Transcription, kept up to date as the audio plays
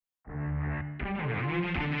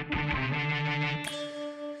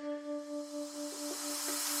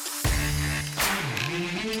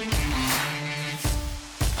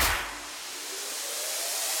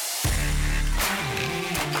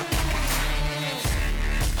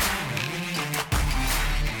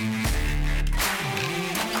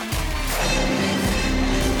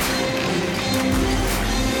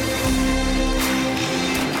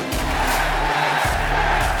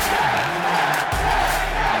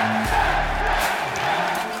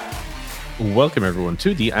Welcome, everyone,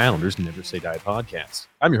 to the Islanders Never Say Die podcast.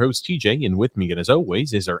 I'm your host, TJ, and with me, again, as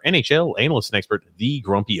always, is our NHL analyst and expert, the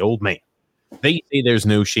grumpy old man. They say there's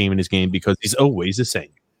no shame in his game because he's always the same.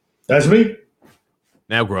 That's me.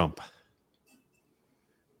 Now, Grump.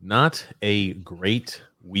 Not a great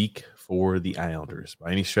week for the Islanders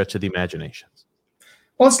by any stretch of the imagination.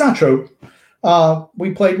 Well, it's not true. We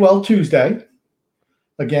played well Tuesday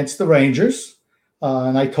against the Rangers,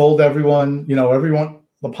 and I told everyone,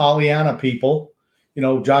 the Pollyanna people,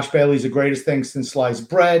 Josh Bailey's the greatest thing since sliced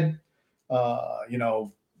bread.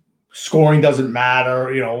 Scoring doesn't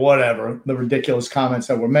matter, whatever, the ridiculous comments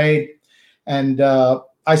that were made. And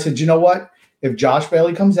I said, you know what? If Josh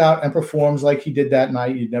Bailey comes out and performs like he did that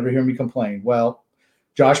night, you'd never hear me complain. Well,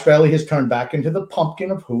 Josh Bailey has turned back into the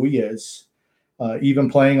pumpkin of who he is,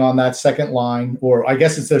 even playing on that second line, or I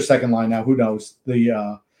guess it's their second line now. Who knows?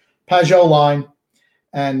 The Pajot line.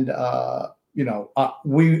 And,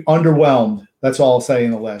 we underwhelmed. That's all I'll say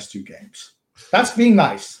in the last two games. That's being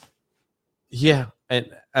nice. Yeah.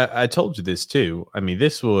 And I told you this too. I mean,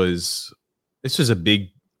 this is going to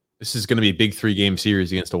be a big 3-game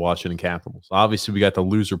series against the Washington Capitals. Obviously, we got the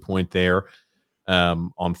loser point there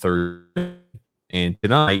on Thursday, and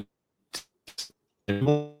tonight.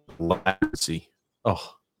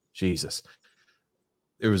 Oh, Jesus!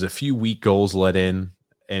 There was a few weak goals let in,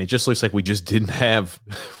 and it just looks like we just didn't have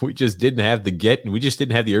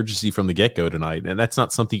the urgency from the get-go tonight, and that's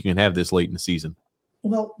not something you can have this late in the season.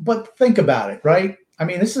 Well, but think about it, right? I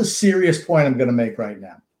mean, this is a serious point I'm going to make right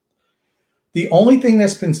now. The only thing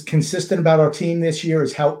that's been consistent about our team this year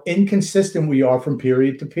is how inconsistent we are from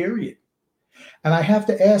period to period. And I have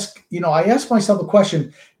to ask, I ask myself a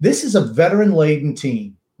question. This is a veteran-laden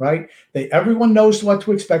team, right? Everyone knows what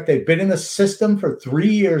to expect. They've been in the system for 3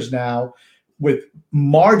 years now with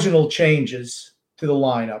marginal changes to the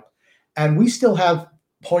lineup. And we still have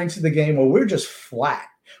points of the game where we're just flat.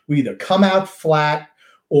 We either come out flat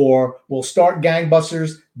or we'll start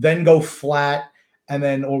gangbusters, then go flat.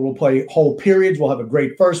 Or we'll play whole periods. We'll have a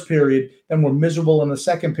great first period. Then we're miserable in the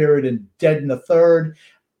second period and dead in the third.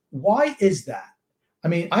 Why is that? I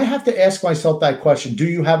mean, I have to ask myself that question. Do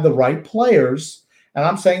you have the right players? And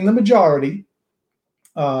I'm saying the majority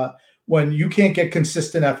when you can't get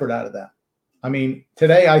consistent effort out of them. I mean,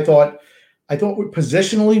 today I thought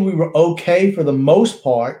positionally we were okay for the most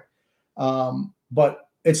part. But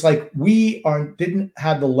it's like we didn't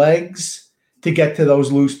have the legs to get to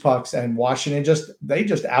those loose pucks, and Washington just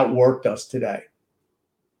outworked us today.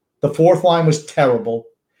 The fourth line was terrible.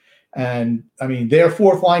 And I mean, their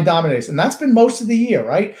fourth line dominates, and that's been most of the year,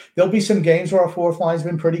 right? There'll be some games where our fourth line's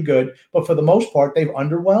been pretty good, but for the most part, they've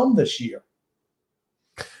underwhelmed this year.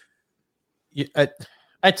 Yeah,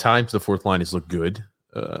 at times the fourth line has looked good,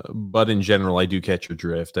 but in general, I do catch your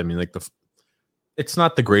drift. I mean, it's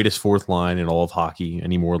not the greatest fourth line in all of hockey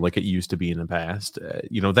anymore, like it used to be in the past.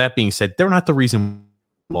 That being said, they're not the reason.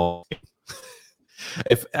 You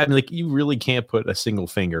really can't put a single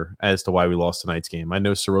finger as to why we lost tonight's game. I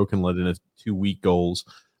know Sorokin led in 2 weak goals.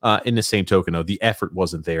 In the same token, though, the effort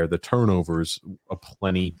wasn't there. The turnovers are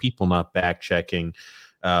plenty. People not back checking.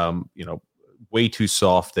 Way too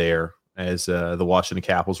soft there as the Washington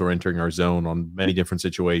Capitals were entering our zone on many different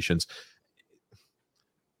situations.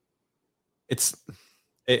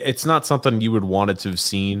 It's not something you would want it to have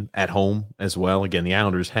seen at home as well. Again, the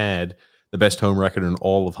Islanders had the best home record in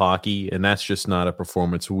all of hockey, and that's just not a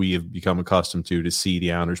performance we have become accustomed to see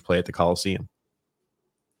the Islanders play at the Coliseum.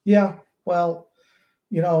 Yeah, well,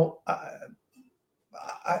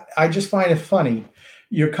 I just find it funny.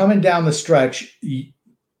 You're coming down the stretch,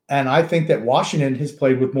 and I think that Washington has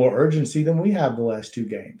played with more urgency than we have the last 2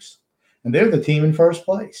 games, and they're the team in first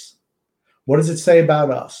place. What does it say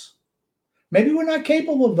about us? Maybe we're not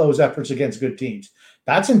capable of those efforts against good teams.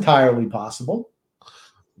 That's entirely possible.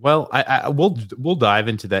 Well, we'll dive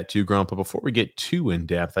into that too, Grump. But before we get too in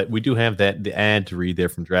depth, we do have the ad to read there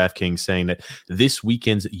from DraftKings saying that this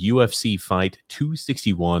weekend's UFC fight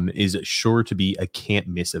 261 is sure to be a can't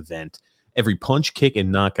miss event. Every punch, kick,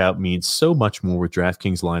 and knockout means so much more with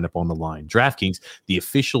DraftKings lineup on the line. DraftKings, the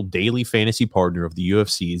official daily fantasy partner of the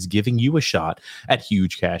UFC, is giving you a shot at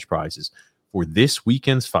huge cash prizes. For this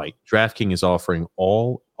weekend's fight, DraftKings is offering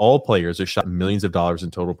all players a shot at millions of dollars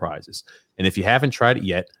in total prizes. And if you haven't tried it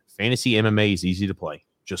yet, Fantasy MMA is easy to play.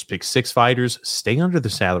 Just pick 6 fighters, stay under the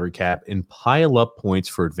salary cap, and pile up points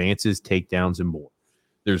for advances, takedowns, and more.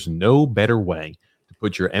 There's no better way to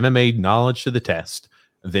put your MMA knowledge to the test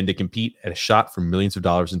than to compete at a shot for millions of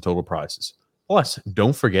dollars in total prizes. Plus,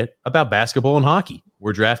 don't forget about basketball and hockey,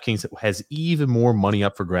 where DraftKings has even more money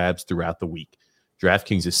up for grabs throughout the week.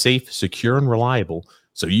 DraftKings is safe, secure, and reliable,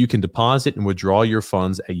 so you can deposit and withdraw your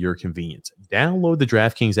funds at your convenience. Download the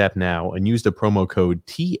DraftKings app now and use the promo code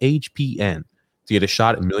THPN to get a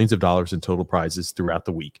shot at millions of dollars in total prizes throughout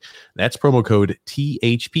the week. That's promo code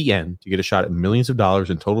THPN to get a shot at millions of dollars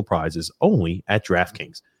in total prizes only at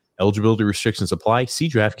DraftKings. Eligibility restrictions apply. See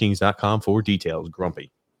DraftKings.com for details.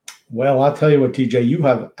 Grumpy. Well, I'll tell you what, TJ, you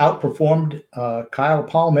have outperformed Kyle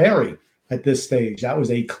Palmieri at this stage. That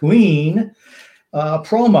was a clean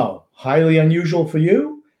promo. Highly unusual for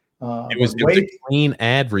you. It was a clean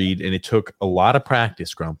ad read, and it took a lot of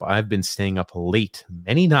practice, Grump. I've been staying up late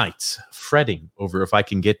many nights fretting over if I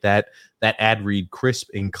can get that ad read crisp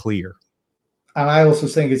and clear. And I also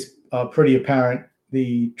think it's pretty apparent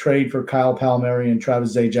the trade for Kyle Palmieri and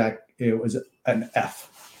Travis Zajac, it was an F.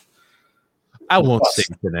 I won't say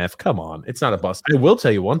it's an F. Come on. It's not a bust. I will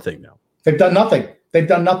tell you one thing, though. They've done nothing.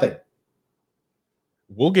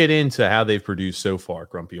 We'll get into how they've produced so far,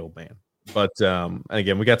 Grumpy Old Man. But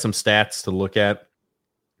again, we got some stats to look at.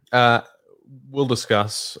 We'll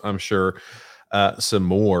discuss, I'm sure, some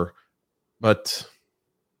more. But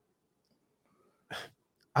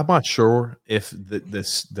I'm not sure if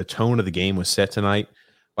the tone of the game was set tonight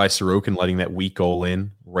by Sorokin letting that weak goal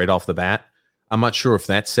in right off the bat. I'm not sure if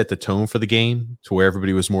that set the tone for the game to where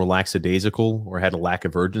everybody was more lackadaisical or had a lack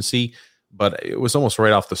of urgency. But it was almost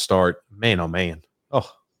right off the start. Man, oh, man. Oh.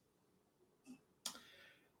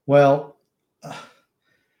 Well,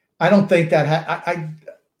 I don't think that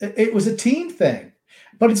it was a team thing,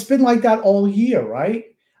 but it's been like that all year, right?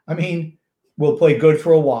 I mean, we'll play good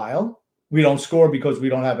for a while. We don't score because we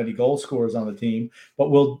don't have any goal scorers on the team, but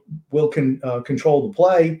we'll control the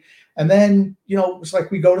play. And then, it's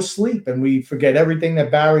like we go to sleep and we forget everything that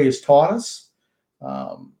Barry has taught us.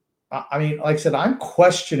 I mean, like I said, I'm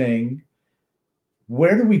questioning,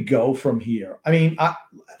 where do we go from here? I mean,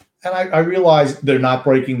 I realize they're not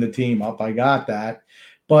breaking the team up. I got that.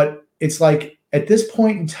 But it's like at this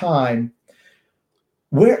point in time,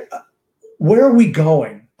 where are we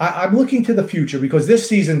going? I'm looking to the future because this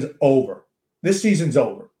season's over.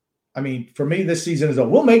 I mean, for me, this season is over.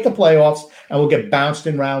 We'll make the playoffs and we'll get bounced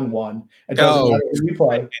in round one. It doesn't matter who we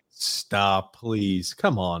play. Stop, please.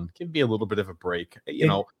 Come on. Give me a little bit of a break.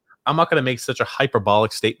 I'm not going to make such a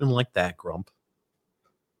hyperbolic statement like that, Grump.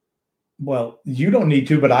 Well, you don't need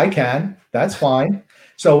to, but I can. That's fine.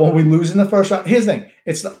 So when we lose in the first round, here's the thing.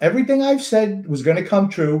 It's everything I've said was going to come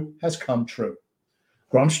true has come true.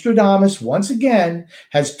 Grumpstradamus, once again,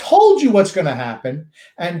 has told you what's going to happen.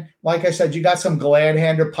 And like I said, you got some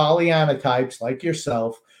glad-hander Pollyanna types like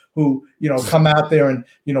yourself who, come out there and,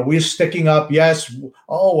 we're sticking up. Yes.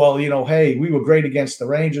 Oh, well, hey, we were great against the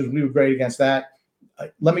Rangers. We were great against that.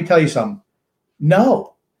 Let me tell you something.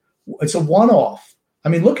 No, it's a one-off. I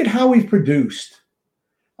mean, look at how we've produced.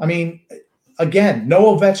 I mean, again,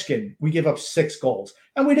 no Ovechkin. We give up 6 goals,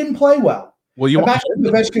 and we didn't play well. Well,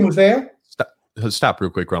 Ovechkin was there. Stop real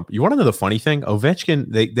quick, Grump. You want to know the funny thing? Ovechkin,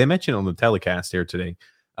 they mentioned on the telecast here today,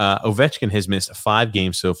 Ovechkin has missed 5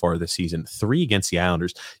 games so far this season, 3 against the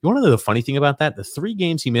Islanders. You want to know the funny thing about that? The 3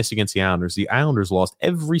 games he missed against the Islanders lost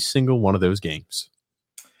every single one of those games.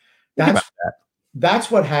 That's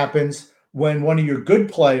what happens when one of your good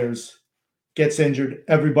players gets injured.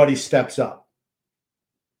 Everybody steps up.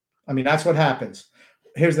 I mean, that's what happens.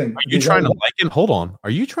 Here's the thing. Are you trying to liken? Hold on. Are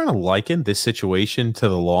you trying to liken this situation to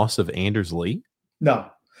the loss of Anders Lee?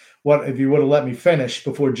 No. What if you would have let me finish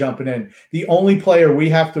before jumping in? The only player we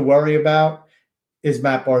have to worry about is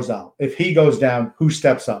Matt Barzal. If he goes down, who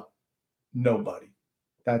steps up? Nobody.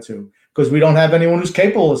 That's who. Because we don't have anyone who's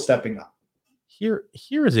capable of stepping up. Here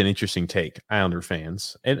is an interesting take, Islander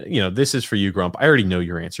fans. And, this is for you, Grump. I already know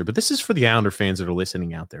your answer, but this is for the Islander fans that are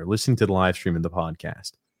listening out there, listening to the live stream and the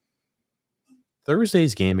podcast.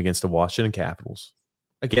 Thursday's game against the Washington Capitals.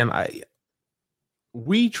 Again,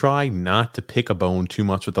 we try not to pick a bone too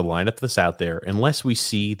much with the lineup that's out there unless we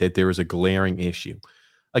see that there is a glaring issue.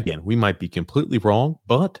 Again, we might be completely wrong,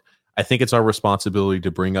 but I think it's our responsibility to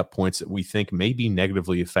bring up points that we think may be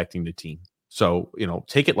negatively affecting the team. So,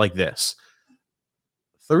 take it like this.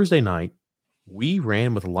 Thursday night, we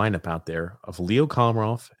ran with a lineup out there of Leo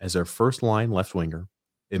Komarov as our first line left winger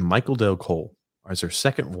and Michael Del Cole as our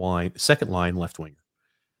second line left winger.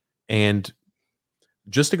 And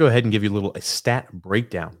just to go ahead and give you a stat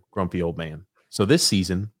breakdown, Grumpy Old Man. So this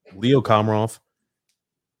season, Leo Komarov,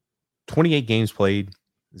 28 games played,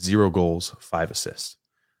 0 goals, 5 assists.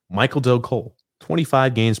 Michael Del Cole,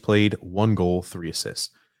 25 games played, 1 goal, 3 assists.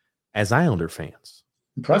 As Islander fans.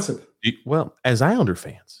 Impressive. Well, as Islander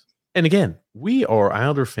fans. And again, we are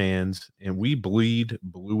Islander fans and we bleed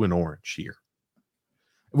blue and orange here.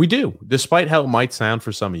 We do, despite how it might sound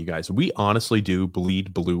for some of you guys. We honestly do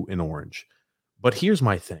bleed blue and orange. But here's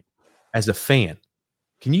my thing. As a fan,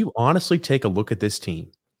 can you honestly take a look at this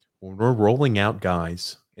team when we're rolling out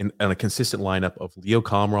guys in a consistent lineup of Leo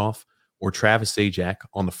Komarov or Travis Zajac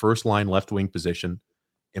on the first line left wing position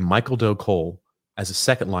and Michael Del Cole as a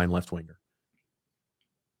second line left winger?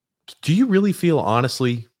 Do you really feel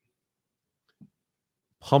honestly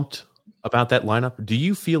pumped about that lineup? Do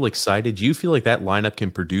you feel excited? Do you feel like that lineup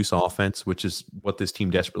can produce offense, which is what this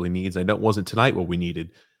team desperately needs? I know it wasn't tonight what we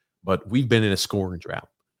needed, but we've been in a scoring drought.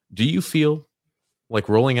 Do you feel like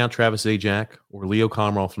rolling out Travis Zajac or Leo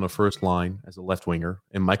Komarov from the first line as a left winger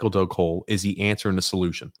and Michael Del Cole is the answer and the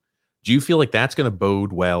solution? Do you feel like that's going to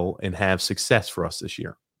bode well and have success for us this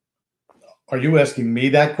year? Are you asking me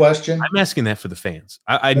that question? I'm asking that for the fans.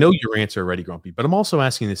 I know your answer already, Grumpy, but I'm also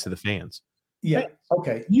asking this to the fans. Yeah.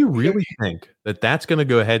 Okay. Do you really think that that's going to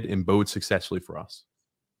go ahead and bode successfully for us?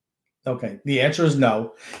 Okay. The answer is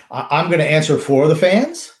no. I'm going to answer for the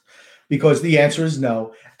fans because the answer is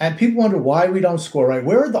no. And people wonder why we don't score, right?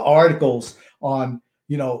 Where are the articles on,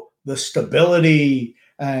 the stability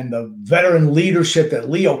and the veteran leadership that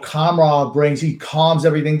Leo Komarov brings? He calms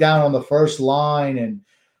everything down on the first line. And,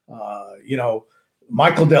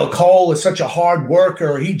 Michael Del Cole is such a hard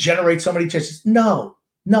worker. He generates so many chances. No,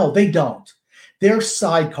 they don't. They're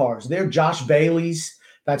sidecars. They're Josh Baileys.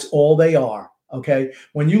 That's all they are. Okay.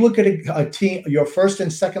 When you look at a team, your first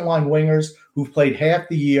and second line wingers who've played half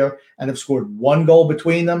the year and have scored one goal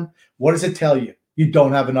between them, what does it tell you? You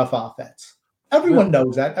don't have enough offense. Everyone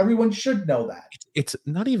knows that. Everyone should know that. It's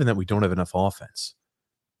not even that we don't have enough offense.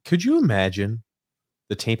 Could you imagine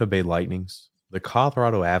the Tampa Bay Lightnings, the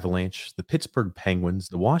Colorado Avalanche, the Pittsburgh Penguins,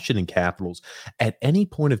 the Washington Capitals at any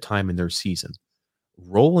point of time in their season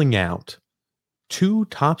rolling out two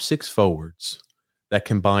top six forwards that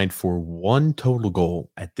combined for one total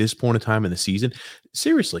goal at this point in time in the season?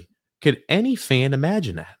 Seriously, could any fan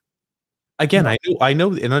imagine that? Again, I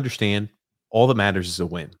know and understand all that matters is a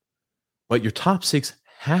win, but your top six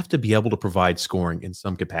have to be able to provide scoring in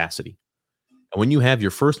some capacity. And when you have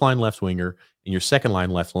your first line left winger and your second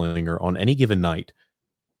line left winger on any given night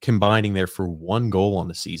combining there for one goal on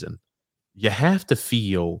the season, you have to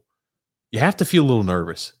feel a little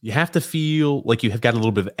nervous. You have to feel like you have got a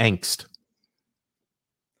little bit of angst.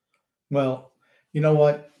 Well, you know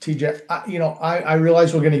what, TJ, I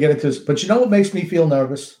realize we're going to get into this, but you know what makes me feel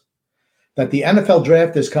nervous? That the NFL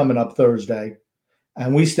draft is coming up Thursday,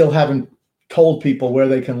 and we still haven't told people where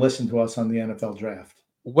they can listen to us on the NFL draft.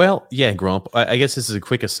 Well, yeah, Grump, I guess this is a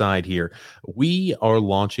quick aside here. We are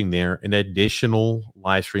launching there an additional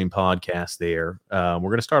live stream podcast there. We're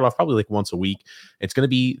going to start off probably like once a week. It's going to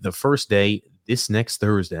be the first day, this next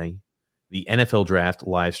Thursday, the NFL draft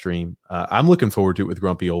live stream. I'm looking forward to it with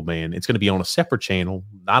Grumpy Old Man. It's going to be on a separate channel,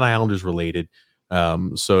 not Islanders related.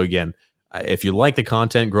 So again, if you like the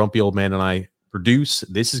content Grumpy Old Man and I produce,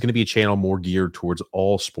 this is going to be a channel more geared towards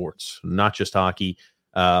all sports, not just hockey.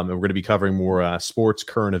 And we're going to be covering more sports,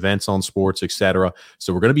 current events on sports, etc.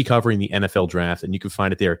 So we're going to be covering the NFL draft, and you can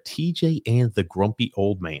find it there, TJ and the Grumpy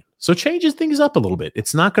Old Man. So changes things up a little bit.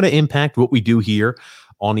 It's not going to impact what we do here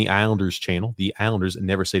on the Islanders channel, the Islanders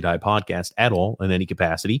Never Say Die podcast at all in any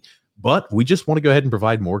capacity. But we just want to go ahead and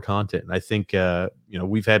provide more content. And I think,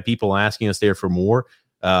 we've had people asking us there for more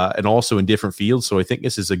and also in different fields. So I think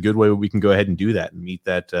this is a good way we can go ahead and do that and meet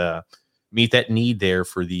that need there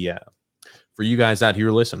for the for you guys out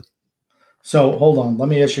here listen. So hold on, let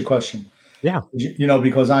me ask you a question. Yeah.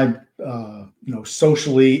 Because I'm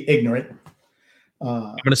socially ignorant.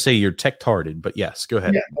 I'm going to say you're tech-tarded, but yes, go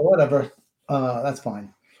ahead. Yeah, whatever. That's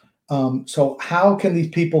fine. So how can these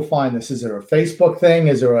people find this? Is there a Facebook thing?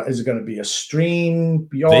 Is it going to be a stream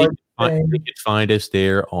yard thing? They can find us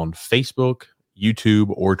there on Facebook,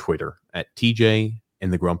 YouTube, or Twitter at TJ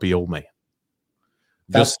and the Grumpy Old Man.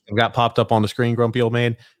 Just got popped up on the screen, Grumpy Old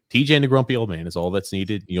Man. TJ and the Grumpy Old Man is all that's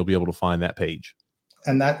needed. You'll be able to find that page.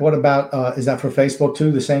 And what about, is that for Facebook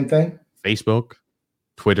too? The same thing? Facebook,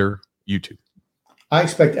 Twitter, YouTube. I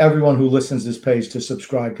expect everyone who listens to this page to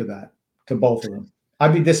subscribe to that, to both of them.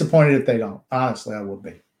 I'd be disappointed if they don't. Honestly, I would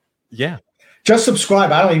be. Yeah. Just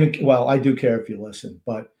subscribe. I do care if you listen,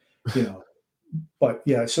 but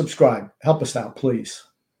yeah, subscribe. Help us out, please.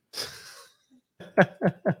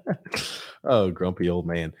 Oh, Grumpy Old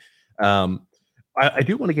Man. I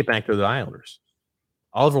do want to get back to the Islanders.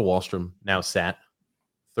 Oliver Wahlstrom now sat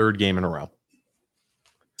third game in a row.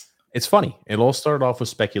 It's funny. It all started off with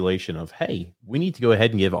speculation of, hey, we need to go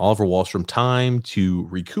ahead and give Oliver Wahlstrom time to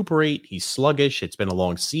recuperate. He's sluggish. It's been a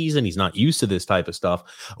long season. He's not used to this type of stuff.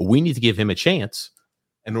 We need to give him a chance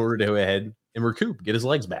in order to go ahead and recoup, get his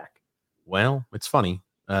legs back. Well, it's funny.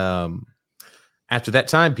 After that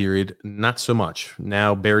time period, not so much.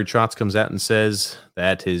 Now, Barry Trotz comes out and says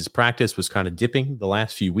that his practice was kind of dipping the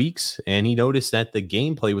last few weeks, and he noticed that the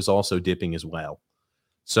gameplay was also dipping as well.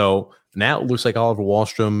 So now it looks like Oliver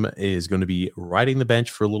Wahlstrom is going to be riding the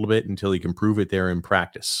bench for a little bit until he can prove it there in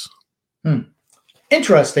practice.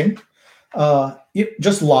 Interesting.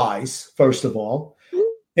 Just lies, first of all.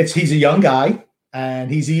 He's a young guy,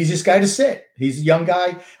 and he's the easiest guy to sit. He's a young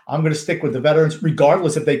guy. I'm going to stick with the veterans,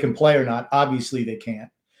 regardless if they can play or not. Obviously, they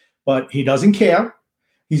can't. But he doesn't care.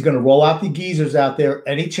 He's going to roll out the geezers out there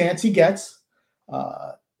any chance he gets.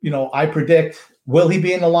 I predict, will he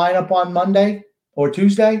be in the lineup on Monday or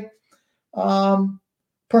Tuesday?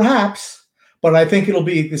 Perhaps. But I think it'll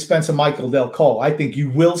be at the expense of Michael Del Cole. I think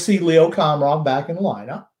you will see Leo Komarov back in the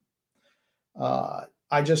lineup.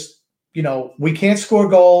 We can't score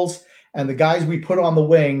goals. And the guys we put on the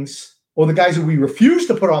wings, or the guys who we refuse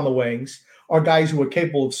to put on the wings, are guys who are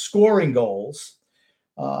capable of scoring goals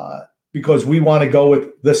because we want to go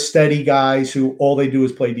with the steady guys who all they do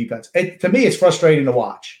is play defense. To me, it's frustrating to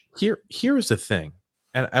watch. Here's the thing.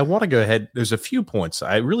 And I want to go ahead. There's a few points.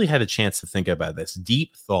 I really had a chance to think about this.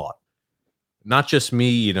 Deep thought. Not just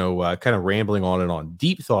me, kind of rambling on and on.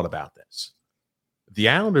 Deep thought about this. The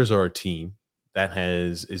Islanders are a team that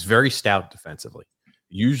is very stout defensively.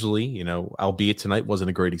 Usually, albeit tonight wasn't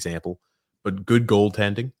a great example, but good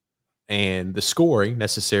goaltending, and the scoring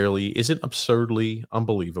necessarily isn't absurdly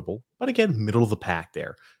unbelievable. But again, middle of the pack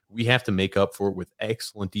there. We have to make up for it with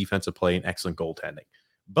excellent defensive play and excellent goaltending.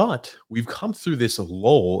 But we've come through this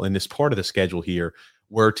lull in this part of the schedule here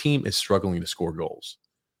where our team is struggling to score goals.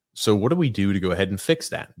 So what do we do to go ahead and fix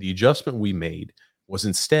that? The adjustment we made was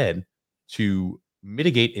instead to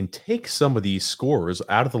mitigate and take some of these scorers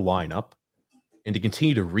out of the lineup and to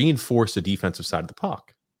continue to reinforce the defensive side of the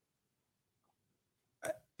puck.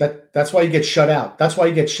 That's why you get shut out. That's why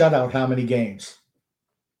you get shut out how many games?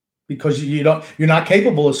 Because you're not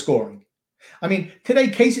capable of scoring. I mean, today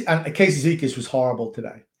Casey Zizekas was horrible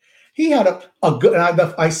today. He had a good. And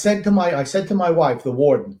I said to my wife, the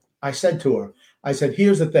warden, I said to her,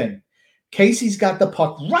 here's the thing. Casey's got the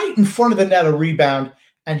puck right in front of the net, a rebound,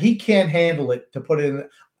 and he can't handle it to put it in.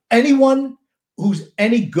 Anyone who's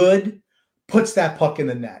any good puts that puck in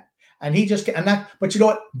the net. And he just and that, but you know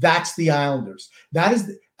what? That's the Islanders.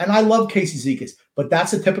 And I love Casey Zizekas, but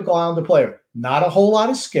that's a typical Islander player. Not a whole lot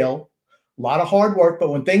of skill, a lot of hard work, but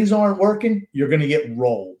when things aren't working, you're going to get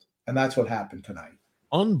rolled. And that's what happened tonight.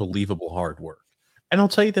 Unbelievable hard work. And I'll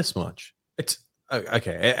tell you this much. It's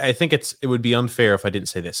okay. I think it would be unfair if I didn't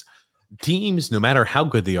say this. Teams, no matter how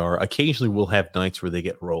good they are, occasionally will have nights where they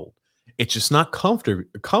get rolled. It's just not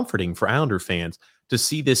comforting for Islander fans to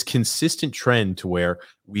see this consistent trend to where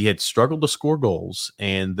we had struggled to score goals,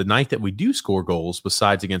 and the night that we do score goals,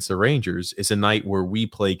 besides against the Rangers, is a night where we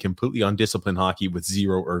play completely undisciplined hockey with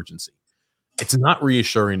zero urgency. It's not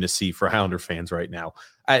reassuring to see for Islander fans right now.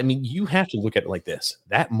 I mean, you have to look at it like this.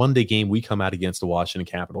 That Monday game we come out against the Washington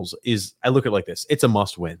Capitals I look at it like this. It's a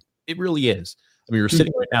must win. It really is. I mean, we're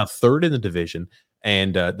sitting right now third in the division,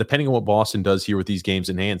 and depending on what Boston does here with these games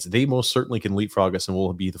in hand, they most certainly can leapfrog us and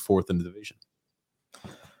we'll be the fourth in the division.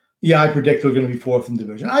 Yeah, I predict we're going to be fourth in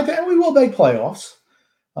division. I think we will make playoffs.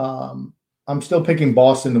 I'm still picking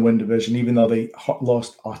Boston to win division, even though they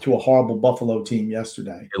lost to a horrible Buffalo team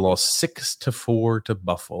yesterday. They lost 6-4 to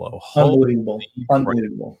Buffalo. Unbelievable.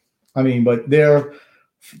 I mean, but they're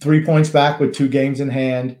 3 points back with 2 games in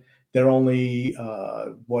hand. They're only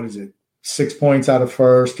 6 points out of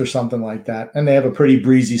first or something like that, and they have a pretty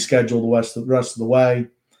breezy schedule the rest of the way.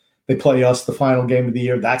 They play us the final game of the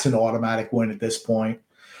year. That's an automatic win at this point.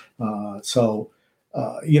 But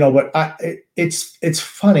it's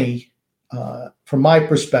funny from my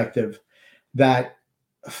perspective that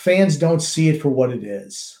fans don't see it for what it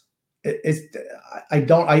is. I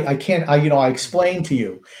explained to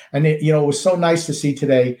you, and it was so nice to see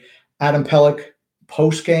today Adam Pelech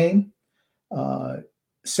post game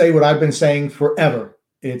say what I've been saying forever.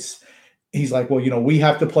 He's like, well, we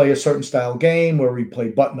have to play a certain style game where we play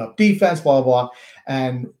button up defense, blah, blah, blah.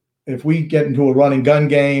 And if we get into a run and gun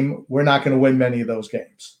game, we're not going to win many of those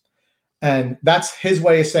games. And that's his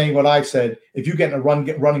way of saying what I've said. If you get in a run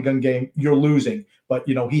and gun game, you're losing. But,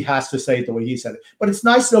 he has to say it the way he said it. But it's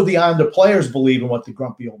nice to know the Islander players believe in what the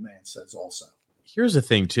grumpy old man says also. Here's the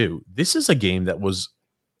thing, too. This is a game that was,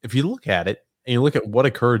 if you look at it and you look at what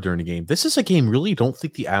occurred during the game, this is a game really don't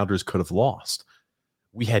think the Islanders could have lost.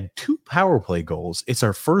 We had 2 power play goals. It's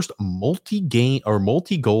our first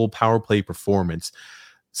multi-goal power play performance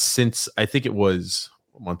since I think it was,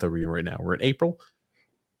 what month are we in right now? We're in April?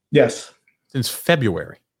 Yes. Since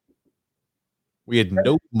February. We had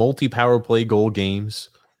no multi-power play goal games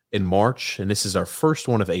in March, and this is our first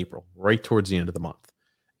one of April, right towards the end of the month.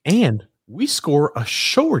 And we score a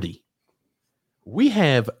shorty. We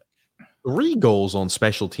have 3 goals on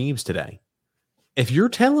special teams today. If you're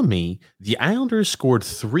telling me the Islanders scored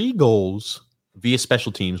 3 goals via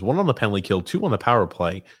special teams, 1 on the penalty kill, 2 on the power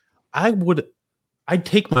play, I'd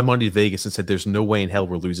take my money to Vegas and said there's no way in hell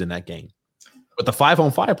we're losing that game. But the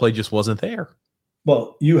 5-on-5 play just wasn't there.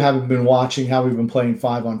 Well, you haven't been watching how we've been playing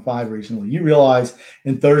 5-on-5 recently. You realize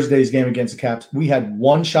in Thursday's game against the Caps, we had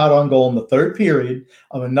 1 shot on goal in the third period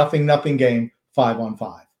of a 0-0 game,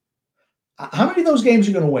 5-on-5. How many of those games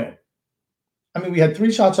are you going to win? I mean, we had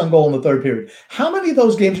 3 shots on goal in the third period. How many of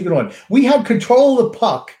those games are you going to win? We had control of the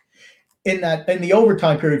puck in the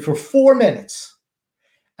overtime period for 4 minutes,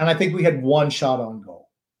 and I think we had 1 shot on goal.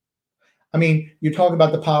 I mean, you talk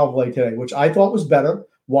about the power play today, which I thought was better.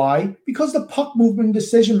 Why? Because the puck movement and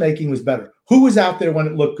decision-making was better. Who was out there when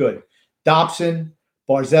it looked good? Dobson,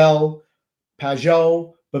 Barzal,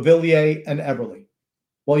 Pajot, Beauvillier, and Everly.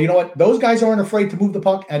 Well, you know what? Those guys aren't afraid to move the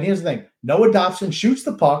puck. And here's the thing. Noah Dobson shoots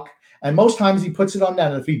the puck, and most times he puts it on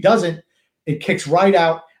net. And if he doesn't, it kicks right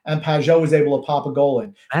out, and Pajot is able to pop a goal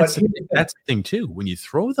in. That's the thing, too. When you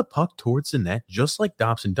throw the puck towards the net, just like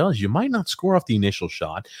Dobson does, you might not score off the initial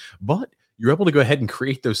shot, but you're able to go ahead and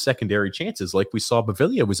create those secondary chances like we saw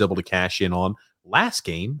Beauvillier was able to cash in on last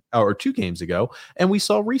game or 2 games ago. And we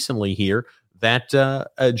saw recently here that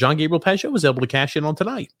John Gabriel Pajot was able to cash in on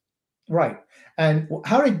tonight. Right. And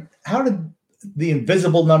how did the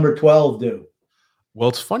invisible number 12 do? Well,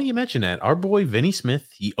 it's funny you mention that. Our boy Vinny Smith,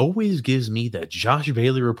 he always gives me that Josh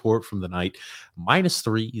Bailey report from the night.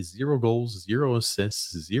 -3, 0 goals, 0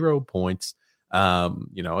 assists, 0 points.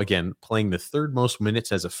 Again, playing the 3rd most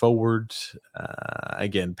minutes as a forward.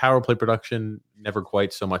 Again, power play production, never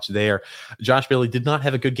quite so much there. Josh Bailey did not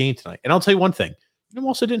have a good game tonight. And I'll tell you one thing. You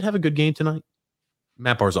also didn't have a good game tonight?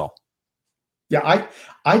 Matt Barzal. Yeah,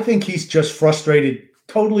 I think he's just frustrated,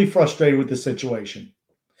 totally frustrated with the situation.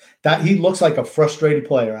 That he looks like a frustrated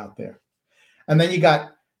player out there. And then you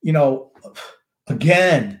got,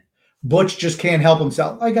 again, Butch just can't help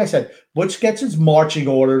himself. Like I said, Butch gets his marching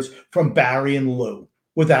orders from Barry and Lou,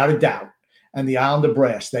 without a doubt. And the Islander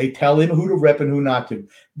brass, they tell him who to rip and who not to.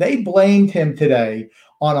 They blamed him today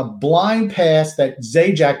on a blind pass that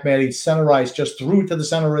Zajac made, center ice, just threw to the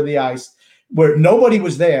center of the ice where nobody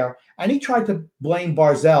was there. And he tried to blame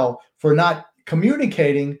Barzal for not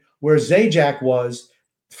communicating where Zajac was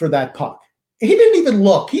for that puck. He didn't even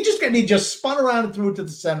look. He just spun around and threw it to the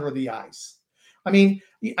center of the ice. I mean,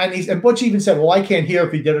 and Butch even said, well, I can't hear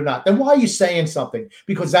if he did or not. Then why are you saying something?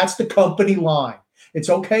 Because that's the company line. It's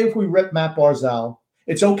okay if we rip Matt Barzal.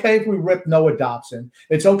 It's okay if we rip Noah Dobson.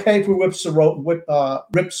 It's okay if we rip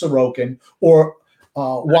Sorokin or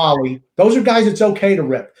Wally. Those are guys it's okay to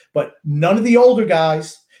rip. But none of the older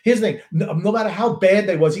guys. Here's the thing. No matter how bad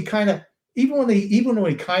they was, he kind of, even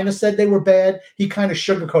when he kind of said they were bad, he kind of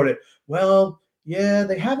sugarcoated it. Well, yeah,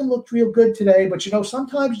 they haven't looked real good today, but,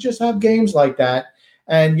 sometimes you just have games like that.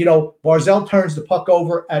 And, Barzal turns the puck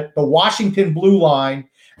over at the Washington blue line,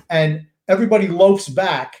 and everybody loafs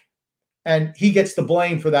back, and he gets the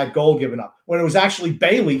blame for that goal given up, when it was actually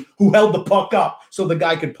Bailey who held the puck up so the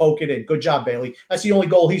guy could poke it in. Good job, Bailey. That's the only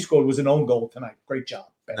goal he scored was an own goal tonight. Great job,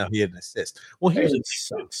 Bailey. No, he had an assist. Well,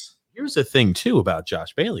 here's the thing, too, about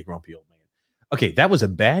Josh Bailey, grumpy old man. Okay, that was a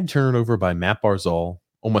bad turnover by Matt Barzal,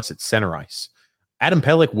 almost at center ice. Adam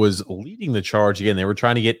Pelech was leading the charge again. They were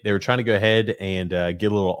trying to go ahead and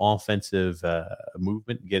get a little offensive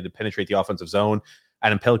movement, get to penetrate the offensive zone.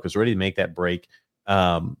 Adam Pelech was ready to make that break.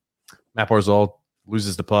 Matt Barzal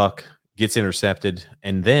loses the puck, gets intercepted,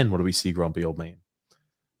 and then what do we see, grumpy old man?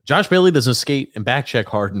 Josh Bailey doesn't skate and back check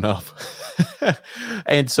hard enough.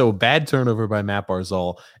 And so bad turnover by Matt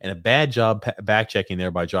Barzal and a bad job back checking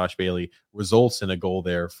there by Josh Bailey results in a goal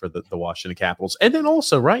there for the Washington Capitals. And then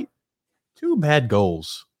also, right, 2 bad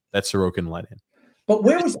goals that Sorokin let in. But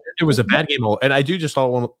it was a bad game. And I do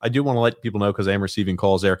want to let people know, because I am receiving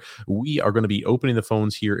calls there. We are going to be opening the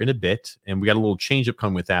phones here in a bit, and we got a little change up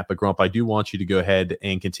coming with that. But Grump, I do want you to go ahead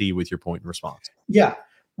and continue with your point and response. Yeah.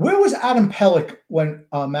 Where was Adam Pelech when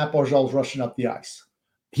Matt Barzal was rushing up the ice?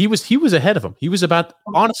 He was ahead of him. He was about,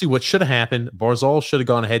 honestly, what should have happened. Barzal should have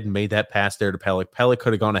gone ahead and made that pass there to Pelech. Pelech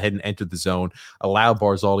could have gone ahead and entered the zone, allowed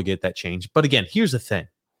Barzal to get that change. But again, here's the thing.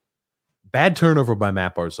 Bad turnover by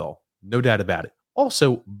Matt Barzal. No doubt about it.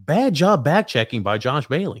 Also, bad job back checking by Josh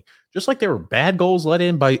Bailey. Just like there were bad goals let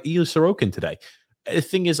in by Ilya Sorokin today. The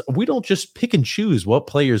thing is, we don't just pick and choose what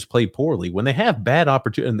players play poorly. When they have bad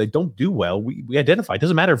opportunity and they don't do well, we identify. It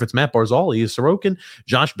doesn't matter if it's Matt Barzal, Ilya Sorokin,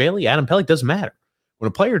 Josh Bailey, Adam Pelech, doesn't matter. When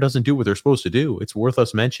a player doesn't do what they're supposed to do, it's worth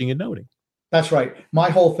us mentioning and noting. That's right. My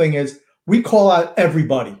whole thing is we call out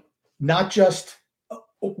everybody, not just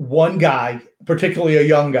one guy, particularly a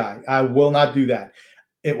young guy. I will not do that.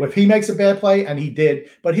 If he makes a bad play, and he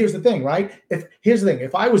did, but here's the thing, right?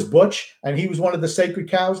 If I was Butch and he was one of the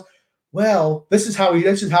sacred cows, well, this is how he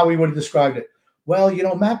would have described it. Well,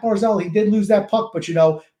 Matt Barzal, he did lose that puck, but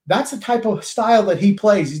that's the type of style that he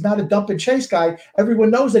plays. He's not a dump and chase guy.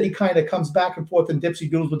 Everyone knows that he kind of comes back and forth and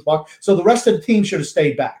dipsy doodles with the puck. So the rest of the team should have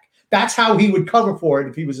stayed back. That's how he would cover for it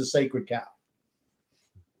if he was a sacred cow.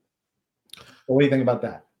 What do you think about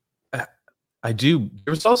that? I do.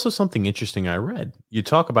 There was also something interesting I read. You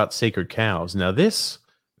talk about sacred cows. Now, this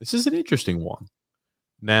is an interesting one.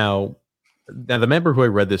 Now, the member who I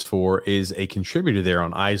read this for is a contributor there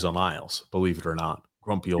on Eyes on Isles, believe it or not.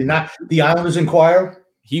 Grumpy old not the Islanders Inquirer.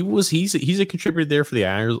 He's a contributor there for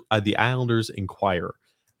the Islanders Inquirer.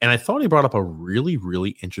 And I thought he brought up a really,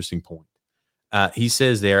 really interesting point. He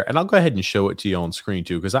says there, and I'll go ahead and show it to you on screen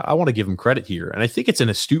too, because I want to give him credit here. And I think it's an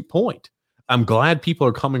astute point. I'm glad people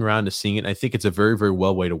are coming around to seeing it. And I think it's a very, very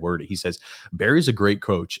well way to word it. He says, Barry's a great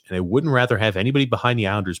coach, and I wouldn't rather have anybody behind the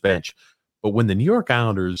Islanders bench. But when the New York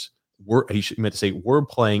Islanders were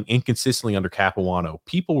playing inconsistently under Capuano,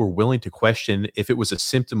 people were willing to question if it was a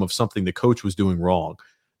symptom of something the coach was doing wrong.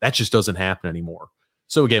 That just doesn't happen anymore.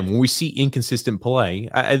 So again, when we see inconsistent play,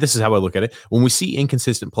 this is how I look at it. When we see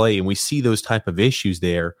inconsistent play and we see those type of issues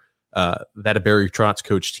there that a Barry Trotz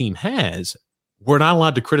coach team has, we're not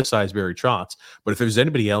allowed to criticize Barry Trotz. But if there's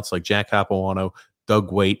anybody else like Jack Capuano,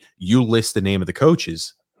 Doug Waite, you list the name of the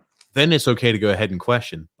coaches, then it's okay to go ahead and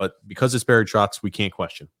question. But because it's Barry Trotz, we can't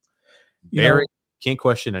question. Barry can't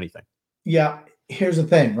question anything. Yeah, here's the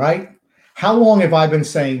thing, right? How long have I been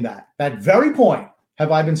saying that? That very point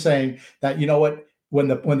have I been saying that, you know what, when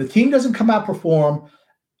the team doesn't come out perform,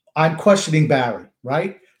 I'm questioning Barry,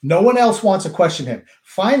 right? No one else wants to question him.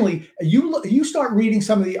 Finally, you start reading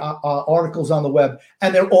some of the articles on the web,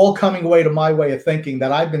 and they're all coming away to my way of thinking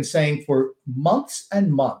that I've been saying for months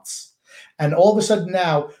and months. And all of a sudden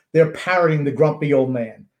now they're parroting the grumpy old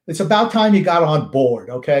man. It's about time you got on board,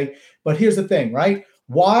 okay? But here's the thing, right?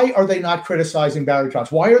 Why are they not criticizing Barry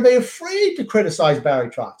Trotz? Why are they afraid to criticize Barry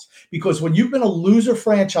Trotz? Because when you've been a loser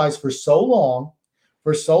franchise for so long,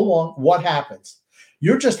 what happens?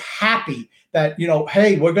 You're just happy that,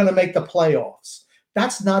 hey, we're going to make the playoffs.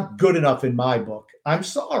 That's not good enough in my book. I'm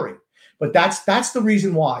sorry. But that's the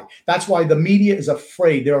reason why. That's why the media is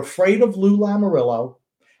afraid. They're afraid of Lou Lamoriello,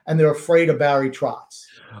 and they're afraid of Barry Trotz.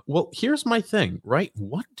 Well, here's my thing, right?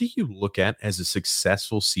 What do you look at as a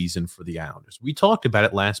successful season for the Islanders? We talked about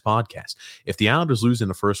it last podcast. If the Islanders lose in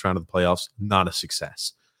the first round of the playoffs, not a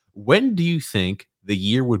success. When do you think the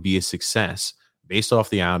year would be a success based off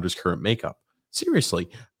the Islanders' current makeup? Seriously.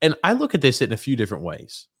 And I look at this in a few different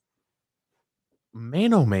ways.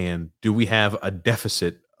 Man, oh man, do we have a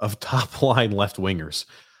deficit of top-line left wingers.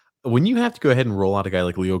 When you have to go ahead and roll out a guy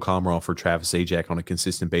like Leo Komarov for Travis Zajac on a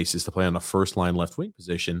consistent basis to play on the first-line left wing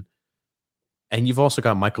position, and you've also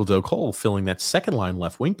got Michael Del Cole filling that second-line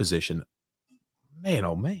left wing position, man,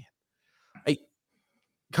 oh man. It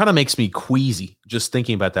kind of makes me queasy just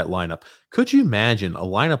thinking about that lineup. Could you imagine a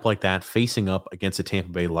lineup like that facing up against the Tampa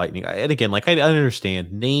Bay Lightning? And again, like I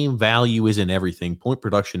understand, name value isn't everything. Point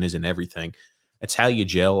production isn't everything. It's how you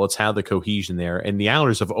gel. It's how the cohesion there. And the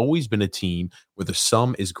Islanders have always been a team where the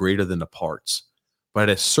sum is greater than the parts. But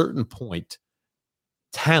at a certain point,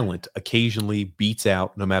 talent occasionally beats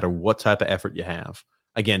out no matter what type of effort you have.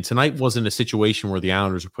 Again, tonight wasn't a situation where the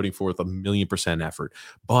Islanders are putting forth 1,000,000% effort.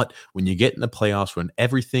 But when you get in the playoffs, when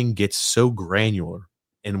everything gets so granular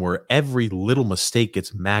and where every little mistake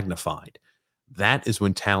gets magnified, that is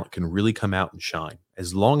when talent can really come out and shine,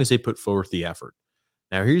 as long as they put forth the effort.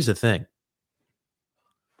 Now, here's the thing.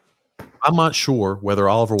 I'm not sure whether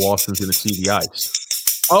Oliver Wahlstrom's going to see the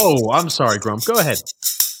ice. Oh, I'm sorry, Grump. Go ahead.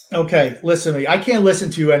 Okay, listen to me. I can't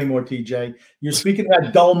listen to you anymore, TJ. You're speaking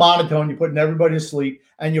that dull monotone. You're putting everybody to sleep.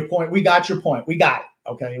 And your point, we got your point. We got it.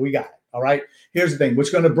 Okay, we got it. All right. Here's the thing, which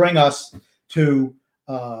is going to bring us to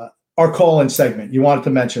our call-in segment. You wanted to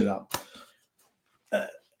mention it up.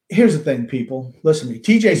 Here's the thing, people. Listen to me.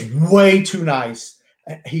 TJ's way too nice.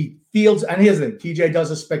 He fields, and here's the thing, TJ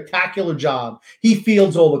does a spectacular job. He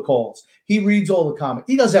fields all the calls. He reads all the comments.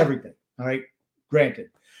 He does everything, all right? Granted.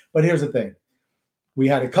 But here's the thing. We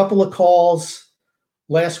had a couple of calls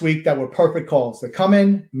last week that were perfect calls. They come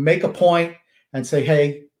in, make a point, and say,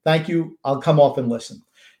 hey, thank you. I'll come off and listen.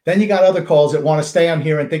 Then you got other calls that want to stay on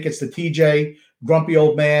here and think it's the TJ, Grumpy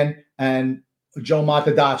Old Man, and Joe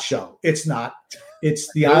Matadot show. It's not.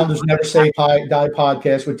 It's the Islanders Never Say Die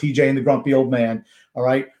podcast with TJ and the Grumpy Old Man. All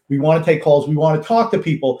right. We want to take calls. We want to talk to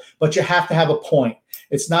people, but you have to have a point.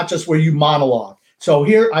 It's not just where you monologue. So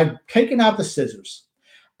here I've taken out the scissors.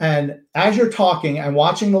 And as you're talking and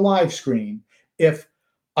watching the live screen, if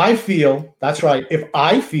I feel that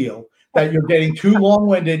you're getting too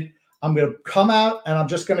long-winded, I'm going to come out and I'm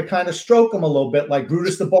just going to kind of stroke them a little bit like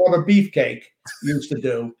Brutus the Barber Beefcake used to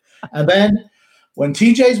do. And then when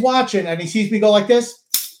TJ's watching and he sees me go like this,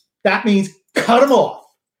 that means cut him off.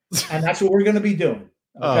 And that's what we're going to be doing.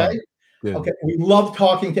 Okay? Okay. We love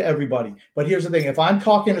talking to everybody. But here's the thing. If I'm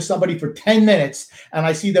talking to somebody for 10 minutes and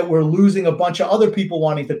I see that we're losing a bunch of other people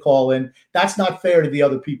wanting to call in, that's not fair to the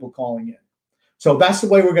other people calling in. So that's the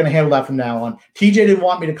way we're going to handle that from now on. TJ didn't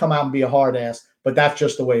want me to come out and be a hard ass, but that's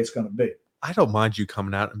just the way it's going to be. I don't mind you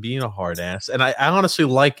coming out and being a hard ass. And I honestly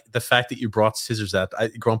like the fact that you brought scissors out.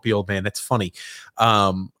 Grumpy old man. That's funny.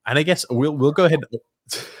 And I guess we'll go ahead.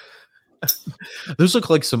 Those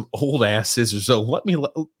look like some old ass scissors. So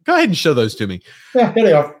go ahead and show those to me. Yeah, there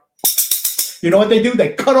they are. You know what they do?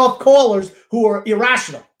 They cut off callers who are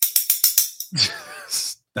irrational.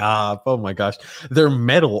 Stop. Oh my gosh. They're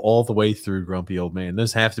metal all the way through, grumpy old man.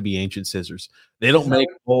 Those have to be ancient scissors. They don't make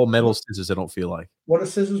all metal scissors, I don't feel like. What are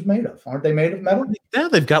scissors made of? Aren't they made of metal? Yeah,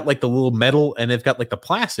 they've got like the little metal and they've got like the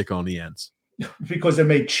plastic on the ends. Because they're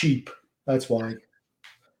made cheap. That's why.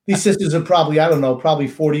 These scissors are probably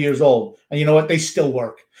 40 years old. And you know what? They still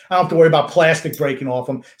work. I don't have to worry about plastic breaking off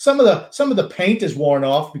them. Some of the paint is worn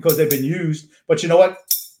off because they've been used, but you know what?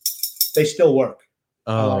 They still work.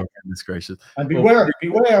 Oh, goodness gracious. And beware.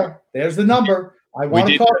 There's the number. I want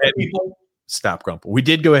to talk to people. Stop, Grump. We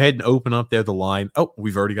did go ahead and open up there the line. Oh,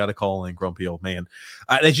 we've already got a call in, grumpy old man.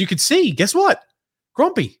 As you can see, guess what?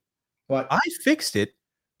 Grumpy. What? I fixed it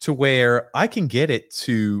to where I can get it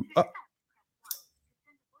to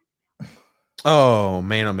oh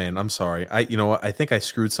man, I'm sorry. You know what? I think I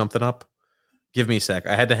screwed something up. Give me a sec.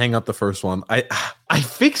 I had to hang up the first one. I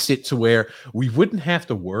fixed it to where we wouldn't have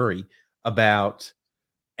to worry about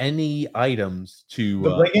any items to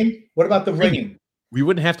the ringing. What about the ringing? We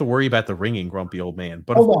wouldn't have to worry about the ringing, grumpy old man.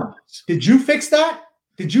 But hold on. Did you fix that?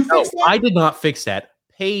 No, I did not fix that.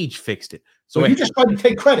 Paige fixed it. So you just tried to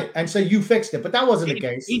take credit and say you fixed it, but that wasn't the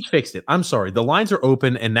case. Paige fixed it. I'm sorry. The lines are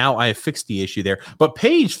open, and now I have fixed the issue there. But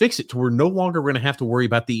Paige fixed it to where no longer we're going to have to worry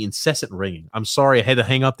about the incessant ringing. I'm sorry. I had to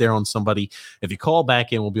hang up there on somebody. If you call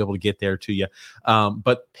back in, we'll be able to get there to you.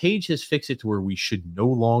 But Paige has fixed it to where we should no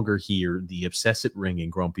longer hear the obsessive ringing,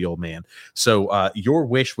 grumpy old man. So your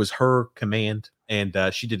wish was her command, and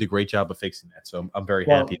she did a great job of fixing that. So I'm very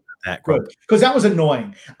happy about that. Good. Because that was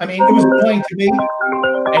annoying. I mean, it was annoying to me.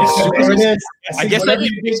 I guess I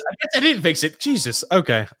didn't fix it. Jesus.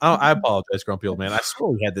 Okay. I apologize, grumpy old man. I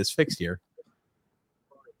swear we had this fixed here.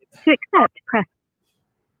 To accept, press.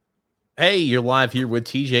 Hey, you're live here with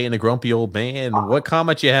TJ and the grumpy old man. What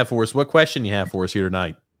comment you have for us? What question you have for us here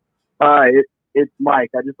tonight? It's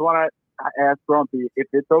Mike. I just want to ask Grumpy if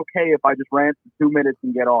it's okay if I just rant for 2 minutes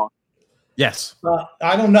and get off. Yes.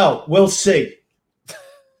 I don't know. We'll see.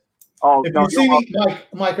 If you see me,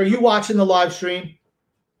 Mike, are you watching the live stream?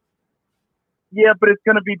 Yeah, but it's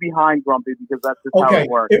going to be behind Grumpy because that's just how it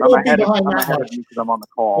works. I'm ahead of you because I'm on the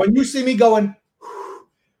call. When you see me going,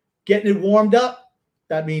 getting it warmed up,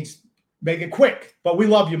 that means make it quick. But we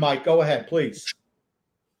love you, Mike. Go ahead, please.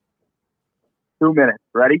 2 minutes.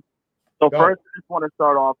 Ready? So first, I just want to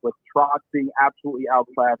start off with Trotz being absolutely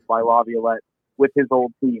outclassed by Laviolette with his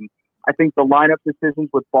old team. I think the lineup decisions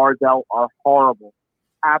with Barzell are horrible.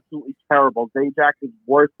 Absolutely terrible. Zajac is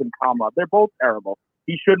worse than Kamara. They're both terrible.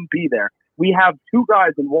 He shouldn't be there. We have two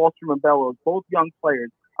guys in Wallstrom and Bellows, both young players,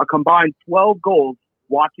 a combined 12 goals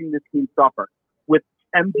watching this team suffer. With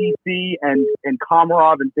MDC and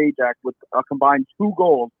Komarov and Zajac with a combined 2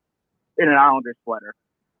 goals in an Islander sweater.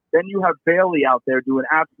 Then you have Bailey out there doing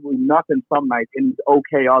absolutely nothing some nights and he's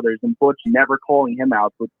okay others, and Butch never calling him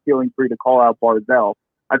out, but feeling free to call out Barzell.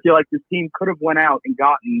 I feel like this team could have went out and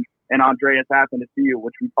gotten an Andreas Athanasiou,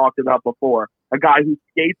 which we talked about before, a guy who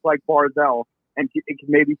skates like Barzell and can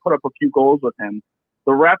maybe put up a few goals with him.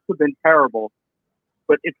 The refs have been terrible.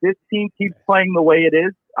 But if this team keeps playing the way it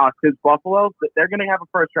is, because Buffalo, they're going to have a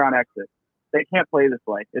first-round exit. They can't play this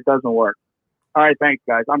way. It doesn't work. All right, thanks,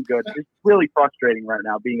 guys. I'm good. It's really frustrating right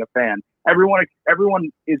now being a fan. Everyone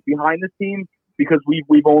is behind this team because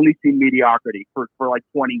we've only seen mediocrity for like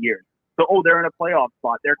 20 years. So, they're in a playoff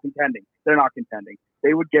spot. They're contending. They're not contending.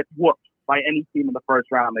 They would get whooped by any team in the first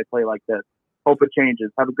round they play like this. Hope it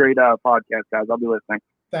changes. Have a great podcast, guys. I'll be listening.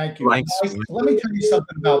 Thank you. Mike, let me tell you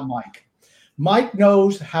something about Mike. Mike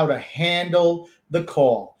knows how to handle the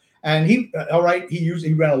call. And he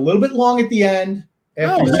ran a little bit long at the end. He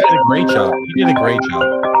did a great job.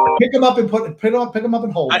 pick him up and pick him up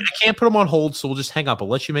and hold. I can't put him on hold, so we'll just hang up. I'll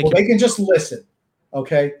let you make. Well, they can just listen.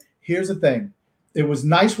 Okay. Here's the thing. It was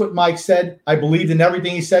nice what Mike said. I believed in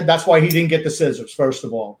everything he said. That's why he didn't get the scissors. First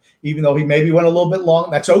of all, even though he maybe went a little bit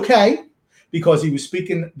long, that's okay, because he was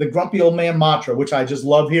speaking the grumpy old man mantra, which I just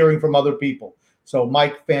love hearing from other people. So,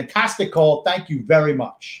 Mike, fantastic call. Thank you very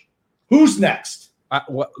much. Who's next?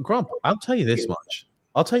 Grump, I'll tell you this much.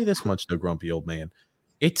 Though, grumpy old man.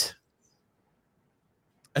 I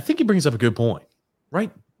think he brings up a good point,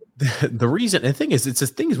 right? The reason, and the thing is, it's the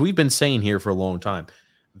things we've been saying here for a long time.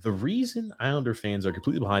 The reason Islander fans are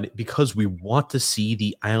completely behind it because we want to see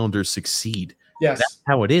the Islanders succeed. Yes. That's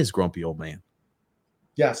how it is, grumpy old man.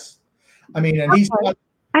 Yes. I mean, and he's not,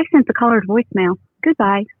 I sent the colored voicemail.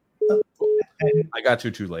 Goodbye. I got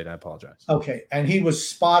too late. I apologize. Okay. And he was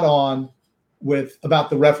spot on about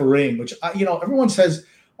the refereeing, which, everyone says,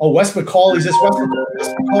 oh, Wes McCauley's this. Wes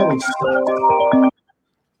McCauley sucks.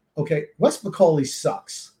 Okay. Wes McCauley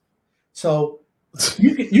sucks. So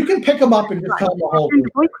you can pick him up and just tell him the whole thing.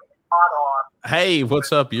 Hey,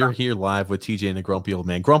 what's up? You're here live with TJ and the grumpy old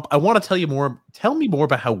man. Grump, I want to tell you more. Tell me more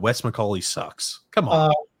about how Wes McCauley sucks. Come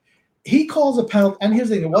on. He calls a penalty, and here's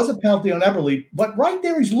the thing: it was a penalty on Eberle, but right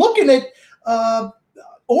there he's looking at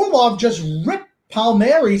Orlov just ripped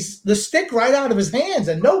Palmieri's the stick right out of his hands,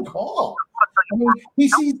 and no call. I mean, he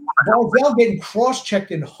sees Barzal getting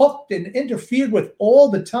cross-checked and hooked and interfered with all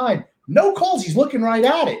the time. No calls. He's looking right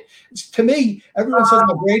at it. To me, everyone says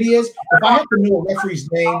how great he is. If I have to know a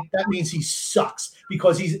referee's name, that means he sucks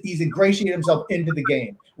because he's ingratiated himself into the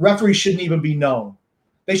game. Referees shouldn't even be known.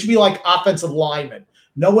 They should be like offensive linemen.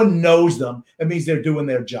 No one knows them. It means they're doing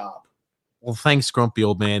their job. Well, thanks, grumpy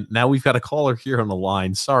old man. Now we've got a caller here on the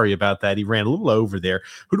line. Sorry about that. He ran a little over there.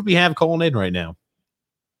 Who do we have calling in right now?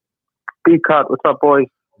 D-Cut. What's up, boys?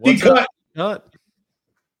 D-Cut.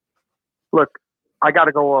 Look, I got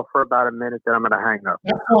to go off for about a minute, then I'm going to hang up.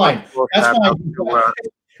 That's fine. That's fine.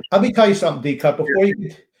 Let me tell you something, D-Cut. Before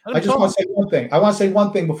you, I just want to say one thing. I want to say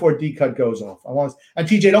one thing before D-Cut goes off. And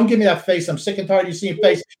TJ, don't give me that face. I'm sick and tired of you seeing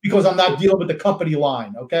face because I'm not dealing with the company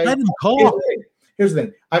line. Okay. Let him call. Here's the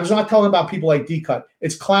thing. I was not talking about people like D-Cut.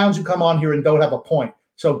 It's clowns who come on here and don't have a point.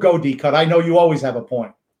 So go, D-Cut. I know you always have a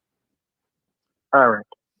point. All right.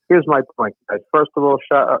 Here's my point, guys. First of all,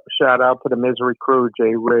 shout out to the Misery crew,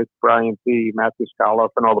 Jay Rick, Brian P., Matthew Scaloff,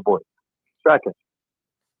 and all the boys. Second,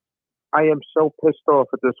 I am so pissed off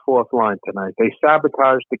at this fourth line tonight. They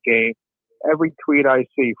sabotaged the game. Every tweet I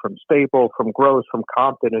see from Staple, from Gross, from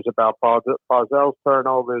Compton is about Barzal's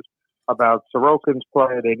turnovers, about Sorokin's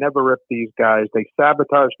play. They never ripped these guys. They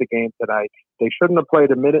sabotaged the game tonight. They shouldn't have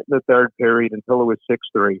played a minute in the third period until it was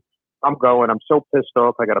 6-3. I'm going. I'm so pissed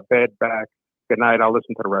off. I got a bad back. Good night. I'll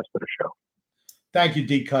listen to the rest of the show. Thank you,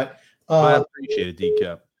 D-Cut. I appreciate it,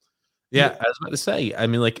 D-Cut. Yeah, I was about to say, I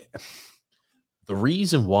mean, like, the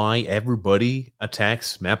reason why everybody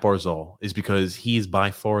attacks Matt Barzal is because he is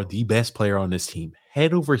by far the best player on this team,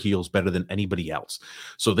 head over heels better than anybody else.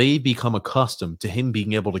 So they've become accustomed to him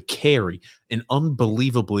being able to carry an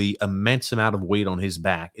unbelievably immense amount of weight on his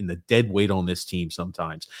back and the dead weight on this team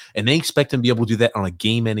sometimes. And they expect him to be able to do that on a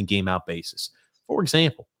game in and game out basis. For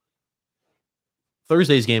example,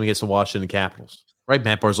 Thursday's game against the Washington Capitals, right?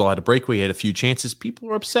 Matt Barzal had a breakaway. He had a few chances. People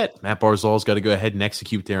are upset. Matt Barzal's got to go ahead and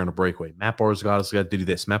execute there on a breakaway. Matt Barzal's got to do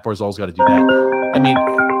this. Matt Barzal's got to do that. I mean,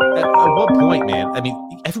 at what point, man? I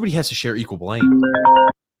mean, everybody has to share equal blame.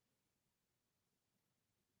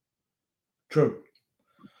 True.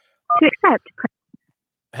 To accept.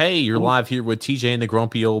 Hey, you're live here with TJ and the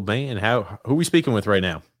grumpy old man. Who are we speaking with right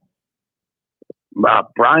now?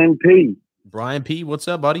 Brian P. Brian P. What's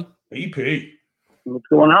up, buddy? BP. What's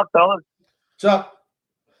going on, fellas? What's up?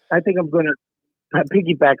 I think I'm going to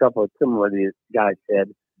piggyback up on some of what the guy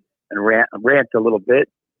said and rant a little bit.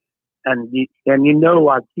 And I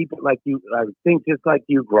keep it like you. I think just like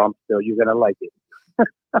you, Grump. So you're going to like it.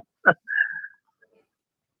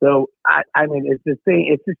 So I mean, it's the same.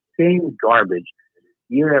 It's the same garbage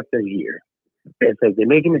year after year. It's like they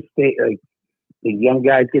make a mistake. Like the young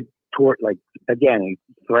guys get taught. Like again, he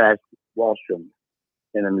thrashed Wallstrom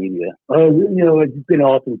in the media. Oh, it's been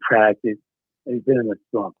awesome practice. And he's been in a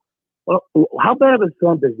slump. Well, how bad of a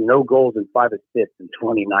slump is no goals and 5 assists in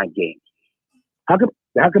 29 games? How come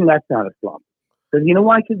that's not a slump? Because you know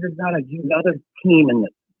why? Because there's not another team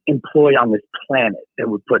employed on this planet that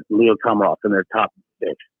would put Leo Komarov in their top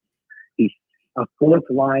 6. He's a fourth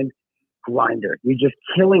line grinder. You're just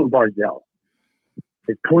killing Barzal.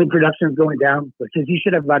 His point production is going down because he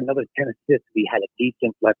should have about another 10 assists if he had a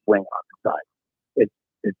decent left wing on the side.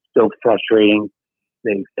 It's so frustrating.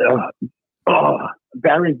 Barry's all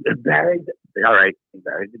right.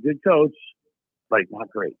 Barry's a good coach, but not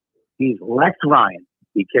great. He's Lex Ryan.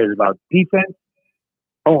 He cares about defense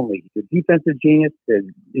only. He's a defensive genius.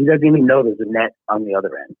 He doesn't even know there's a net on the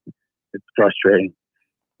other end. It's frustrating.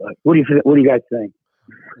 But what do you guys think?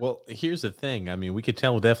 Well, here's the thing. I mean, we could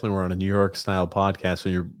tell definitely we're on a New York style podcast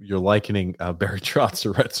when you're likening Barry Trotz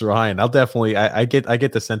to Rex Ryan. I'll definitely I get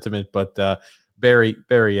the sentiment, but Barry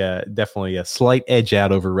definitely a slight edge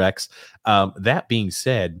out over Rex. That being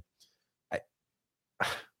said,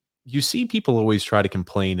 you see people always try to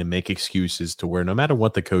complain and make excuses to where no matter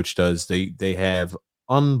what the coach does, they have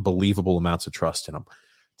unbelievable amounts of trust in him.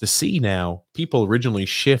 To see now people originally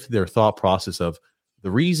shift their thought process of the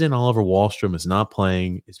reason Oliver Wahlstrom is not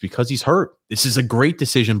playing is because he's hurt. This is a great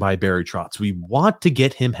decision by Barry Trotz. We want to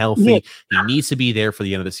get him healthy. He needs to be there for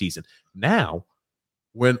the end of the season. Now,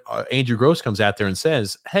 when Andrew Gross comes out there and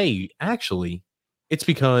says, hey, actually, it's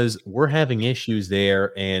because we're having issues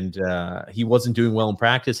there and he wasn't doing well in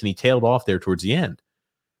practice and he tailed off there towards the end.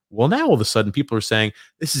 Well, now all of a sudden people are saying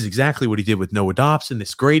this is exactly what he did with Noah Dobson.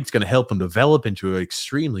 This grade is going to help him develop into an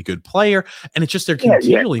extremely good player. And it's just they're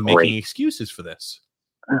continually making excuses for this.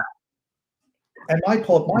 And my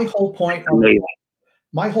whole point on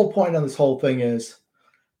this whole thing is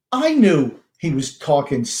I knew he was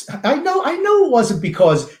talking. I know it wasn't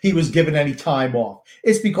because he was given any time off.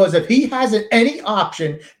 It's because if he hasn't any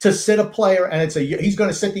option to sit a player and he's going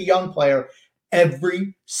to sit the young player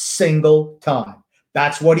every single time.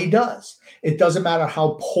 That's what he does. It doesn't matter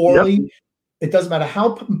how poorly. Yep. It doesn't matter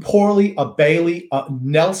how poorly a Bailey,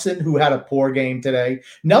 Nelson, who had a poor game today.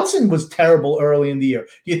 Nelson was terrible early in the year.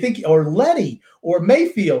 Do you think, or Lenny or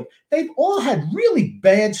Mayfield, they've all had really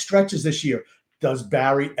bad stretches this year. Does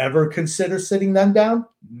Barry ever consider sitting them down?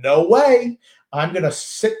 No way. I'm going to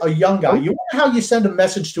sit a young guy. You know how you send a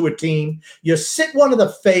message to a team? You sit one of the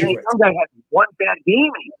favorites. Some guy has one bad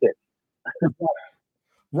game and he sits.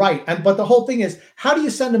 Right. But the whole thing is, how do you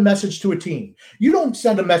send a message to a team? You don't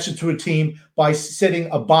send a message to a team by sitting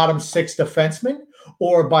a bottom six defenseman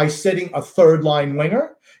or by sitting a third line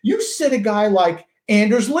winger. You sit a guy like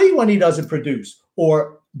Anders Lee when he doesn't produce,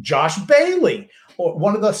 or Josh Bailey, or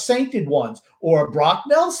one of the sainted ones, or Brock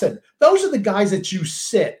Nelson. Those are the guys that you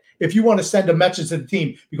sit if you want to send a message to the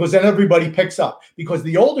team, because then everybody picks up. Because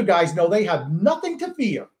the older guys know they have nothing to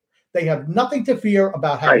fear. They have nothing to fear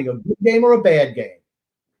about having a good game or a bad game.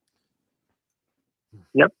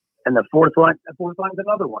 Yep. And the fourth line's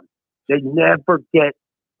another one. They never get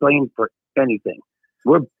blamed for anything.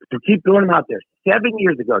 To keep throwing them out there. 7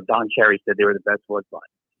 years ago, Don Cherry said they were the best fourth line.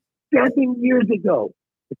 7 years ago.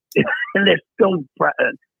 And they're still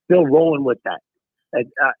rolling with that.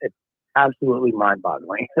 It's absolutely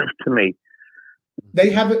mind-boggling to me. They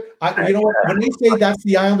have it. You know what? When they say that's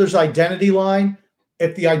the Islanders' identity line,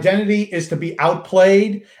 if the identity is to be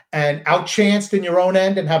outplayed and outchanced in your own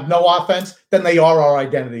end and have no offense, then they are our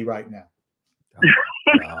identity right now.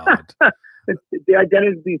 Oh, the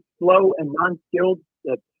identity is to be slow and non-skilled.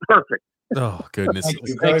 That's perfect. Oh, goodness. Thank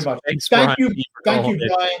you very much. Thank you,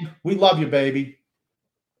 Brian. We love you, baby.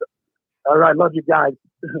 All right. Love you guys.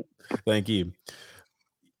 Thank you.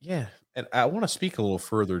 Yeah. And I want to speak a little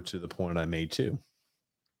further to the point I made too.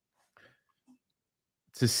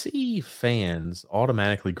 To see fans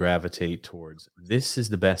automatically gravitate towards this is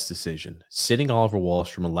the best decision, sitting Oliver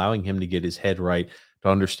Wahlstrom, allowing him to get his head right, to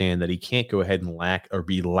understand that he can't go ahead and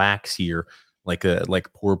be lax here like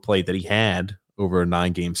poor play that he had over a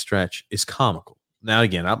 9-game stretch is comical. Now,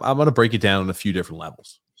 again, I'm going to break it down on a few different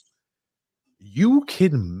levels. You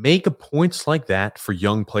can make points like that for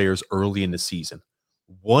young players early in the season.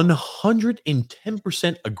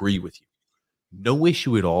 110% agree with you. No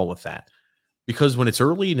issue at all with that. Because when it's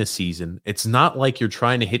early in a season, it's not like you're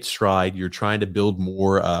trying to hit stride. You're trying to build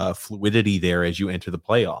more fluidity there as you enter the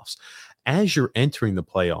playoffs. As you're entering the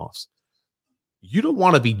playoffs, you don't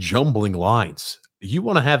want to be jumbling lines. You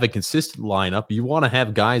want to have a consistent lineup. You want to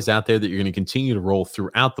have guys out there that you're going to continue to roll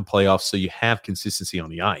throughout the playoffs so you have consistency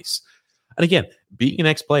on the ice. And again, being an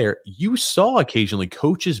ex-player, you saw occasionally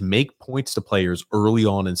coaches make points to players early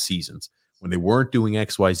on in seasons when they weren't doing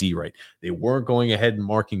XYZ right. They weren't going ahead and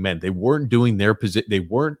marking men. They weren't doing their position. They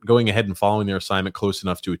weren't going ahead and following their assignment close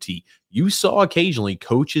enough to a T. You saw occasionally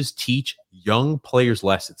coaches teach young players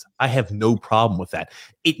lessons. I have no problem with that.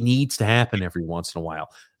 It needs to happen every once in a while.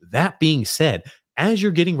 That being said, as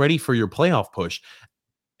you're getting ready for your playoff push,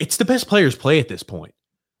 it's the best players play at this point.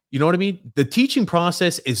 You know what I mean? The teaching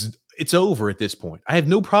process it's over at this point. I have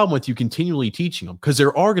no problem with you continually teaching them, because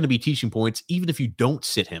there are going to be teaching points even if you don't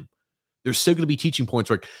sit him. There's still going to be teaching points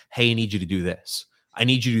like, hey, I need you to do this. I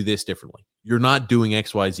need you to do this differently. you're not doing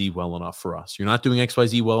XYZ well enough for us. You're not doing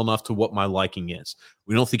XYZ well enough to what my liking is.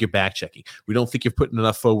 We don't think you're back checking. We don't think you're putting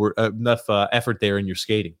enough effort there in your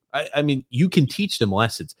skating. I mean, you can teach them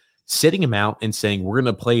lessons. Setting them out and saying, we're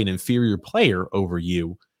going to play an inferior player over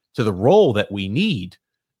you to the role that we need,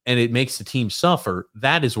 and it makes the team suffer.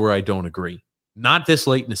 That is where I don't agree. Not this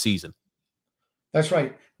late in the season. That's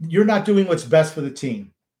right. You're not doing what's best for the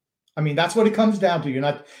team. I mean, that's what it comes down to. You're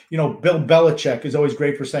not, Bill Belichick is always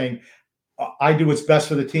great for saying, I do what's best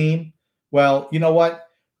for the team. Well, you know what?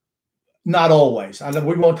 Not always. And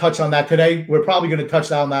we won't touch on that today. We're probably going to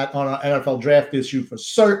touch on that on our NFL draft issue for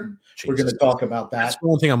certain. Jesus. We're going to talk about that. That's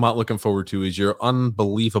one thing I'm not looking forward to is your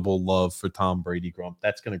unbelievable love for Tom Brady, Grump.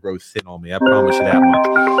 That's going to grow thin on me. I promise you that much.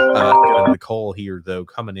 Got Nicole here, though,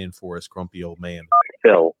 coming in for us, grumpy old man.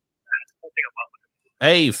 Phil.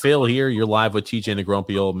 Hey, Phil here. You're live with TJ and the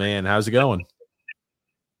grumpy old man. How's it going?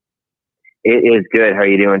 It is good. How are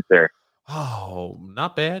you doing, sir? Oh,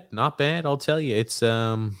 not bad. Not bad. I'll tell you. It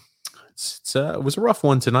was a rough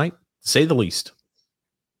one tonight, to say the least.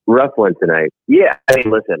 Rough one tonight. Yeah, I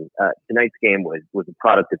mean, listen, tonight's game was a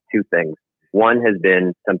product of two things. One has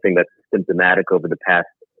been something that's symptomatic over the past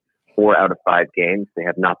 4 out of 5 games. They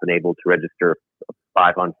have not been able to register a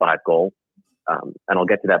 5-on-5 goal. And I'll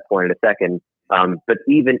get to that point in a second. But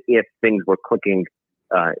even if things were clicking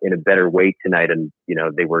in a better way tonight and,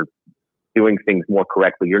 they were doing things more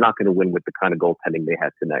correctly, you're not going to win with the kind of goaltending they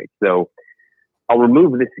had tonight. So I'll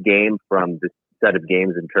remove this game from this set of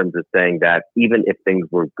games in terms of saying that even if things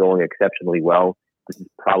were going exceptionally well, this is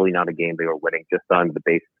probably not a game they were winning just on the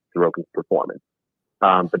basis of Sorokin's performance.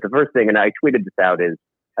 But the first thing, and I tweeted this out, is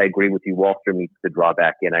I agree with you. Wahlstrom needs to draw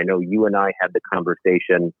back in. I know you and I had the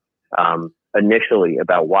conversation initially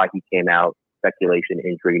about why he came out, speculation,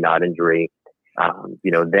 injury, not injury.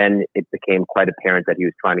 Then it became quite apparent that he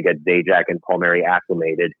was trying to get Zajac and Palmieri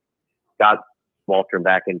acclimated. Got Wahlstrom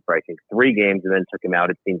back in for, I think, 3 games and then took him out.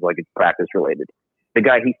 It seems like it's practice related. The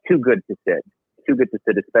guy, he's too good to sit. Too good to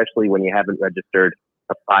sit, especially when you haven't registered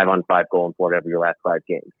a 5-on-5 goal in 4 out of your last 5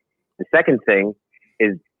 games. The second thing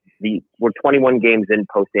is we're 21 games in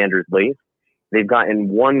post Anders Lee. They've gotten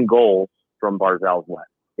 1 goal from Barzal's left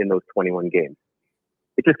in those 21 games.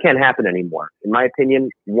 It just can't happen anymore. In my opinion,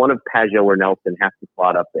 one of Pageau or Nelson has to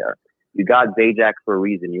slot up there. You got Zajac for a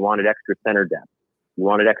reason. You wanted extra center depth. You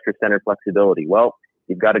wanted extra center flexibility. Well,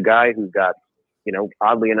 you've got a guy who's got,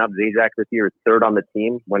 oddly enough, Zajac this year is 3rd on the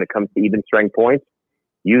team when it comes to even strength points.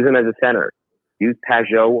 Use him as a center. Use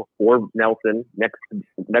Pageau or Nelson next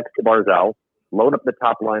to Barzal. Load up the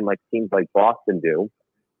top line like teams like Boston do.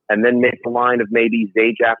 And then make a line of maybe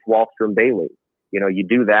Zajac, Wahlstrom, Bailey. You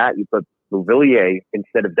do that. You put Louvillier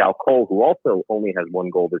instead of Dal Cole, who also only has 1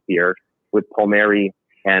 goal this year, with Palmieri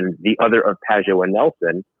and the other of Pageau and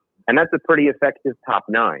Nelson. And that's a pretty effective top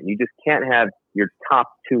 9. You just can't have your top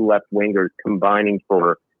 2 left wingers combining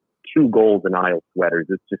for 2 goals in aisle sweaters.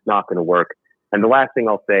 It's just not going to work. And the last thing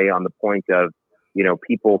I'll say on the point of,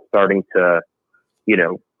 people starting to,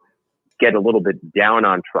 get a little bit down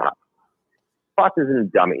on Trotz. Trotz isn't a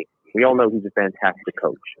dummy. We all know he's a fantastic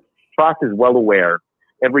coach. Trotz is well aware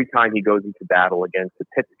every time he goes into battle against a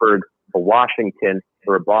Pittsburgh, a Washington,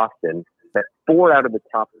 or a Boston, that 4 out of the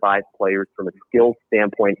top 5 players from a skill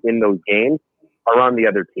standpoint in those games are on the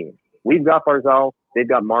other team. We've got Barzal, they've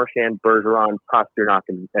got Marchand, Bergeron, Pasternak,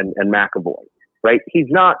 and McAvoy, right? He's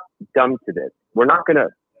not dumb to this. We're not going to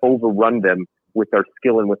overrun them with our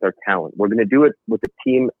skill and with our talent. We're going to do it with a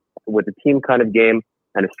team kind of game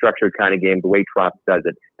and a structured kind of game, the way Trotz does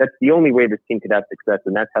it. That's the only way this team could have success,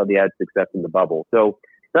 and that's how they had success in the bubble. So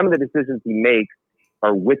some of the decisions he makes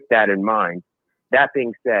are with that in mind. That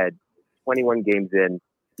being said, 21 games in,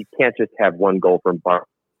 you can't just have 1 goal from Bar.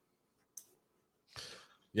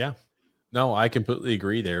 Yeah. No, I completely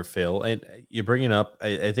agree there, Phil. And you're bringing up,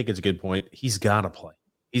 I think it's a good point. He's got to play.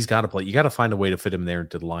 He's got to play. You got to find a way to fit him there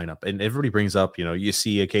into the lineup. And everybody brings up, you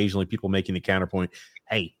see occasionally people making the counterpoint,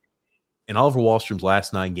 hey, in Oliver Wahlstrom's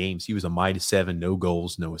last 9 games, he was a -7, no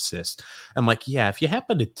goals, no assists. I'm like, yeah, if you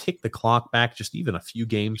happen to tick the clock back just even a few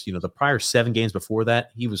games, the prior 7 games before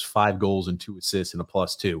that, he was 5 goals and 2 assists and a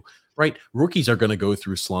 +2, right? Rookies are going to go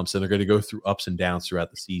through slumps and they're going to go through ups and downs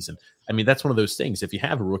throughout the season. I mean, that's one of those things. If you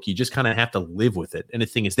have a rookie, you just kind of have to live with it. And the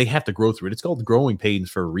thing is, they have to grow through it. It's called the growing pains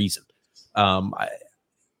for a reason.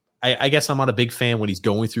 I guess I'm not a big fan when he's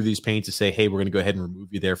going through these pains to say, hey, we're going to go ahead and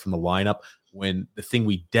remove you there from the lineup, when the thing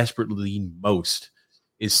we desperately need most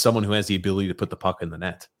is someone who has the ability to put the puck in the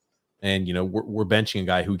net. And, we're benching a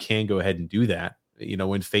guy who can go ahead and do that,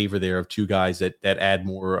 in favor there of 2 guys that add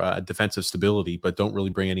more defensive stability, but don't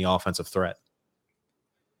really bring any offensive threat.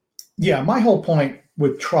 Yeah, my whole point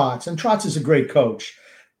with Trotz, and Trotz is a great coach,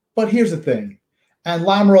 But here's the thing. And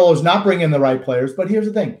Lamoriello is not bringing the right players. But here's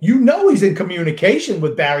the thing. He's in communication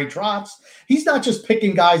with Barry Trotz. He's not just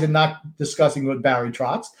picking guys and not discussing with Barry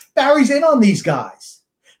Trotz. Barry's in on these guys.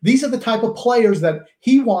 These are the type of players that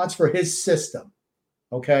he wants for his system.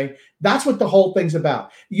 Okay? That's what the whole thing's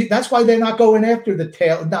about. That's why they're not going after the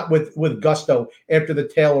tail, not with gusto, after the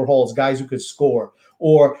Taylor Halls, guys who could score,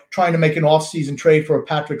 or trying to make an off-season trade for a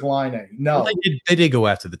Patrick Laine. No. Well, they did go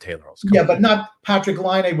after the Taylor Halls. Yeah, but not Patrick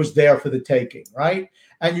Laine was there for the taking, right?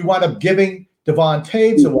 And you wind up giving Devon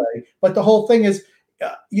Taves away. But the whole thing is,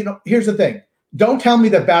 here's the thing. Don't tell me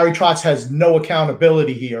that Barry Trotz has no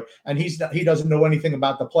accountability here and he doesn't know anything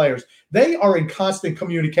about the players. They are in constant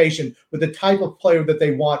communication with the type of player that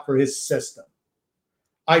they want for his system.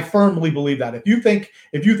 I firmly believe that. If you think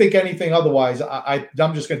anything otherwise,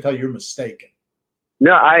 I'm just going to tell you you're mistaken.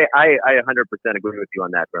 No, I 100% agree with you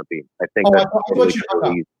on that, Grumpy. I think I thought you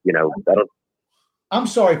hung up. that'll. I'm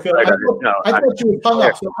sorry, Phil. I thought you hung up. I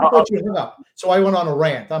thought you hung up. So I went on a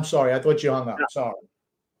rant. I'm sorry. I thought you hung up. Sorry.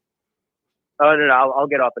 Oh, no, I'll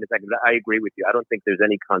get off in a second. I agree with you. I don't think there's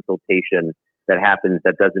any consultation that happens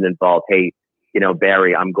that doesn't involve, hey,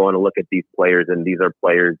 Barry, I'm going to look at these players, and these are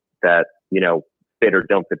players that, fit or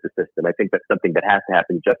don't fit the system. I think that's something that has to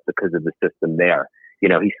happen just because of the system there.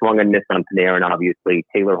 He swung and missed on Panarin, obviously.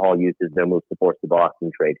 Taylor Hall used his no move to force the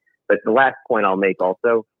Boston trade. But the last point I'll make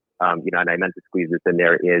also, and I meant to squeeze this in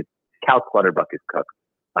there, is Cal Clutterbuck is cooked.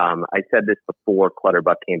 I said this before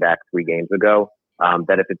Clutterbuck came back 3 games ago,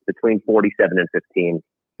 that if it's between 47 and 15,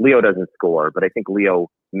 Leo doesn't score. But I think Leo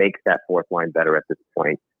makes that fourth line better at this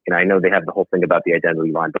point. I know they have the whole thing about the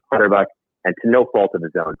identity line, but Clutterbuck, and to no fault of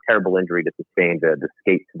his own, terrible injury to sustain, the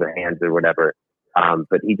skate to the hands or whatever,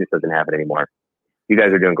 but he just doesn't have it anymore. You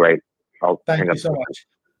guys are doing great. Thank you so much.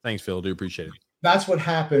 Thanks, Phil. Do appreciate it. That's what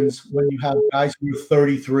happens when you have guys who are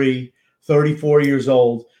 33, 34 years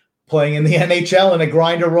old playing in the NHL in a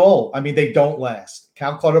grinder role. I mean, they don't last.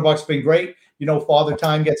 Cal Clutterbuck's been great. Father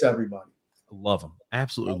Time gets everybody. I love him.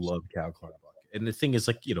 Absolutely love Cal Clutterbuck. And the thing is,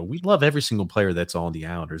 we love every single player that's on the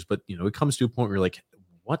Islanders, but, it comes to a point where you're like,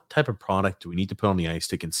 what type of product do we need to put on the ice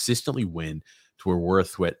to consistently win to where we're a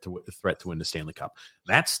threat to win the Stanley Cup?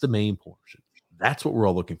 That's the main portion. That's what we're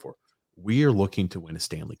all looking for. We are looking to win a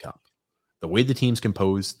Stanley Cup. The way the team's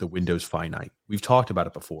composed, the window's finite. We've talked about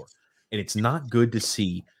it before. And it's not good to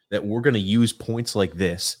see that we're going to use points like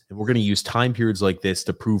this and we're going to use time periods like this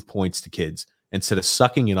to prove points to kids instead of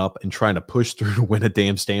sucking it up and trying to push through to win a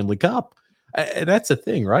damn Stanley Cup. And that's the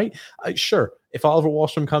thing, right? Sure, if Oliver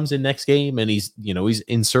Wahlstrom comes in next game and he's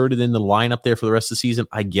inserted in the lineup there for the rest of the season,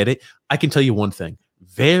 I get it. I can tell you one thing.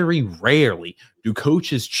 Very rarely do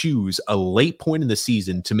coaches choose a late point in the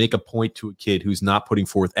season to make a point to a kid who's not putting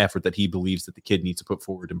forth effort that he believes that the kid needs to put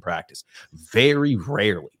forward in practice. Very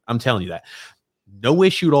rarely. I'm telling you that. No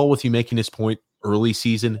issue at all with you making this point early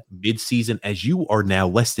season, mid-season, as you are now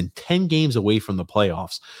less than 10 games away from the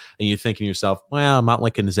playoffs. And you're thinking to yourself, well, I'm not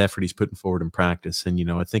liking his effort he's putting forward in practice.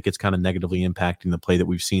 And, I think it's kind of negatively impacting the play that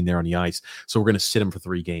we've seen there on the ice. So we're going to sit him for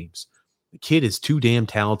 3 games. The kid is too damn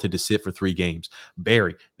talented to sit for 3 games.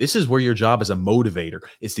 Barry, this is where your job as a motivator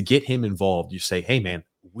is to get him involved. You say, hey, man,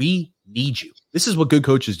 we need you. This is what good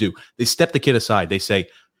coaches do. They step the kid aside. They say,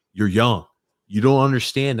 you're young. You don't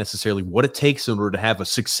understand necessarily what it takes in order to have a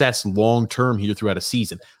success long-term here throughout a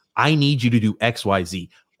season. I need you to do X, Y, Z.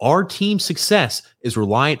 Our team's success is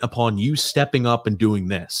reliant upon you stepping up and doing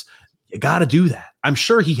this. You got to do that. I'm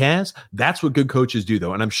sure he has. That's what good coaches do,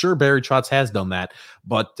 though. And I'm sure Barry Trotz has done that.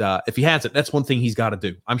 But if he hasn't, that's one thing he's got to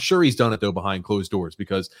do. I'm sure he's done it, though, behind closed doors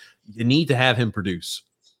because you need to have him produce.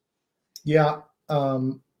 Yeah.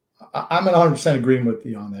 I'm 100% agreeing with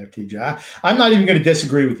you on that, TJ. I'm not even going to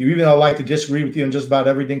disagree with you, even though I like to disagree with you on just about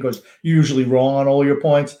everything because you're usually wrong on all your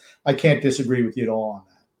points. I can't disagree with you at all on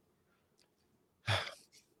that.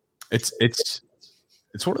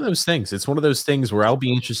 It's one of those things. It's one of those things where I'll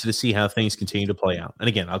be interested to see how things continue to play out. And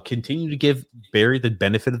again, I'll continue to give Barry the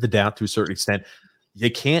benefit of the doubt to a certain extent.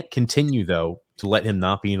 You can't continue, though, to let him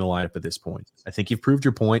not be in the lineup at this point. I think you've proved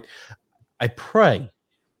your point. I pray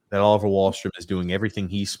that Oliver Wahlstrom is doing everything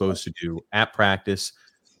he's supposed to do at practice.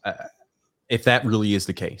 If that really is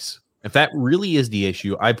the case, if that really is the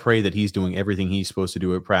issue, I pray that he's doing everything he's supposed to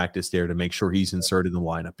do at practice there to make sure he's inserted in the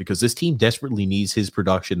lineup because this team desperately needs his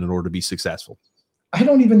production in order to be successful. I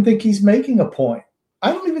don't even think he's making a point.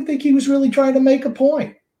 I don't even think he was really trying to make a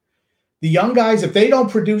point. The young guys, if they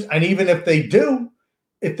don't produce, and even if they do,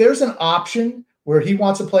 if there's an option where he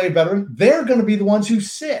wants to play a veteran, they're going to be the ones who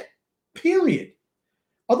sit, period.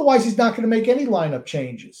 Otherwise, he's not going to make any lineup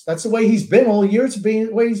changes. That's the way he's been all year. It's been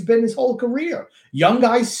the way he's been his whole career. Young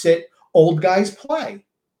guys sit, old guys play.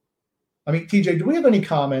 I mean, TJ, do we have any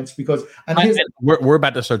comments? Because we're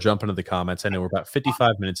about to start jumping to the comments. I know we're about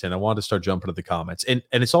 55 minutes in. I wanted to start jumping to the comments. And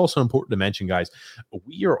it's also important to mention, guys,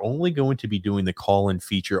 we are only going to be doing the call-in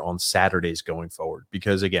feature on Saturdays going forward.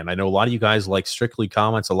 Because, again, I know a lot of you guys like strictly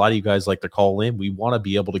comments. A lot of you guys like to call in. We want to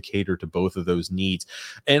be able to cater to both of those needs.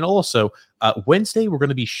 And also, Wednesday, we're going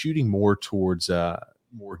to be shooting more towards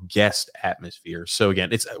more guest atmosphere. So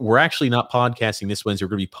again, we're actually not podcasting this Wednesday. We're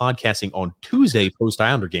going to be podcasting on Tuesday post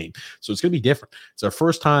Islander game. So it's going to be different. It's our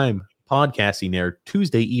first time podcasting there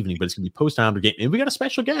Tuesday evening, but it's going to be post Islander game. And we got a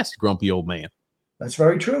special guest, Grumpy Old Man. That's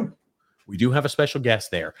very true. We do have a special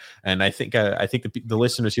guest there. And I think the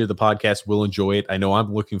listeners here, the podcast will enjoy it. I know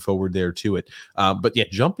I'm looking forward there to it. But yeah,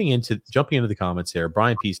 jumping into the comments there,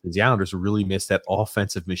 Brian P says the Islanders really missed that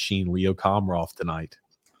offensive machine, Leo Komarov, tonight.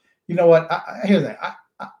 You know what? Here's the thing.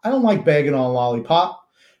 I don't like begging on lollipop.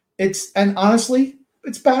 And honestly,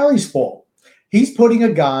 it's Barry's fault. He's putting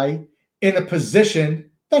a guy in a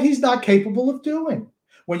position that he's not capable of doing.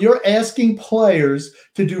 When you're asking players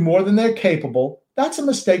to do more than they're capable, that's a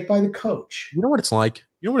mistake by the coach. You know what it's like?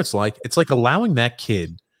 It's like allowing that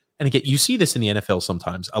kid, and again, you see this in the NFL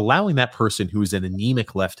sometimes, allowing that person who is an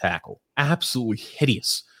anemic left tackle, absolutely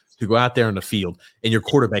hideous, to go out there on the field, and your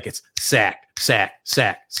quarterback gets sack.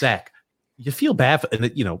 You feel bad,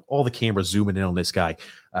 and all the cameras zooming in on this guy.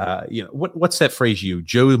 What's that phrase you?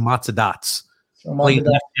 Joe Matzadats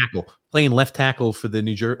playing left tackle for the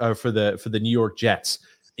New York Jets,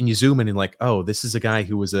 and you zoom in and like, oh, this is a guy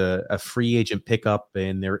who was a free agent pickup,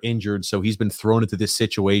 and they're injured, so he's been thrown into this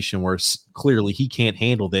situation where clearly he can't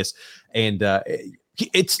handle this, and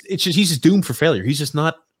it's just he's just doomed for failure. He's just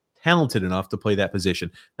not talented enough to play that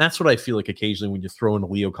position. That's what I feel like occasionally when you're throwing a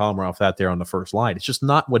Leo Komarov out there on the first line. It's just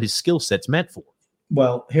not what his skill set's meant for.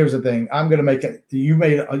 Well, here's the thing. I'm going to make it.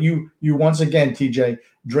 You once again, TJ,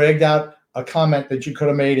 dragged out a comment that you could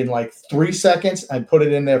have made in like 3 seconds and put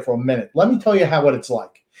it in there for a minute. Let me tell you what it's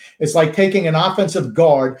like. It's like taking an offensive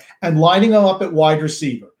guard and lining him up at wide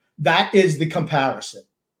receiver. That is the comparison.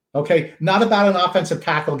 Okay, not about an offensive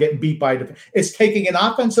tackle getting beat by a defense. It's taking an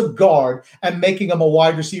offensive guard and making him a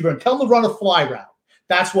wide receiver and tell him to run a fly route.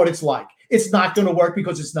 That's what it's like. It's not going to work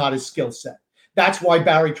because it's not his skill set. That's why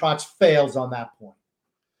Barry Trotz fails on that point.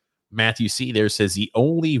 Matthew C. there says the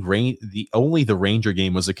only the Ranger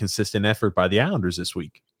game was a consistent effort by the Islanders this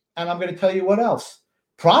week. And I'm going to tell you what else.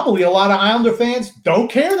 Probably a lot of Islander fans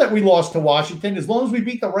don't care that we lost to Washington as long as we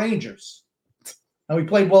beat the Rangers. And we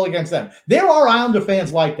played well against them. There are Islander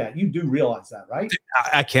fans like that. You do realize that, right?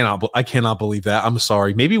 I cannot believe that. I'm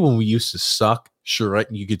sorry. Maybe when we used to suck, sure,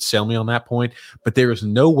 you could sell me on that point. But there is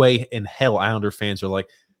no way in hell Islander fans are like,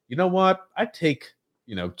 you know what? I'd take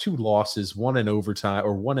 2 losses, one in overtime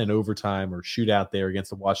or shootout there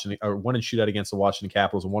against the Washington, or one in shootout against the Washington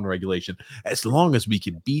Capitals and one regulation, as long as we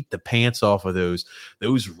can beat the pants off of those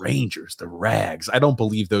Rangers, the Rags. I don't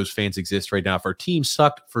believe those fans exist right now. If our team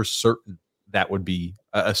sucked, for certain, that would be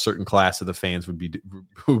a certain class of the fans would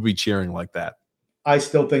be cheering like that. I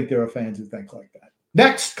still think there are fans who think like that.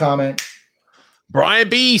 Next comment. Brian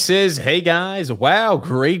B says, hey guys, wow,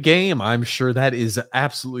 great game. I'm sure that is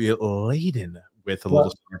absolutely laden with a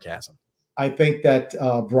little sarcasm. I think that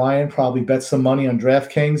Brian probably bet some money on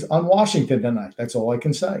DraftKings on Washington tonight. That's all I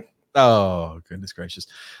can say. Oh, goodness gracious.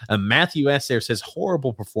 Matthew S. there says,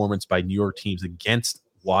 horrible performance by New York teams against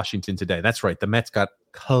Washington today. That's right. The Mets got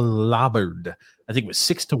clobbered. I think it was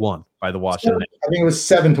 6-1 by the Washington. I think it was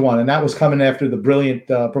 7-1, and that was coming after the brilliant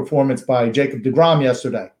performance by Jacob deGrom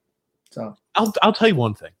yesterday. So I'll tell you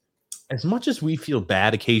one thing. As much as we feel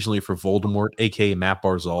bad occasionally for Voldemort, aka Matt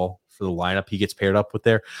Barzal, for the lineup he gets paired up with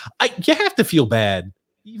there, you have to feel bad,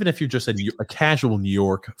 even if you're just a casual New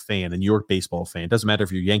York fan, a New York baseball fan. It doesn't matter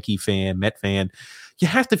if you're a Yankee fan, Met fan. You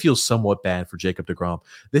have to feel somewhat bad for Jacob deGrom.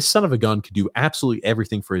 This son of a gun could do absolutely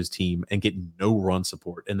everything for his team and get no run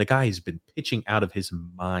support. And the guy has been pitching out of his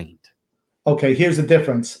mind. Okay, here's the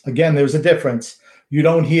difference. Again, there's a difference. You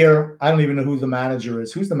don't hear, I don't even know who the manager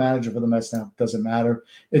is. Who's the manager for the Mets now? Doesn't matter.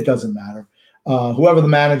 It doesn't matter. Whoever the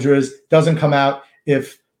manager is doesn't come out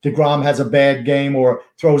if deGrom has a bad game or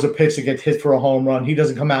throws a pitch that gets hit for a home run. He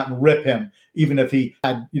doesn't come out and rip him, even if he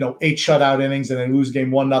had 8 shutout innings and then lose game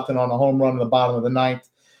 1-0 on a home run in the bottom of the ninth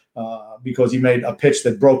because he made a pitch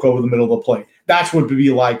that broke over the middle of the plate. That's what it would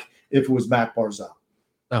be like if it was Matt Barzal.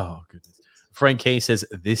 Oh, goodness. Frank K says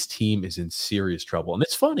this team is in serious trouble, and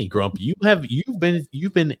it's funny, Grump. You've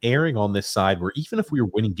been erring on this side where even if we were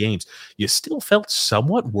winning games, you still felt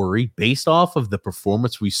somewhat worried based off of the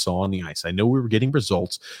performance we saw on the ice. I know we were getting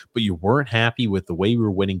results, but you weren't happy with the way we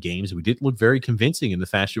were winning games. We didn't look very convincing in the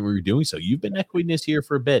fashion we were doing so. You've been echoing this here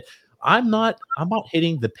for a bit. I'm not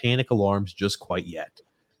hitting the panic alarms just quite yet.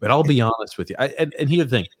 But I'll be honest with you. And here's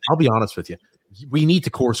the thing. I'll be honest with you. We need to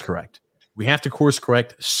course correct. We have to course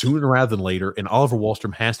correct sooner rather than later, and Oliver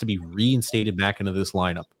Wahlstrom has to be reinstated back into this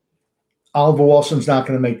lineup. Oliver Wahlstrom's not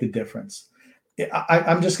going to make the difference.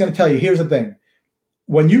 I'm just going to tell you, here's the thing.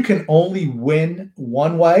 When you can only win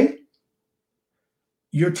one way,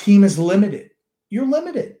 your team is limited. You're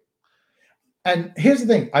limited. And here's the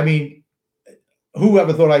thing. I mean,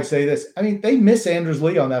 whoever thought I'd say this? I mean, they miss Anders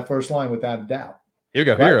Lee on that first line without a doubt. Here we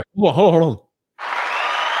go. Right? Here. Hold on.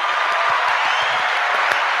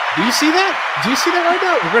 Do you see that? Do you see that right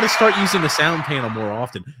now? We're going to start using the sound panel more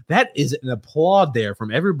often. That is an applaud there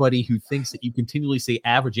from everybody who thinks that you continually say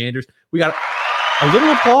average Anders. We got a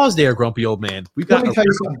little applause there, grumpy old man. We've got. Let me tell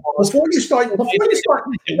you something. Before you start,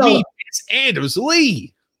 no, it's Anders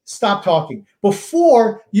Lee. Stop talking.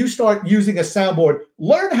 Before you start using a soundboard,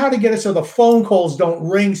 learn how to get it so the phone calls don't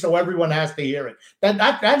ring so everyone has to hear it.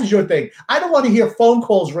 That is your thing. I don't want to hear phone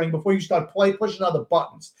calls ring before you start pushing other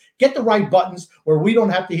buttons. Get the right buttons where we don't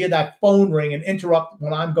have to hear that phone ring and interrupt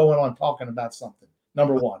when I'm going on talking about something,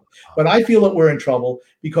 number one. But I feel that we're in trouble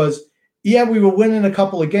because, yeah, we were winning a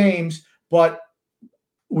couple of games, but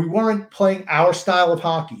we weren't playing our style of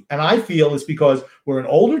hockey. And I feel it's because we're an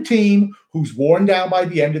older team who's worn down by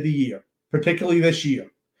the end of the year, particularly this year.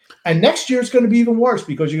 And next year it's going to be even worse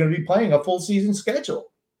because you're going to be playing a full season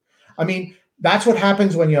schedule. I mean, that's what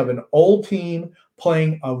happens when you have an old team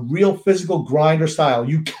playing a real physical grinder style.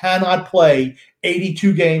 You cannot play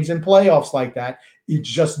 82 games in playoffs like that. It's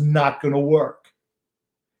just not going to work.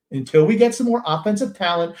 Until we get some more offensive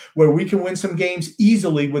talent where we can win some games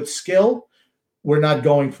easily with skill, we're not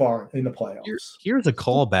going far in the playoffs. Here's a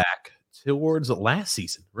callback towards last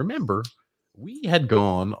season. Remember, we had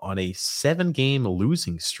gone on a 7-game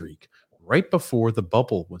losing streak right before the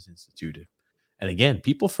bubble was instituted. And again,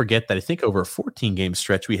 people forget that I think over a 14-game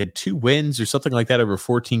stretch, we had 2 wins or something like that over a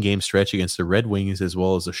 14-game stretch against the Red Wings as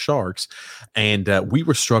well as the Sharks. And we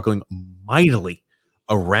were struggling mightily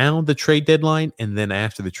around the trade deadline and then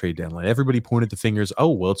after the trade deadline. Everybody pointed the fingers, oh,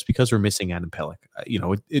 well, it's because we're missing Adam Pelech.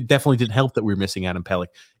 It definitely didn't help that we were missing Adam Pelech.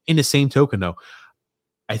 In the same token, though,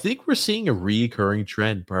 I think we're seeing a recurring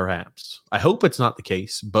trend, perhaps. I hope it's not the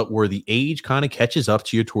case, but where the age kind of catches up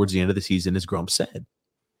to you towards the end of the season, as Grump said.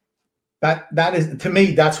 That is, to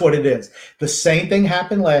me, that's what it is. The same thing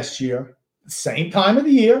happened last year, same time of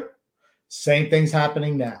the year, same thing's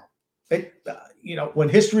happening now. When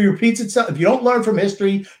history repeats itself, if you don't learn from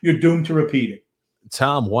history, you're doomed to repeat it.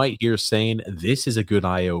 Tom White here saying this is a good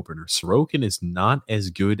eye-opener. Sorokin is not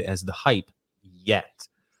as good as the hype yet.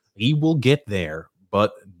 He will get there,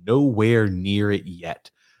 but nowhere near it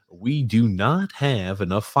yet. We do not have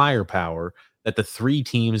enough firepower that the three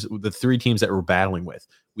teams that we're battling with.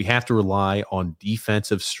 We have to rely on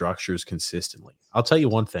defensive structures consistently. I'll tell you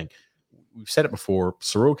one thing. We've said it before,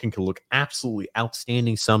 Sorokin can look absolutely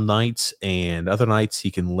outstanding some nights, and other nights he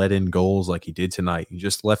can let in goals like he did tonight. You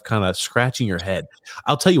just left kind of scratching your head.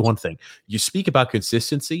 I'll tell you one thing. You speak about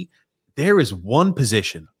consistency. There is one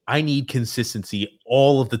position I need consistency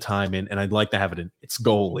all of the time in, and I'd like to have it in. It's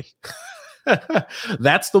goalie.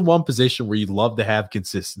 That's the one position where you'd love to have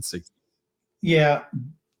consistency. Yeah.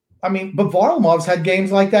 I mean, but Varlamov's had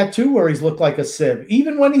games like that too where he's looked like a sieve.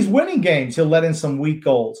 Even when he's winning games, he'll let in some weak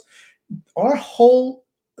goals. Our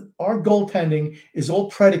goaltending is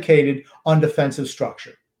all predicated on defensive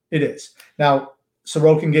structure. It is. Now,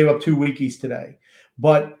 Sorokin gave up 2 weekies today,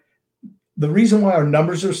 but the reason why our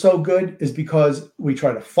numbers are so good is because we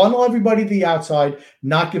try to funnel everybody to the outside,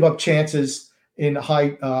 not give up chances in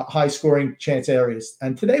high scoring chance areas.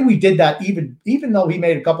 And today we did that even though he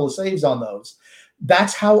made a couple of saves on those.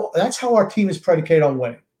 That's how our team is predicated on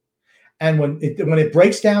winning. And when it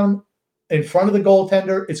breaks down in front of the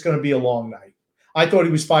goaltender, it's going to be a long night. I thought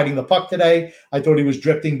he was fighting the puck today. I thought he was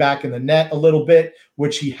drifting back in the net a little bit,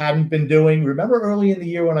 which he hadn't been doing. Remember early in the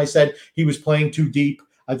year when I said he was playing too deep?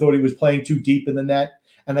 I thought he was playing too deep in the net,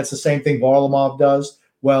 and that's the same thing Varlamov does.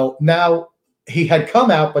 Well, now he had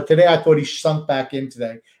come out, but today I thought he sunk back in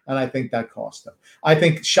today, and I think that cost him. I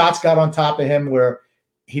think shots got on top of him where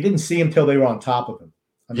he didn't see him till they were on top of him.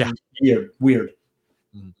 I mean, weird.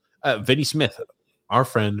 Vinny Smith. Our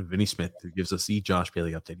friend Vinny Smith, who gives us the Josh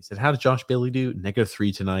Bailey update. He said, how did Josh Bailey do?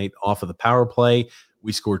 -3 tonight. Off of the power play,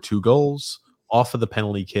 we scored 2 goals. Off of the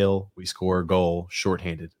penalty kill, we score a goal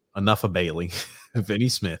shorthanded. Enough of Bailey. Vinny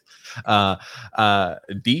Smith.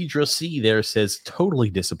 Deidre C there says, totally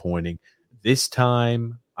disappointing. This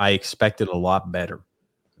time, I expected a lot better.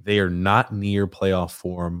 They are not near playoff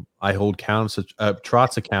form. I hold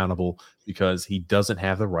Trotz accountable because he doesn't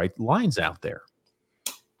have the right lines out there.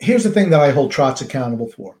 Here's the thing that I hold Trotz accountable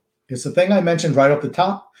for. It's the thing I mentioned right off the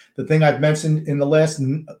top, the thing I've mentioned in the last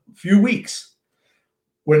few weeks.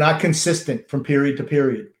 We're not consistent from period to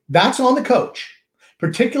period. That's on the coach,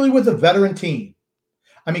 particularly with a veteran team.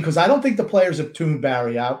 I mean, because I don't think the players have tuned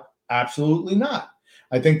Barry out. Absolutely not.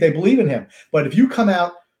 I think they believe in him. But if you come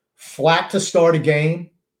out flat to start a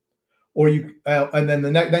game, or you and then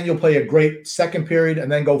then you'll play a great second period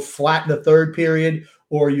and then go flat in the third period,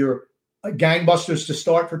 or you're gangbusters to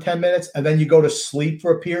start for 10 minutes and then you go to sleep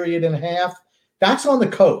for a period and a half, that's on the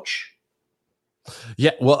coach.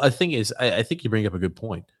 Yeah, well, the thing is, I think you bring up a good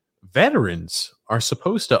point. Veterans are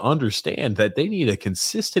supposed to understand that they need a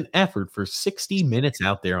consistent effort for 60 minutes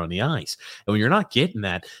out there on the ice. And when you're not getting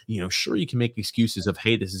that, sure, you can make excuses of,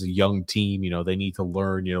 hey, this is a young team. They need to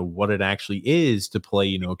learn, what it actually is to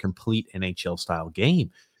play, a complete NHL style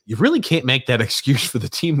game. You really can't make that excuse for the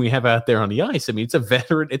team we have out there on the ice. I mean, it's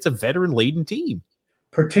a veteran laden team.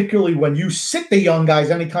 Particularly when you sit the young guys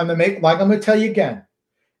anytime they make, like I'm going to tell you again,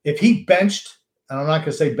 if he benched, and I'm not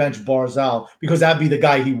going to say bench Barzal because that'd be the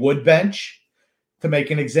guy he would bench to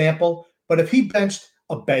make an example. But if he benched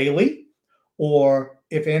a Bailey, or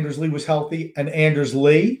if Anders Lee was healthy, an Anders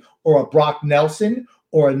Lee, or a Brock Nelson,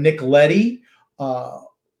 or a Nick Leddy,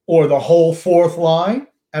 or the whole fourth line,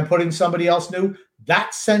 and put in somebody else new,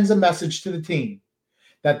 that sends a message to the team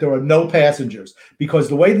that there are no passengers. Because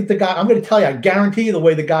the way that the guy, I'm going to tell you, I guarantee you the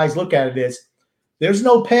way the guys look at it is, there's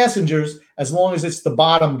no passengers as long as it's the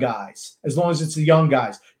bottom guys, as long as it's the young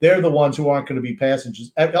guys. They're the ones who aren't going to be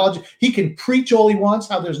passengers. He can preach all he wants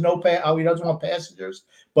how there's how he doesn't want passengers,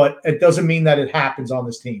 but it doesn't mean that it happens on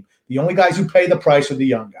this team. The only guys who pay the price are the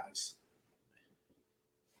young guys.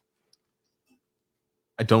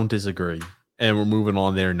 I don't disagree. And we're moving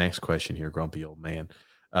on there. Next question here, grumpy old man.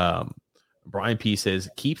 Brian P. says,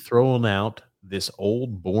 keep throwing out this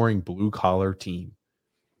old, boring blue-collar team.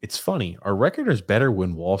 It's funny. Our record is better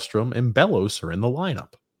when Wahlstrom and Bellows are in the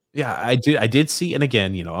lineup. Yeah, I did see, and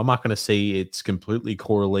again, I'm not going to say it's completely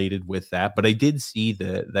correlated with that, but I did see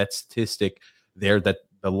that statistic there that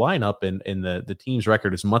the lineup and the team's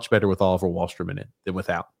record is much better with Oliver Wahlstrom in it than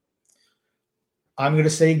without. I'm going to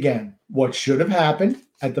say again, what should have happened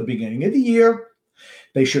at the beginning of the year,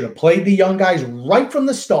 they should have played the young guys right from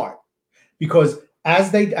the start, because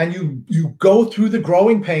you go through the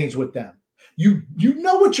growing pains with them. You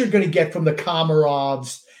know what you're going to get from the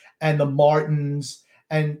Komarovs and the Martins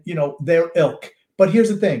and, their ilk. But here's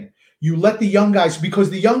the thing. You let the young guys,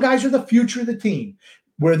 because the young guys are the future of the team.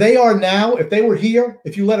 Where they are now, if they were here,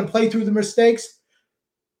 if you let them play through the mistakes,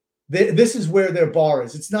 this is where their bar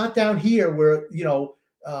is. It's not down here where,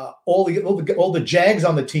 all the Jags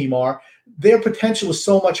on the team are. Their potential is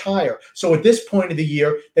so much higher. So at this point of the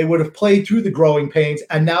year, they would have played through the growing pains,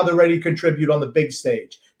 and now they're ready to contribute on the big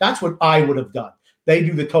stage. That's what I would have done. They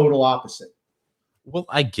do the total opposite. Well,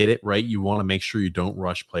 I get it, right? You want to make sure you don't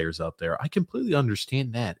rush players out there. I completely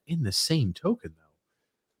understand that. In the same token, though,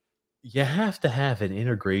 you have to have an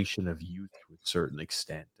integration of youth to a certain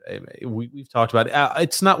extent. We've talked about it.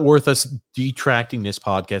 It's not worth us detracting this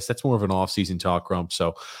podcast. That's more of an off-season talk, Grump,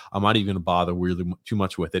 so I'm not even going to bother really too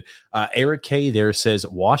much with it. Eric K. there says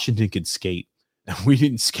Washington could skate, and we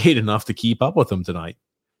didn't skate enough to keep up with them tonight.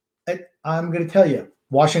 I'm going to tell you,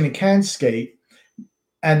 Washington can skate,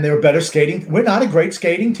 and they're better skating. We're not a great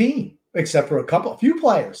skating team, except for a few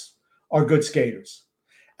players are good skaters.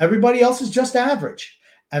 Everybody else is just average,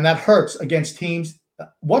 and that hurts against teams.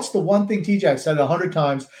 What's the one thing, TJ, I've said it 100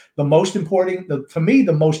 times, to me,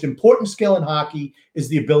 the most important skill in hockey is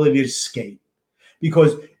the ability to skate.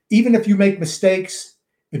 Because even if you make mistakes,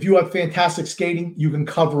 if you have fantastic skating, you can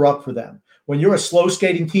cover up for them. When you're a slow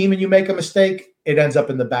skating team and you make a mistake, it ends up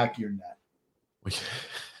in the back of your net.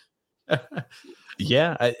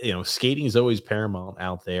 Yeah, skating is always paramount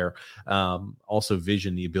out there. Also,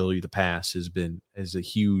 vision, the ability to pass, is a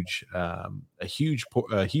huge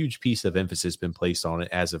piece of emphasis been placed on it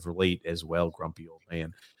as of late as well. Grumpy old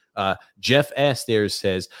man. Jeff S. there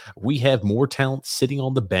says we have more talent sitting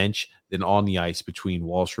on the bench than on the ice between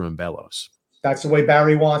Wahlstrom and Bellows. That's the way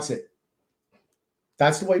Barry wants it.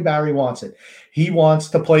 That's the way Barry wants it. He wants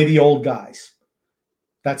to play the old guys.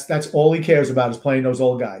 That's all he cares about, is playing those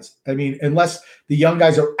old guys. I mean, unless the young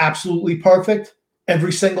guys are absolutely perfect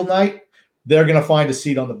every single night, they're going to find a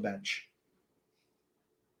seat on the bench.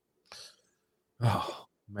 Oh,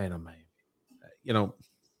 man,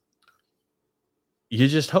 you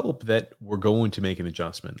just hope that we're going to make an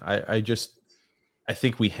adjustment. I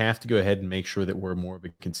think we have to go ahead and make sure that we're more of a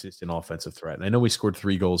consistent offensive threat. And I know we scored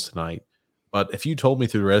 3 goals tonight, but if you told me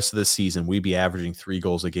through the rest of the season we'd be averaging 3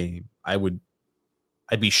 goals a game,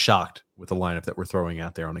 I'd be shocked with the lineup that we're throwing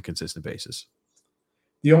out there on a consistent basis.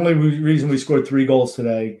 The only reason we scored 3 goals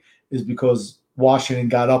today is because Washington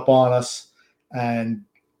got up on us and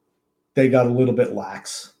they got a little bit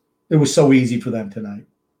lax. It was so easy for them tonight.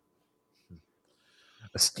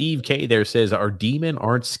 Steve K there says our demon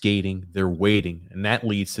aren't skating, they're waiting, and that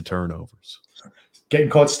leads to turnovers. Getting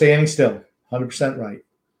caught standing still. 100% right.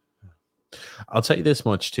 I'll tell you this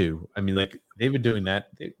much too. I mean, like they've been doing that.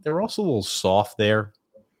 They're also a little soft there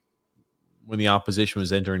when the opposition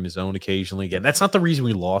was entering the zone occasionally. Again, that's not the reason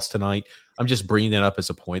we lost tonight. I'm just bringing that up as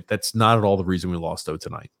a point. That's not at all the reason we lost though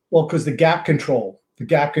tonight. Well, because the gap control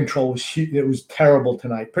was terrible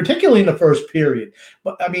tonight, particularly in the first period.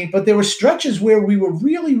 But there were stretches where we were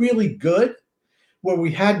really, really good, where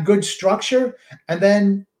we had good structure, and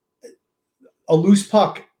then a loose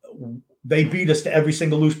puck, they beat us to every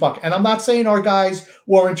single loose puck. And I'm not saying our guys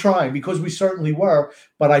weren't trying, because we certainly were,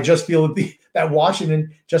 but I just feel that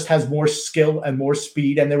Washington just has more skill and more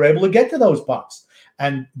speed, and they're able to get to those pucks.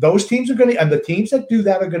 And those teams and the teams that do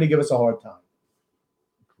that are going to give us a hard time.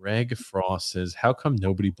 Greg Frost says, how come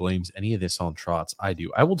nobody blames any of this on Trotz? I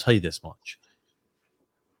do. I will tell you this much.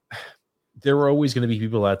 There are always going to be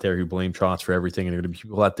people out there who blame Trotz for everything, and there are going to be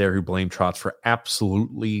people out there who blame Trotz for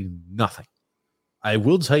absolutely nothing. I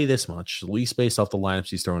will tell you this much, at least based off the lineups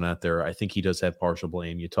he's throwing out there, I think he does have partial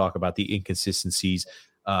blame. You talk about the inconsistencies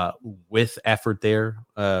with effort there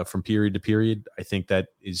from period to period. I think that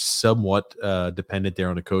is somewhat dependent there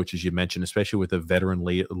on the coach, as you mentioned, especially with a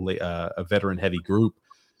veteran-heavy group.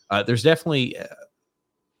 There's definitely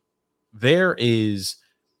there is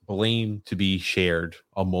blame to be shared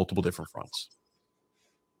on multiple different fronts.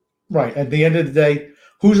 Right. At the end of the day,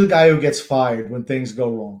 who's the guy who gets fired when things go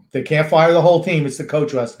wrong? They can't fire the whole team. It's the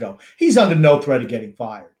coach who has to go. He's under no threat of getting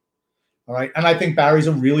fired. All right. And I think Barry's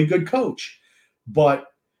a really good coach. But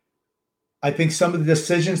I think some of the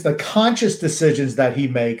decisions, the conscious decisions that he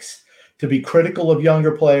makes to be critical of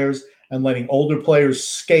younger players and letting older players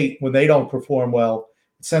skate when they don't perform well,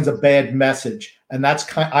 it sends a bad message. And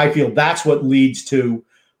I feel that's what leads to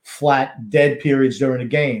flat, dead periods during a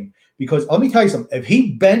game. Because let me tell you something. If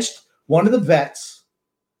he benched one of the vets,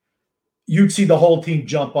 you'd see the whole team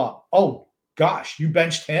jump up. Oh, gosh, you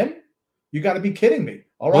benched him? You got to be kidding me.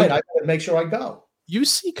 All right, I got to make sure I go. You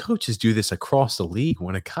see coaches do this across the league.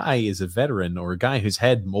 When a guy is a veteran or a guy who's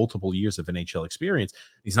had multiple years of NHL experience,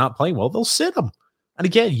 he's not playing well, they'll sit him. And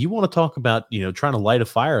again, you want to talk about, trying to light a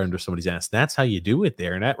fire under somebody's ass. That's how you do it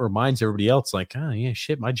there. And that reminds everybody else, like, oh, yeah,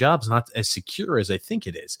 shit, my job's not as secure as I think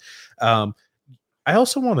it is. I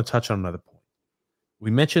also want to touch on another point. We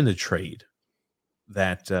mentioned the trade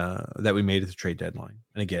that we made at the trade deadline.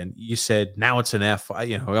 And again, you said now it's an F. I'm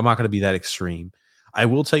not going to be that extreme. I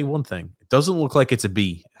will tell you one thing. It doesn't look like it's a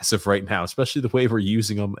B as of right now, especially the way we're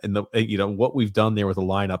using them and what we've done there with the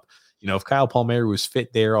lineup. If Kyle Palmieri was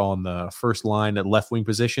fit there on the first line at left wing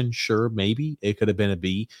position, sure, maybe it could have been a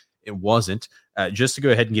B. It wasn't. Just to go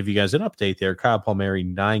ahead and give you guys an update there, Kyle Palmieri,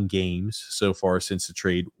 9 games so far since the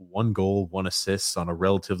trade, 1 goal, 1 assist on a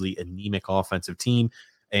relatively anemic offensive team.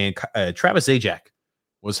 And Travis Zajac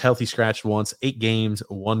was healthy scratched once, 8 games,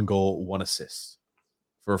 1 goal, 1 assist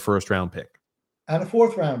for a first-round pick. And a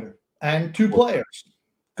 4th rounder. And 2 players.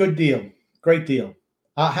 Good deal. Great deal.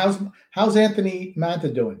 How's Anthony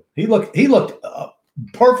Mantha doing? He looked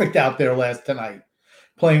perfect out there tonight,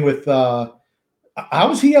 playing with. How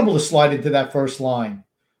was he able to slide into that first line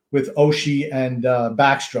with Oshie and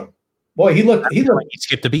Backstrom? Boy, he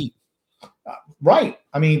skipped a beat. Right.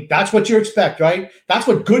 I mean, that's what you expect, right? That's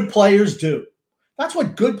what good players do. That's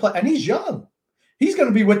what and he's young. He's going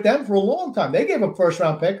to be with them for a long time. They gave a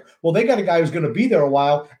first-round pick. Well, they got a guy who's going to be there a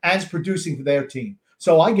while and is producing for their team.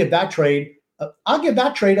 So I give that trade. I'll give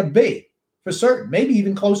that trade a B for certain, maybe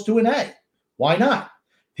even close to an A. Why not?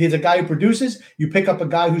 He's a guy who produces. You pick up a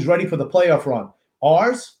guy who's ready for the playoff run.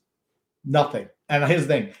 Ours, nothing. And here's the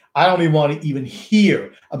thing. I don't even want to even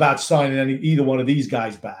hear about signing either one of these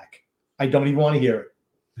guys back. I don't even want to hear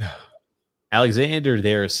it. Alexander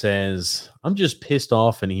there says, I'm just pissed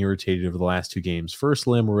off and irritated over the last 2 games. First,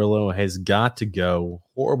 Lamoriello has got to go.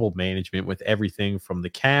 Horrible management with everything from the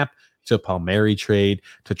cap to Palmieri trade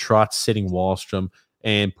to Trotz sitting Wahlstrom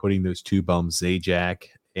and putting those 2 bums, Zajac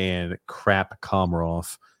and crap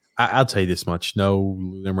Komarov. I'll tell you this much. No,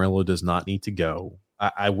 Lamoriello does not need to go.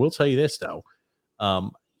 I will tell you this, though.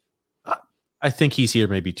 I think he's here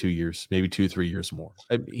maybe 2 years, maybe 2-3 years more.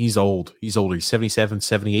 He's old. He's older. He's 77,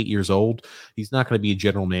 78 years old. He's not going to be a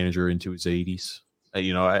general manager into his 80s. I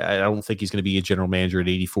don't think he's going to be a general manager at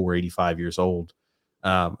 84, 85 years old.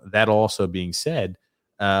 That also being said,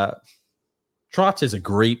 Trotz is a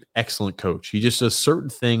great, excellent coach. He just does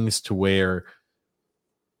certain things to where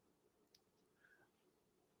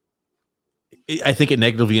I think it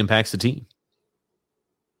negatively impacts the team.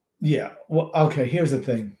 Yeah. Well, okay. Here's the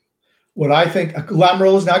thing. What I think,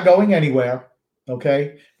 Lamoriello is not going anywhere.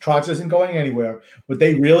 Okay. Trotz isn't going anywhere. What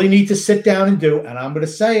they really need to sit down and do, and I'm going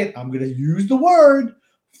to say it, I'm going to use the word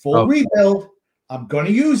full rebuild. I'm going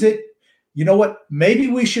to use it. You know what? Maybe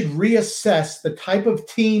we should reassess the type of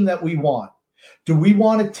team that we want. Do we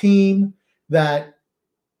want a team that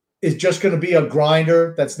is just going to be a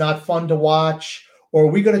grinder that's not fun to watch? Or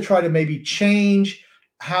are we going to try to maybe change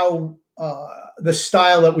how the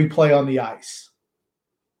style that we play on the ice?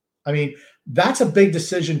 I mean, that's a big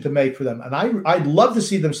decision to make for them. And I'd love to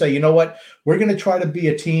see them say, you know what, we're going to try to be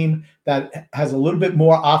a team that has a little bit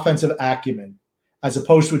more offensive acumen as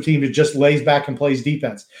opposed to a team that just lays back and plays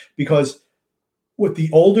defense. Because with the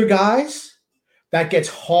older guys, that gets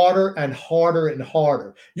harder and harder and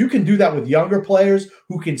harder. You can do that with younger players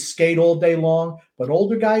who can skate all day long, but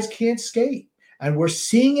older guys can't skate. And we're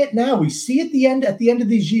seeing it now. We see at the end of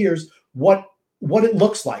these years what it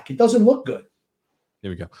looks like. It doesn't look good.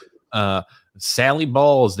 There we go. Sally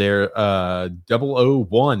Balls there,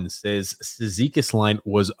 001 says Cizikas line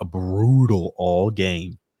was brutal all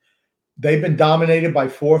game. They've been dominated by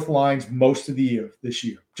fourth lines most of the year this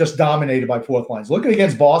year. Just dominated by fourth lines. Look at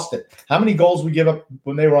against Boston. How many goals we give up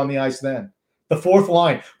when they were on the ice then? The fourth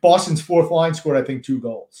line. Boston's fourth line scored, I think, 2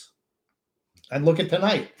 goals. And look at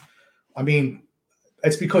tonight. I mean,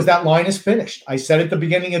 it's because that line is finished. I said at the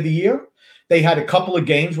beginning of the year, they had a couple of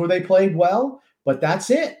games where they played well, but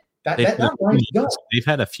that's it. That line's done. They've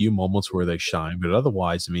had a few moments where they shine, but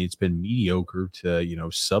otherwise, I mean, it's been mediocre to,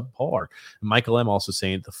 subpar. Michael M. also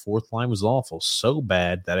saying the fourth line was awful, so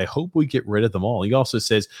bad that I hope we get rid of them all. He also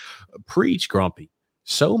says, preach, Grumpy.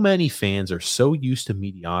 So many fans are so used to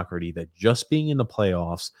mediocrity that just being in the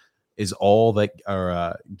playoffs is all that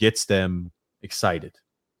gets them excited.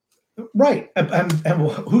 Right. And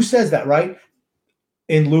who says that, right?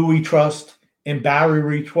 In Lou we trust, in Barry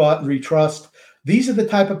we trust. These are the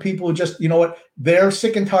type of people who just, you know what, they're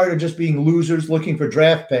sick and tired of just being losers looking for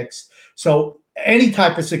draft picks. So any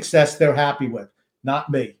type of success they're happy with. Not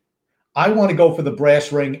me. I want to go for the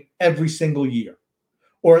brass ring every single year,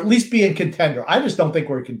 or at least be a contender. I just don't think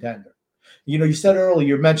we're a contender. You said earlier,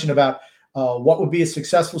 you mentioned about what would be a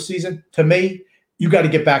successful season. To me, you got to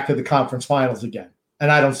get back to the conference finals again.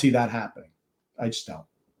 And I don't see that happening. I just don't.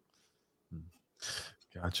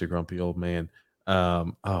 Gotcha, grumpy old man.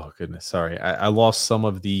 Oh goodness, sorry, I lost some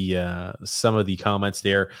of the comments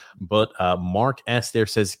there, but Mark S there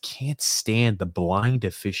says can't stand the blind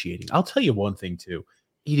officiating. I'll tell you one thing too,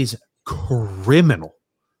 it is criminal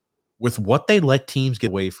with what they let teams get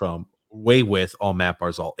away with on Matt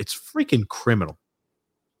Barzal. It's freaking criminal.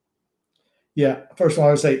 Yeah, first of all, I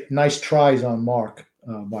want to say nice tries on Mark.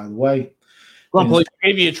 By the way. Grumpy,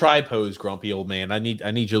 gave you a try pose, grumpy old man. I need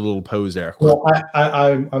your little pose there. Well,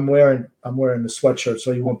 I'm wearing the sweatshirt,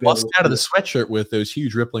 so you won't be bust out of the sweatshirt with those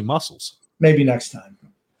huge rippling muscles. Maybe next time.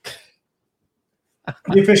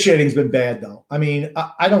 The officiating's been bad, though. I mean,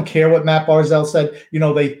 I don't care what Matt Barzal said.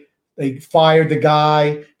 They fired the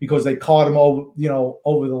guy because they caught him over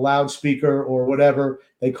the loudspeaker or whatever.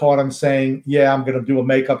 They caught him saying, yeah, I'm going to do a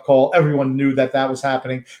makeup call. Everyone knew that was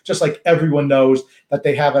happening, just like everyone knows that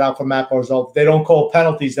they have it out for Matt Barzal. They don't call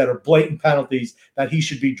penalties that are blatant penalties that he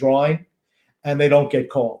should be drawing, and they don't get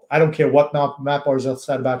called. I don't care what Matt Barzal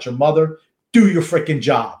said about your mother. Do your freaking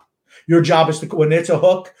job. Your job is when it's a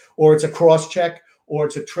hook or it's a cross check or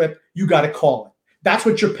it's a trip, you got to call it. That's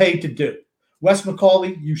what you're paid to do. Wes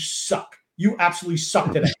McCauley, you suck. You absolutely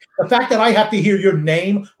suck today. The fact that I have to hear your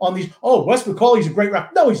name on these, Wes McCauley's a great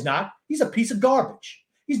ref. No, he's not. He's a piece of garbage.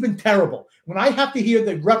 He's been terrible. When I have to hear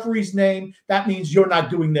the referee's name, that means you're not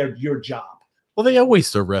doing your job. Well, they always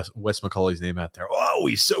throw Wes McCauley's name out there. Oh,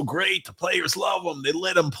 he's so great. The players love him. They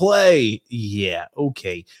let him play. Yeah,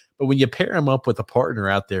 okay. But when you pair him up with a partner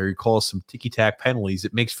out there who calls some ticky-tack penalties,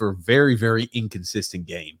 it makes for a very, very inconsistent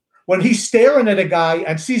game. When he's staring at a guy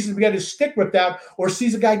and sees him get his stick ripped out or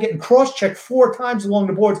sees a guy getting cross-checked 4 times along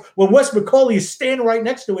the boards, when Wes McCauley is standing right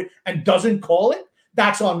next to it and doesn't call it,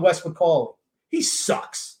 that's on Wes McCauley. He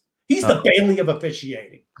sucks. He's the Bailey of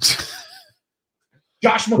officiating.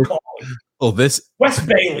 Josh McCauley. Wes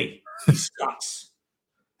Bailey. He sucks.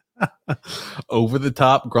 Over the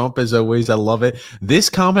top, Grump, as always. I love it. This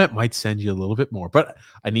comment might send you a little bit more, but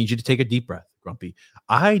I need you to take a deep breath, Grumpy.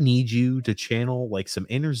 I need you to channel like some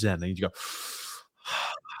inner zen. I need you to go.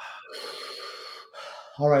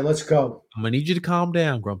 All right, let's go. I'm going to need you to calm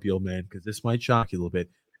down, Grumpy old man, because this might shock you a little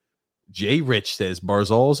bit. Jay Rich says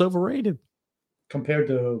Barzal is overrated. Compared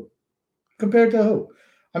to who? Compared to who?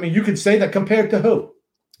 I mean, you could say that compared to who?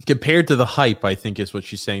 Compared to the hype, I think is what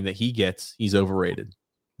she's saying that he gets. He's overrated.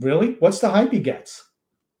 Really? What's the hype he gets?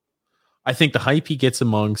 I think the hype he gets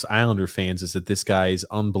amongst Islander fans is that this guy is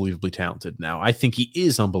unbelievably talented. Now, I think he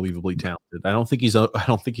is unbelievably talented. I don't think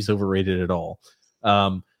he's overrated at all.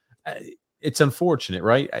 It's unfortunate,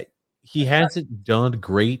 right? He hasn't done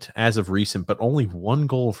great as of recent, but only one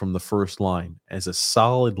goal from the first line as a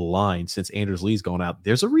solid line since Anders Lee's gone out.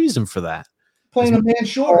 There's a reason for that. Playing a man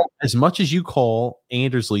short. As much as you call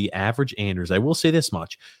Anders Lee average Anders, I will say this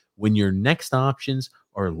much. When your next options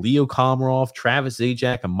are Leo Komarov, Travis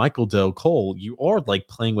Zajac, and Michael Del Cole, you are like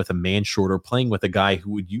playing with a man short or playing with a guy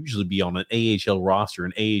who would usually be on an AHL roster,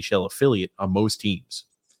 an AHL affiliate on most teams.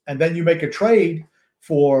 And then you make a trade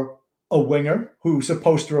for a winger who's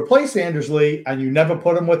supposed to replace Anders Lee, and you never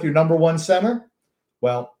put him with your number one center.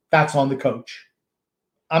 Well, that's on the coach.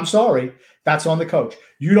 I'm sorry. That's on the coach.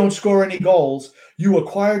 You don't score any goals. You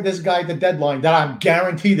acquired this guy at the deadline that I'm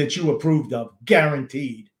guaranteed that you approved of.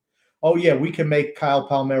 Guaranteed. Oh, yeah, we can make Kyle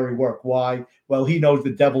Palmieri work. Why? Well, he knows the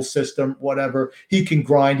devil system, whatever. He can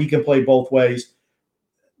grind. He can play both ways.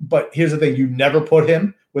 But here's the thing. You never put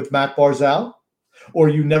him with Matt Barzal, or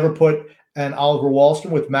you never put an Oliver Wahlstrom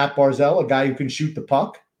with Matt Barzal, a guy who can shoot the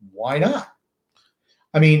puck. Why not?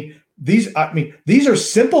 These are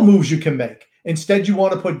simple moves you can make. Instead, you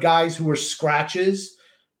want to put guys who are scratches,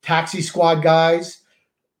 taxi squad guys,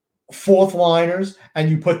 fourth liners, and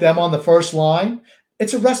you put them on the first line.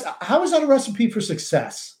 How is that a recipe for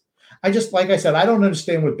success? Like I said, I don't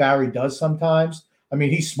understand what Barry does sometimes. I mean,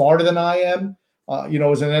 he's smarter than I am,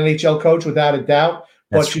 as an NHL coach, without a doubt.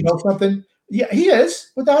 But you know something? Yeah, he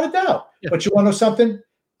is, without a doubt. Yeah. But you want to know something?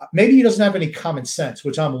 Maybe he doesn't have any common sense,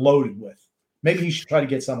 which I'm loaded with. Maybe he should try to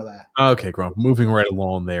get some of that. Okay, Grump. Moving right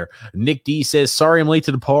along there. Nick D says, sorry I'm late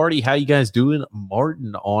to the party. How you guys doing?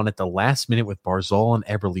 Martin on at the last minute with Barzal and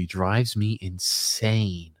Eberle drives me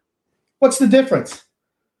insane. What's the difference?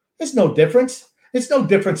 There's no difference. It's no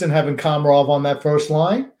difference in having Komarov on that first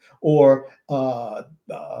line or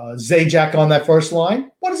Zajac on that first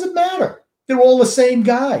line. What does it matter? They're all the same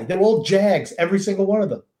guy. They're all Jags, every single one of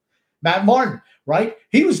them. Matt Martin, right?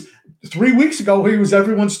 He was 3 weeks ago. He was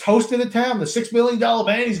everyone's toast in the town. The $6 million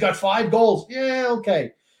man. He's got 5 goals. Yeah,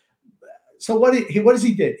 okay. So what does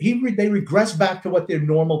he did? They regress back to what their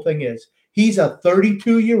normal thing is. He's a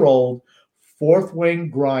 32-year-old fourth wing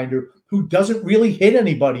grinder who doesn't really hit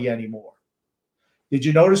anybody anymore. Did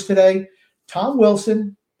you notice today? Tom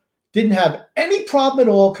Wilson didn't have any problem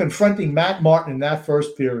at all confronting Matt Martin in that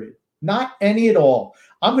first period. Not any at all.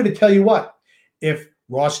 I'm going to tell you what. If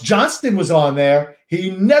Ross Johnston was on there, he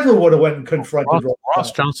never would have went and confronted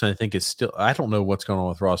Ross Johnston. I think is still. I don't know what's going on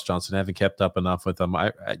with Ross Johnston. I haven't kept up enough with him.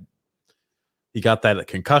 He got that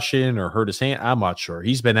concussion or hurt his hand. I'm not sure.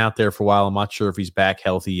 He's been out there for a while. I'm not sure if he's back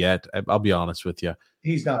healthy yet. I'll be honest with you.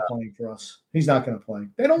 He's not playing for us. He's not going to play.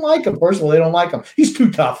 They don't like him. First of all, they don't like him. He's too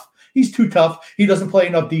tough. He doesn't play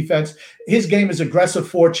enough defense. His game is aggressive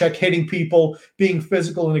forecheck, hitting people, being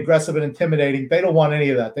physical and aggressive and intimidating. They don't want any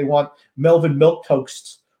of that. They want Melvin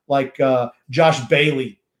Milquetoasts like Josh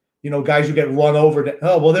Bailey, guys who get run over.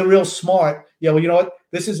 They're real smart. Yeah, well, you know what?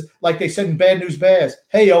 This is like they said in Bad News Bears.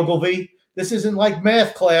 Hey, Ogilvy, this isn't like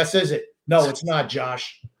math class, is it? No, it's not,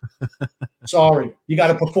 Josh. Sorry. You got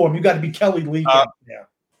to perform. You got to be Kelly Lee there.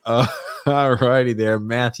 All righty there.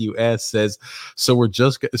 Matthew S says, so are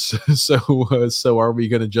we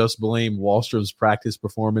going to just blame Wahlstrom's practice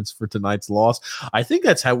performance for tonight's loss? I think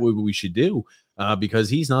that's how we should do because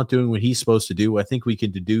he's not doing what he's supposed to do. I think we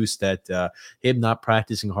can deduce that him not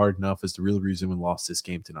practicing hard enough is the real reason we lost this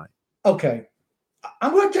game tonight. Okay.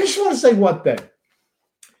 I just want to say one thing.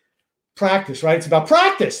 Practice, right? It's about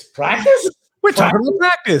practice. Practice? We're talking about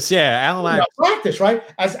practice. Yeah, Allen Iverson. Practice, right?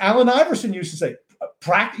 As Allen Iverson used to say,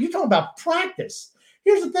 practice. You're talking about practice.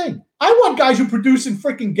 Here's the thing. I want guys who produce in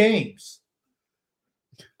freaking games.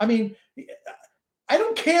 I mean, I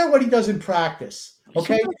don't care what he does in practice.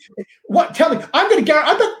 Okay? What? Tell me. I'm going to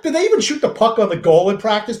guarantee. I bet, do they even shoot the puck on the goal in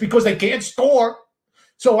practice because they can't score?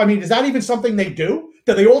 So, I mean, is that even something they do?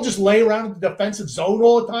 Do they all just lay around in the defensive zone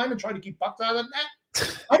all the time and try to keep pucks out of the net?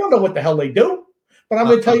 I don't know what the hell they do. But I'm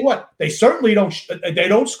going to tell you what, they certainly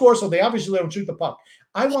don't score, so they obviously don't shoot the puck.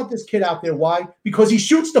 I want this kid out there. Why? Because he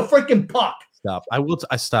shoots the freaking puck. Stop.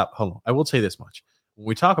 Hold on. I will say this much. When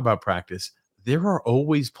we talk about practice, there are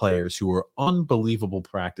always players who are unbelievable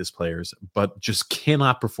practice players, but just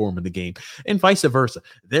cannot perform in the game. And vice versa.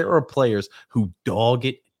 There are players who dog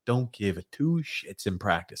it, don't give 2 shits in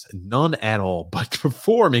practice, none at all, but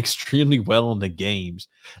perform extremely well in the games.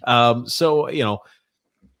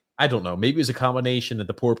 I don't know. Maybe it was a combination that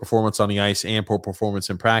the poor performance on the ice and poor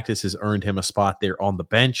performance in practice has earned him a spot there on the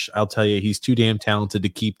bench. I'll tell you, he's too damn talented to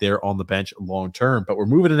keep there on the bench long term. But we're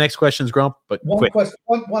moving to the next questions, Grump. But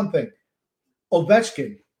one thing.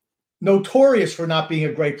 Ovechkin notorious for not being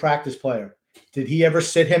a great practice player. Did he ever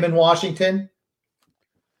sit him in Washington?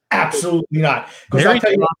 Absolutely not.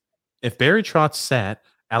 If Barry Trotz sat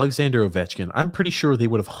Alexander Ovechkin, I'm pretty sure they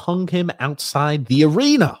would have hung him outside the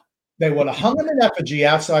arena. They would have hung him in effigy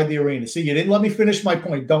outside the arena. See, you didn't let me finish my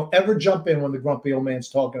point. Don't ever jump in when the grumpy old man's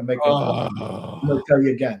talking and make it I'm going to tell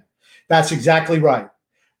you again. That's exactly right.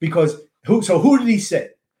 Because who did he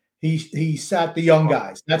sit? He sat the young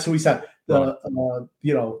guys. That's who he sat. Verana,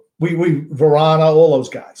 all those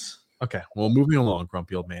guys. Okay, well, moving along,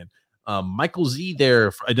 grumpy old man. Michael Z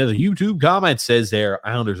there, another YouTube comment says there,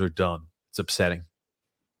 Islanders are done. It's upsetting.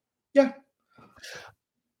 Yeah.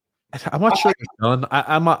 I'm not sure it's done.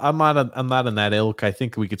 I'm not in that ilk. I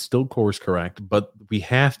think we could still course correct, but we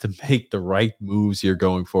have to make the right moves here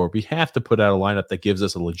going forward. We have to put out a lineup that gives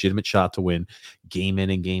us a legitimate shot to win game in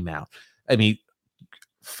and game out. I mean,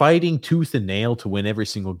 fighting tooth and nail to win every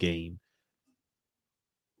single game.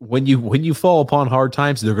 When you fall upon hard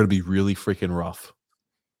times, they're going to be really freaking rough.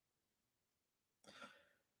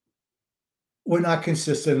 We're not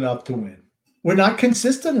consistent enough to win. We're not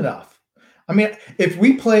consistent enough. I mean, if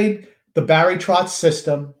we played the Barry Trotz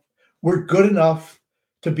system, we're good enough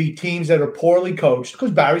to beat teams that are poorly coached,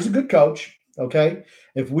 because Barry's a good coach, okay?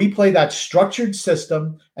 If we play that structured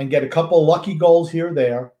system and get a couple of lucky goals here or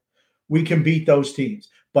there, we can beat those teams.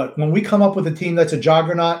 But when we come up with a team that's a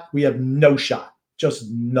juggernaut, we have no shot, just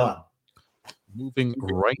none. Moving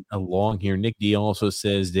right along here, Nick D also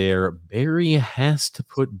says there, Barry has to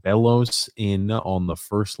put Bellows in on the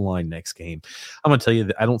first line next game. I'm going to tell you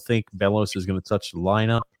that I don't think Bellows is going to touch the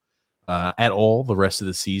lineup at all the rest of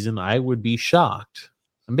the season. I would be shocked.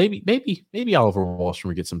 Maybe Oliver Wahlstrom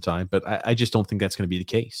will get some time, but I just don't think that's going to be the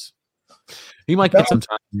case. He might get some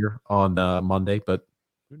time here on Monday, but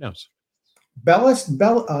who knows?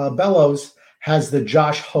 Bellows has the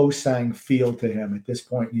Josh Ho-Sang feel to him at this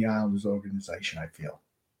point in the Islanders organization, I feel,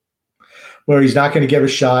 where he's not going to give a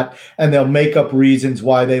shot, and they'll make up reasons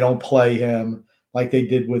why they don't play him, like they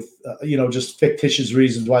did with, just fictitious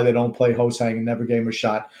reasons why they don't play Ho-Sang and never gave him a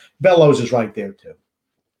shot. Bellows is right there, too.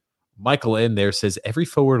 Michael N. there says, every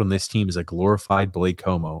forward on this team is a glorified Blake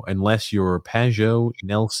Comeau, unless you're Pajot,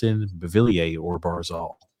 Nelson, Beauvillier, or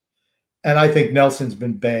Barzal. And I think Nelson's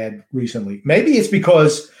been bad recently. Maybe it's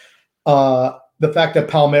because the fact that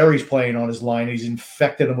Palmieri's playing on his line, he's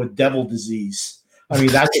infected him with devil disease. I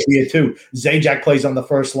mean, that could be it too. Zajac plays on the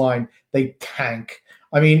first line. They tank.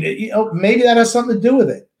 I mean, maybe that has something to do with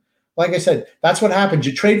it. Like I said, that's what happens.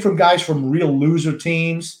 You trade from guys from real loser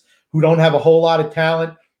teams who don't have a whole lot of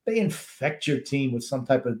talent. They infect your team with some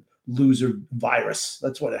type of loser virus.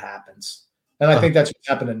 That's what happens. And I think that's what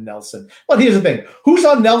happened to Nelson. But here's the thing. Who's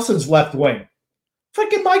on Nelson's left wing?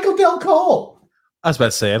 Freaking Michael Del Cole. I was about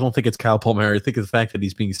to say, I don't think it's Kyle Palmieri. I think the fact that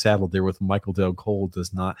he's being saddled there with Michael Del Cole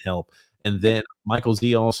does not help. And then Michael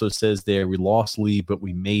Z also says there, we lost Lee, but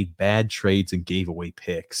we made bad trades and gave away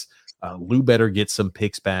picks. Lou better get some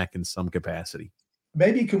picks back in some capacity.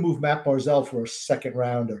 Maybe you can move Matt Barzal for a second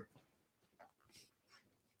rounder.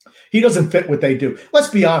 He doesn't fit what they do. Let's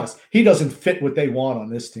be honest. He doesn't fit what they want on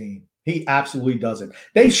this team. He absolutely doesn't.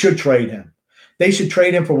 They should trade him. They should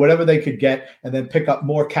trade him for whatever they could get and then pick up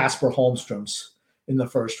more Casper Holmstroms in the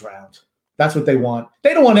first round. That's what they want.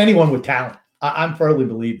 They don't want anyone with talent. I firmly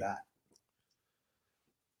believe that.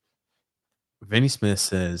 Vinny Smith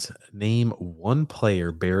says, name one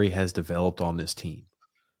player Barry has developed on this team.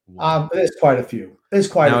 There's quite a few. I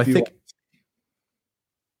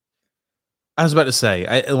was about to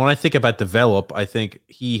say, when I think about develop, I think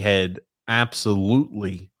he had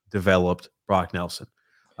absolutely developed Brock Nelson,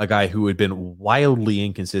 a guy who had been wildly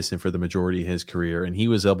inconsistent for the majority of his career, and he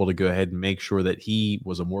was able to go ahead and make sure that he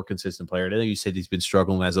was a more consistent player. And I know you said he's been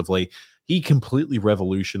struggling as of late. He completely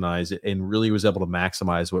revolutionized it and really was able to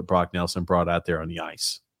maximize what Brock Nelson brought out there on the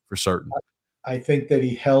ice, for certain. I think that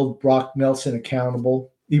he held Brock Nelson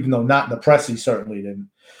accountable, even though not in the press, he certainly didn't.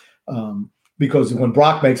 Because when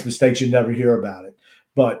Brock makes mistakes, you never hear about it.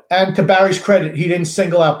 And to Barry's credit, he didn't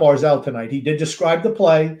single out Barzal tonight. He did describe the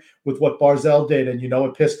play with what Barzal did, and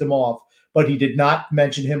it pissed him off. But he did not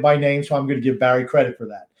mention him by name, so I'm going to give Barry credit for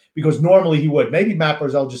that. Because normally he would. Maybe Matt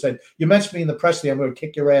Barzal just said, you mentioned me in the press today, I'm going to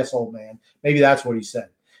kick your ass, old man. Maybe that's what he said.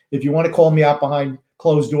 If you want to call me out behind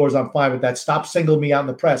closed doors, I'm fine with that. Stop singling me out in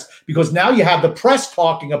the press. Because now you have the press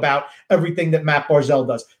talking about everything that Matt Barzal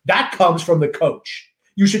does. That comes from the coach.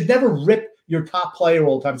 You should never rip your top player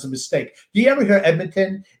all the time. It's a mistake. Do you ever hear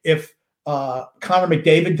Edmonton, if Connor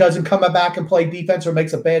McDavid doesn't come back and play defense or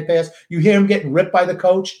makes a bad pass, you hear him getting ripped by the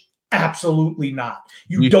coach? Absolutely not.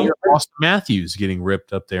 You don't hear Austin Matthews getting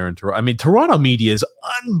ripped up there in Toronto. I mean, Toronto media is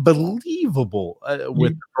unbelievable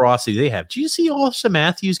with the ferocity they have. Do you see Austin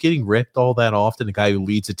Matthews getting ripped all that often? The guy who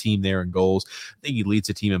leads a team there in goals. I think he leads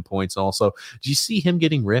a team in points also. Do you see him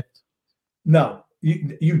getting ripped? No,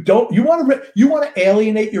 you don't. You want to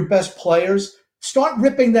alienate your best players. Start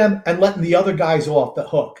ripping them and letting the other guys off the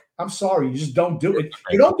hook. I'm sorry, you just don't do it.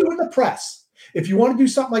 You don't do it in the press. If you want to do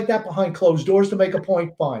something like that behind closed doors to make a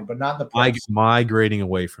point, fine, but not in the press. Migrating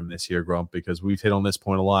away from this here, Grump, because we've hit on this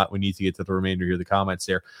point a lot. We need to get to the remainder here of the comments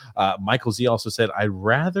there. Michael Z also said, I'd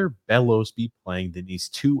rather Bellows be playing than these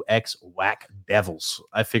 2X whack devils.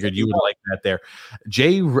 I figured you would like that there.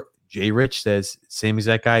 Jay Rich says, same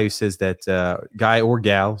exact guy who says that guy or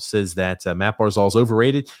gal says that Matt Barzal's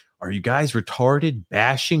overrated. Are you guys retarded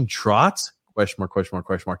bashing Trotz? Question mark, question mark,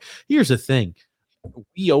 question mark. Here's the thing.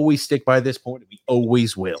 We always stick by this point. We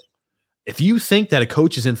always will. If you think that a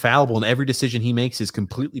coach is infallible and every decision he makes is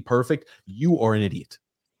completely perfect, you are an idiot.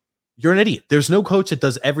 You're an idiot. There's no coach that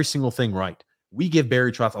does every single thing right. We give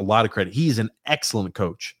Barry Trotz a lot of credit. He is an excellent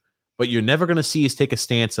coach, but you're never going to see us take a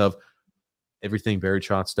stance of everything Barry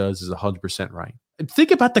Trotz does is 100% right. And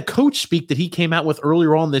think about the coach speak that he came out with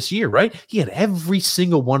earlier on this year, right? He had every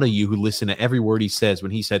single one of you who listened to every word he says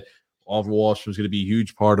when he said, Oliver Wahlstrom is going to be a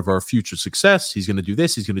huge part of our future success. He's going to do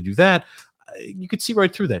this. He's going to do that. You could see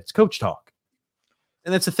right through that. It's coach talk.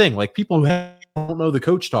 And that's the thing. Like, people who don't know the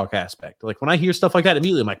coach talk aspect. Like, when I hear stuff like that,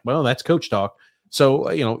 immediately I'm like, well, that's coach talk. So,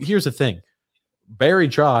 here's the thing. Barry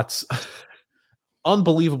Trotz,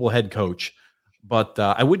 unbelievable head coach. But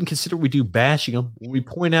I wouldn't consider we do bashing him. When we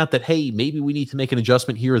point out that, hey, maybe we need to make an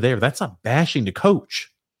adjustment here or there, that's not bashing the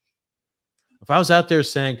coach. If I was out there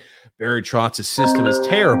saying Barry Trotz's system is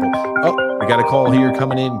terrible. Oh, we got a call here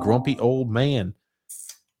coming in. Grumpy old man.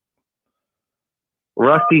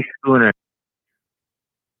 Rusty Spooner.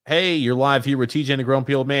 Hey, you're live here with TJ and the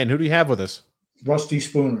Grumpy Old Man. Who do you have with us? Rusty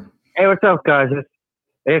Spooner. Hey, what's up, guys?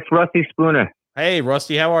 It's Rusty Spooner. Hey,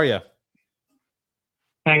 Rusty, how are you?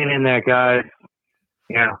 Hanging in there, guys.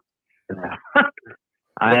 Yeah.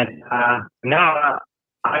 I'm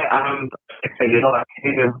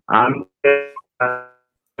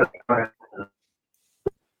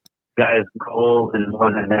guys goals and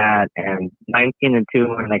more than that, and 19-2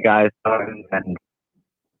 when the guys started, and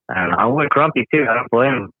I'm with Grumpy too. I don't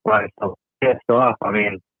blame him why he's so pissed off. I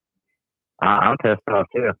mean, I'm pissed off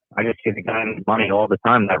too. I just see the guy in money all the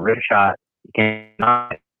time. That rip shot, you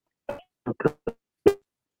cannot.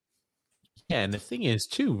 Yeah, and the thing is,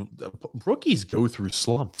 too, rookies go through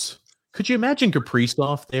slumps. Could you imagine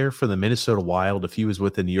Kaprizov there for the Minnesota Wild if he was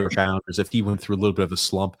with the New York Islanders, if he went through a little bit of a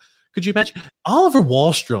slump? Could you imagine? Oliver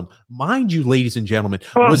Wahlstrom, mind you, ladies and gentlemen,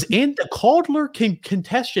 was in the Calder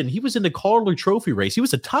contention. He was in the Calder Trophy race. He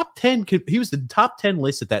was a top 10. He was the top 10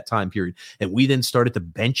 list at that time period, and we then started to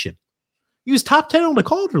bench him. He was top 10 on the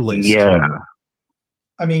Calder list. Yeah,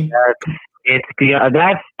 I mean,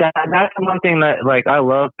 that's one thing that, like, I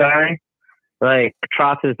love Barry. Like,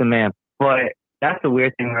 Trotz is the man, but that's the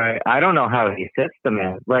weird thing, right? I don't know how he sits the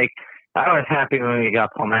man. Like, I was happy when we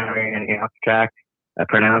got Palmieri and off the track. I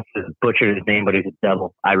butchered his name, but he's a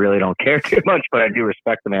devil. I really don't care too much, but I do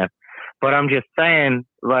respect the man. But I'm just saying,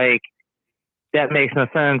 like, that makes no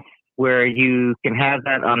sense where you can have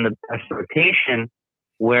that on the best rotation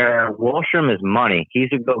where Wahlstrom is money. He's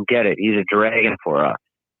a go-get-it. He's a dragon for us.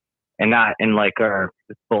 And not in, like, our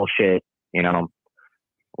bullshit,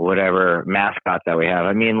 whatever mascots that we have.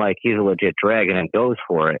 I mean, like, he's a legit dragon and goes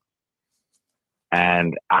for it.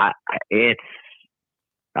 And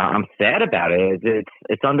I'm sad about it.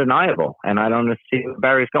 It's undeniable, and I don't see what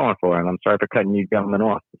Barry's going for. And I'm sorry for cutting you gentlemen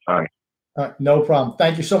off. Sorry. No problem.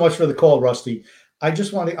 Thank you so much for the call, Rusty. I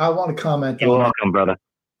want to comment. You're welcome, brother.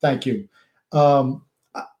 Thank you. The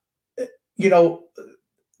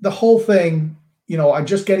whole thing. I'm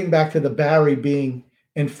just getting back to the Barry being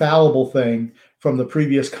infallible thing from the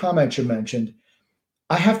previous comment you mentioned.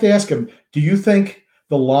 I have to ask him, do you think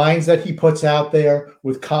the lines that he puts out there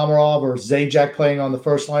with Komarov or Zajac playing on the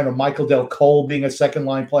first line or Michael Del Cole being a second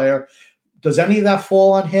line player, does any of that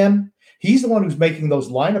fall on him? He's the one who's making those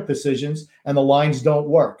lineup decisions and the lines don't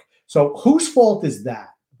work. So whose fault is that?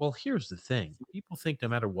 Well, here's the thing. People think no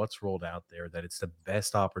matter what's rolled out there that it's the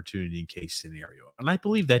best opportunity in case scenario. And I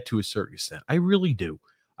believe that to a certain extent. I really do.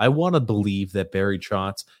 I want to believe that Barry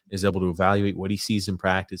Trotz is able to evaluate what he sees in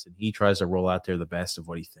practice and he tries to roll out there the best of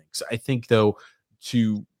what he thinks. I think, though,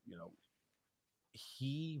 he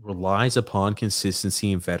relies upon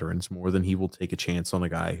consistency in veterans more than he will take a chance on a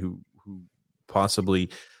guy who possibly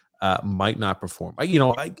might not perform.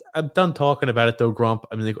 I'm done talking about it though, Grump.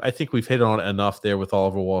 I mean, I think we've hit on it enough there with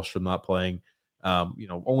Oliver Wahlstrom not playing.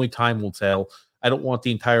 Only time will tell. I don't want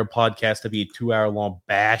the entire podcast to be a 2-hour-long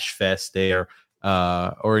bash fest there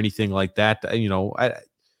or anything like that.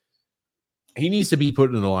 He needs to be put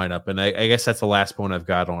in the lineup, and I guess that's the last point I've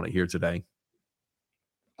got on it here today.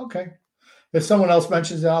 Okay. If someone else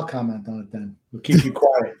mentions it, I'll comment on it then. We'll keep you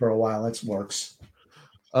quiet for a while. That works.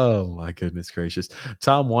 Oh, my goodness gracious.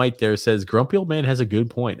 Tom White there says, Grumpy Old Man has a good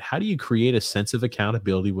point. How do you create a sense of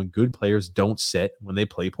accountability when good players don't sit when they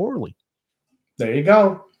play poorly? There you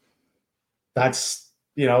go. That's,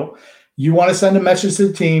 you want to send a message to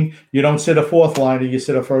the team. You don't sit a fourth liner. You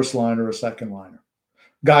sit a first liner or a second liner.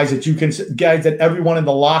 Guys that everyone in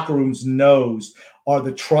the locker rooms knows are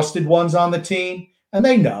the trusted ones on the team, and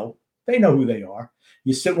they know who they are.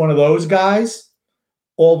 You sit one of those guys,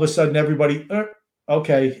 all of a sudden everybody,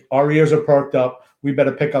 okay, our ears are perked up. We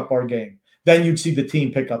better pick up our game. Then you'd see the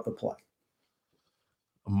team pick up the play.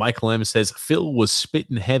 Michael M says Phil was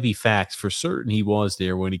spitting heavy facts. For certain he was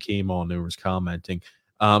there when he came on. There was commenting.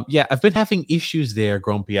 I've been having issues there,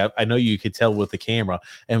 Grumpy. I know you could tell with the camera,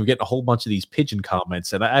 and we're getting a whole bunch of these pigeon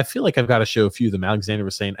comments, and I feel like I've got to show a few of them. Alexander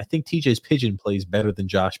was saying, I think TJ's pigeon plays better than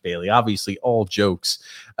Josh Bailey. Obviously, all jokes.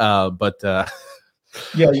 I don't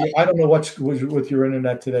know what's with your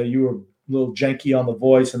internet today. You were a little janky on the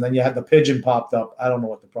voice, and then you had the pigeon popped up. I don't know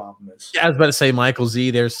what the problem is. Yeah, I was about to say Michael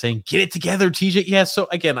Z there saying, get it together, TJ. Yeah, so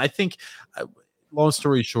again, I think long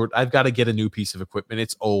story short, I've got to get a new piece of equipment.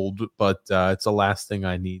 It's old, but it's the last thing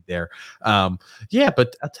I need there. But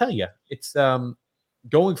I'll tell you, it's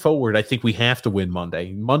going forward, I think we have to win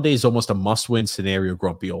Monday. Monday is almost a must-win scenario,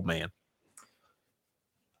 Grumpy Old Man.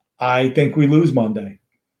 I think we lose Monday.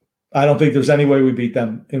 I don't think there's any way we beat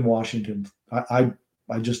them in Washington. I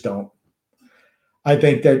just don't. I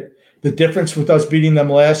think that the difference with us beating them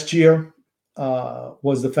last year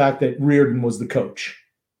was the fact that Reardon was the coach.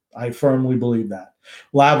 I firmly believe that.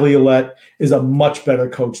 Laviolette is a much better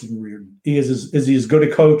coach than Reardon. Is he as good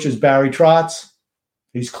a coach as Barry Trotz?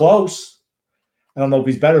 He's close. I don't know if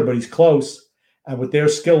he's better, but he's close. And with their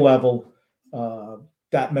skill level,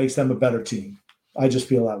 that makes them a better team. I just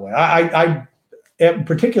feel that way. I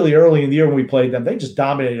particularly early in the year when we played them, they just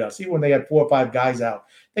dominated us. Even when they had 4 or 5 guys out,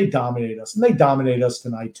 they dominated us. And they dominated us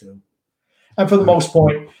tonight too. And for the most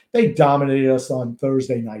part, they dominated us on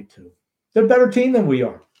Thursday night too. They're a better team than we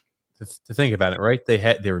are. To think about it, right?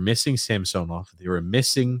 They were missing Samsonov, they were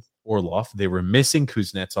missing Orlov, they were missing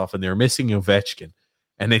Kuznetsov, and they were missing Ovechkin,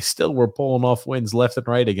 and they still were pulling off wins left and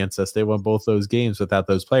right against us. They won both those games without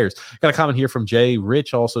those players. Got a comment here from Jay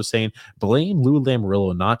Rich also saying, blame Lou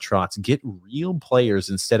Lamoriello, not Trotz. Get real players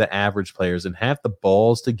instead of average players, and have the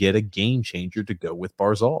balls to get a game changer to go with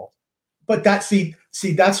Barzal. But that's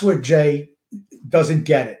where Jay doesn't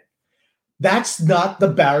get it. That's not the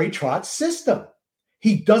Barry Trotz system.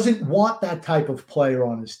 He doesn't want that type of player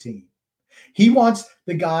on his team. He wants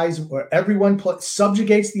the guys where everyone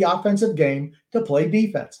subjugates the offensive game to play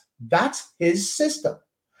defense. That's his system.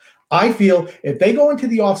 I feel if they go into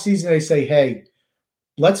the offseason and they say, hey,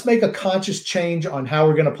 let's make a conscious change on how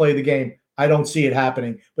we're going to play the game, I don't see it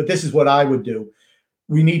happening, but this is what I would do.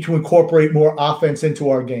 We need to incorporate more offense into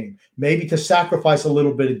our game, maybe to sacrifice a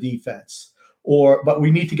little bit of defense, but we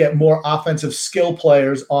need to get more offensive skill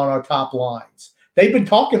players on our top lines. They've been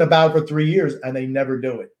talking about it for 3 years, and they never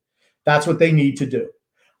do it. That's what they need to do.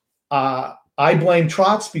 I blame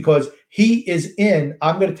Trotz because he is in.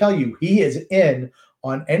 I'm going to tell you, he is in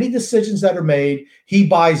on any decisions that are made. He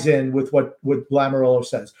buys in with what Lamoriello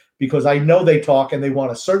says because I know they talk and they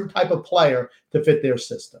want a certain type of player to fit their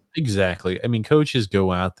system. Exactly. I mean, coaches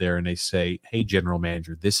go out there and they say, hey, general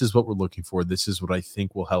manager, this is what we're looking for. This is what I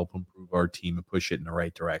think will help improve our team and push it in the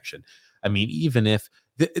right direction. I mean, even if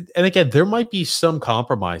and again, there might be some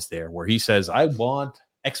compromise there where he says, I want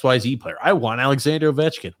XYZ player. I want Alexander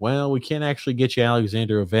Ovechkin. Well, we can't actually get you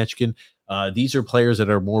Alexander Ovechkin. These are players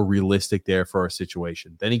that are more realistic there for our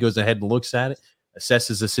situation. Then he goes ahead and looks at it,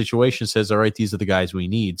 assesses the situation, says, all right, these are the guys we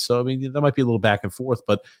need. So, I mean, that might be a little back and forth,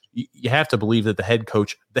 but you have to believe that the head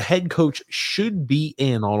coach should be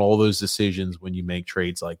in on all those decisions when you make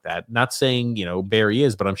trades like that. Not saying, Barry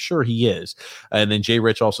is, but I'm sure he is. And then Jay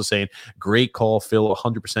Rich also saying, great call, Phil,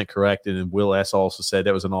 100% correct. And then Will S. also said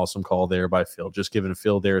that was an awesome call there by Phil, just giving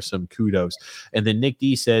Phil there some kudos. And then Nick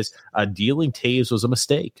D says, dealing Taves was a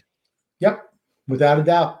mistake. Yep, without a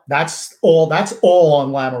doubt. That's all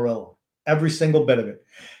on Lamoriello. Every single bit of it.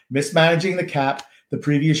 Mismanaging the cap the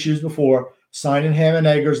previous years before, signing Hammond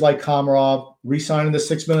Eggers like Komarov, re-signing the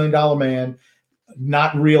 $6 million man,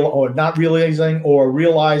 not realizing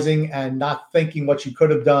and not thinking what you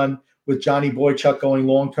could have done with Johnny Boychuk going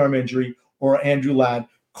long-term injury or Andrew Ladd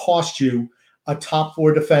cost you a top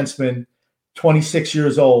 4 defenseman, 26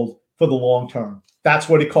 years old, for the long term. That's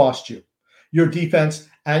what it cost you. Your defense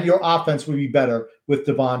and your offense would be better with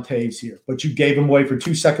Devon Toews here. But you gave him away for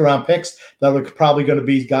 2 second-round picks that are probably going to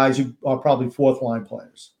be guys who are probably fourth-line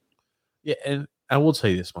players. Yeah, and I will tell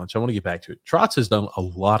you this much. I want to get back to it. Trotz has done a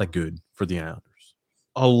lot of good for the Islanders.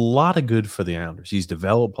 A lot of good for the Islanders. He's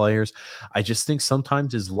developed players. I just think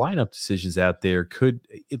sometimes his lineup decisions out there could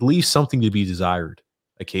at leave something to be desired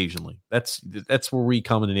occasionally. That's where we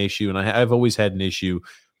come in an issue, and I've always had an issue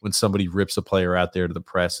when somebody rips a player out there to the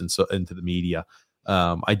press and so into the media.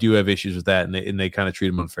 I do have issues with that, and they kind of treat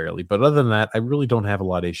him unfairly. But other than that, I really don't have a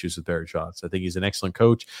lot of issues with Barry Trotz. I think he's an excellent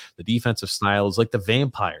coach. The defensive style is like the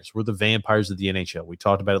vampires. We're the vampires of the NHL. We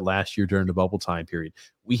talked about it last year during the bubble time period.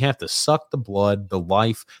 We have to suck the blood, the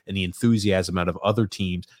life, and the enthusiasm out of other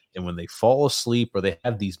teams. And when they fall asleep or they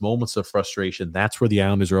have these moments of frustration, that's where the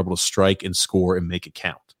Islanders are able to strike and score and make it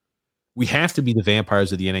count. We have to be the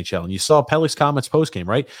vampires of the NHL. And you saw Pellick's comments post-game,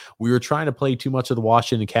 right? We were trying to play too much of the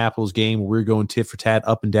Washington Capitals game where we were going tit for tat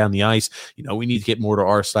up and down the ice. We need to get more to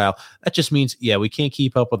our style. That just means, we can't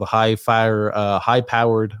keep up with the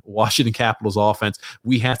high-powered Washington Capitals offense.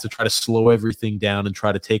 We have to try to slow everything down and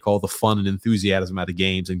try to take all the fun and enthusiasm out of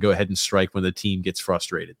games and go ahead and strike when the team gets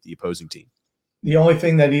frustrated, the opposing team. The only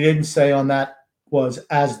thing that he didn't say on that was,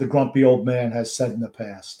 as the grumpy old man has said in the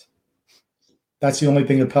past. That's the only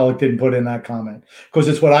thing that Pellick didn't put in that comment, because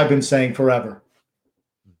it's what I've been saying forever.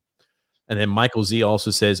 And then Michael Z also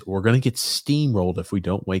says, we're going to get steamrolled if we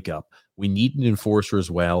don't wake up. We need an enforcer as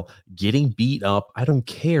well. Getting beat up, I don't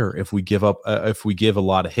care if we give a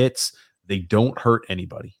lot of hits. They don't hurt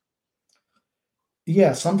anybody.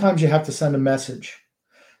 Yeah, sometimes you have to send a message.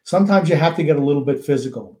 Sometimes you have to get a little bit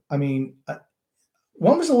physical. I mean,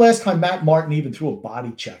 when was the last time Matt Martin even threw a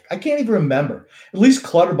body check? I can't even remember. At least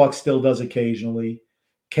Clutterbuck still does occasionally.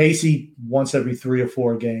 Casey once every 3 or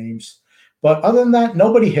 4 games. But other than that,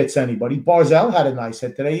 nobody hits anybody. Barzal had a nice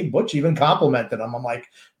hit today. Butch even complimented him. I'm like,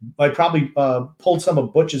 I probably pulled some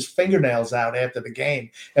of Butch's fingernails out after the game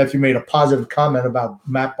after he made a positive comment about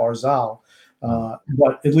Matt Barzal.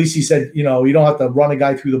 But at least he said, you don't have to run a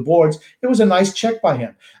guy through the boards. It was a nice check by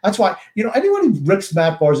him. That's why, anyone who rips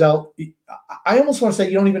Matt Barzal, I almost want to say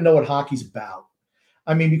you don't even know what hockey's about.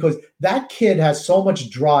 I mean, because that kid has so much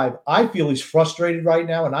drive. I feel he's frustrated right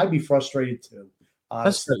now, and I'd be frustrated too.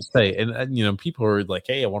 That's what I say. And, people are like,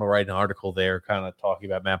 hey, I want to write an article there kind of talking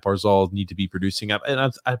about Matt Barzal need to be producing up.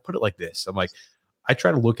 And I put it like this. I'm like, I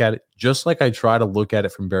try to look at it just like I try to look at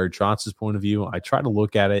it from Barry Trotz's point of view. I try to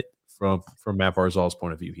look at it from Matt Barzal's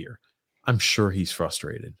point of view here. I'm sure he's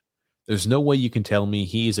frustrated. There's no way you can tell me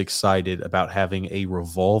he is excited about having a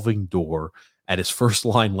revolving door at his first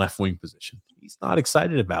line left wing position. He's not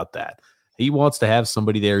excited about that. He wants to have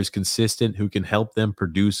somebody there who's consistent, who can help them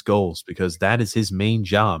produce goals, because that is his main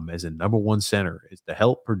job as a number one center, is to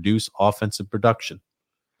help produce offensive production.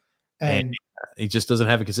 And he just doesn't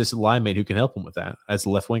have a consistent line mate who can help him with that as the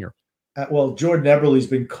left winger. Well, Jordan Eberle's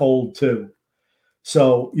been cold too.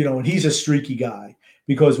 So, and he's a streaky guy,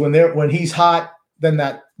 because when he's hot, then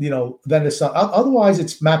it's otherwise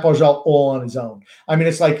it's Matt Barzal all on his own. I mean,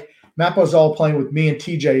 it's like Matt Barzal playing with me and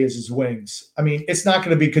TJ as his wings. I mean, it's not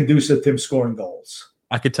going to be conducive to him scoring goals.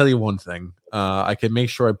 I could tell you one thing. I can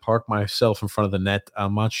make sure I park myself in front of the net.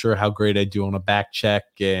 I'm not sure how great I do on a back check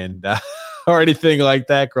and or anything like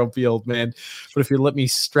that, grumpy old man. But if you let me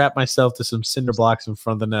strap myself to some cinder blocks in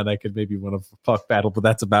front of the net, I could maybe win a puck battle. But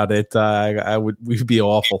that's about it. We'd be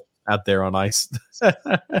awful out there on ice.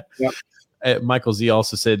 Yep. Michael Z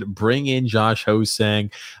also said, bring in Josh Ho-Sang.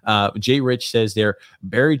 Jay Rich says there,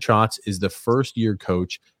 Barry Trotz is the first-year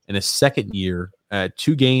coach in a second year,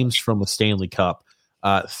 2 games from a Stanley Cup.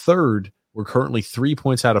 Third, we're currently 3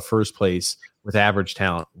 points out of first place with average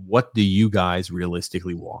talent. What do you guys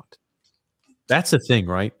realistically want? That's the thing,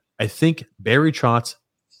 right? I think Barry Trotz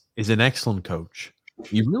is an excellent coach.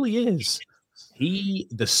 He really is.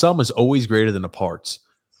 The sum is always greater than the parts.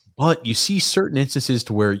 But you see certain instances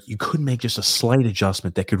to where you could make just a slight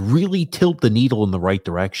adjustment that could really tilt the needle in the right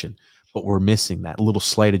direction. But we're missing that little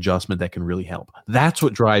slight adjustment that can really help. That's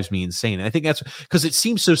what drives me insane. And I think that's because it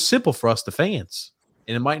seems so simple for us, the fans.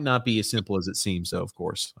 And it might not be as simple as it seems, though, of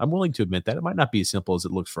course. I'm willing to admit that. It might not be as simple as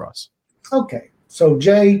it looks for us. Okay. So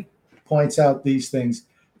Jay points out these things.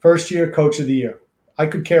 First year, coach of the year. I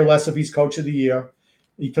could care less if he's coach of the year.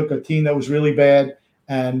 He took a team that was really bad,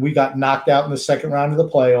 and we got knocked out in the second round of the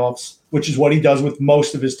playoffs, which is what he does with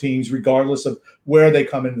most of his teams, regardless of where they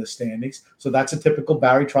come in the standings. So that's a typical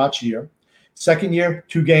Barry Trotz year. Second year,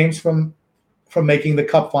 2 games from making the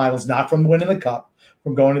Cup finals, not from winning the Cup,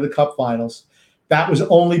 from going to the Cup finals. That was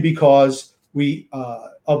only because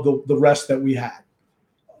of the rest that we had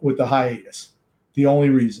with the hiatus. The only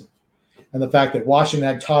reason. and the fact that Washington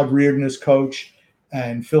had Todd Reardon as coach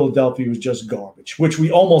and Philadelphia was just garbage, which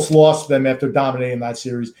we almost lost them after dominating that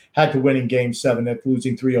series, had to win in Game 7 after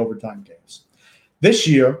losing 3 overtime games. This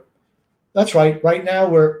year, that's right. Right now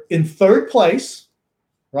we're in third place,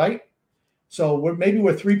 right? So we're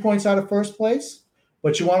 3 points out of first place.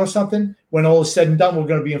 But you want to know something? When all is said and done, we're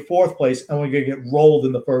going to be in fourth place, and we're going to get rolled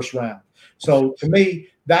in the first round. So to me,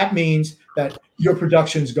 that means that your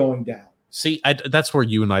production's going down. See, that's where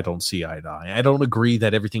you and I don't see eye to eye. I don't agree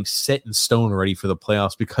that everything's set in stone already for the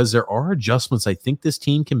playoffs, because there are adjustments I think this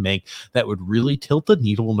team can make that would really tilt the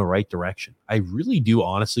needle in the right direction. I really do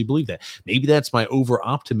honestly believe that. Maybe that's my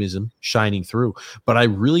over-optimism shining through, but I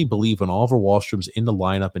really believe when Oliver Wahlstrom's in the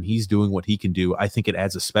lineup and he's doing what he can do, I think it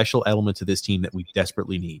adds a special element to this team that we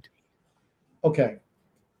desperately need. Okay.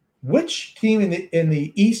 Which team in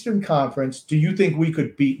the Eastern Conference do you think we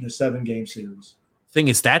could beat in a 7-game series? Thing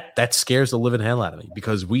is that scares the living hell out of me,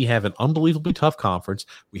 because we have an unbelievably tough conference.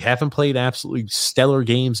 We haven't played absolutely stellar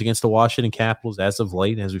games against the Washington Capitals as of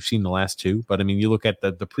late, as we've seen the last 2. But I mean, you look at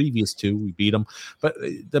the previous 2, we beat them. But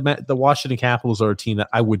the Washington Capitals are a team that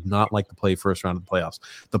I would not like to play first round of the playoffs.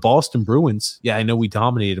 The Boston Bruins, yeah, I know we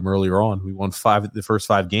dominated them earlier on. We won the first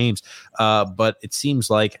 5 games. But it seems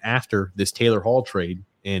like after this Taylor Hall trade,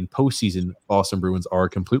 and postseason, Boston Bruins are a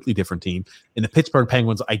completely different team. And the Pittsburgh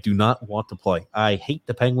Penguins, I do not want to play. I hate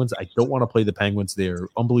the Penguins. I don't want to play the Penguins. They're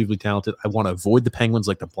unbelievably talented. I want to avoid the Penguins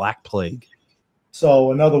like the Black Plague.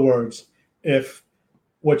 So, in other words, if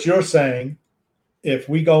what you're saying, if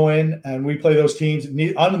we go in and we play those teams,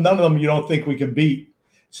 none of them you don't think we can beat.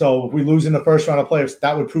 So if we lose in the first round of playoffs,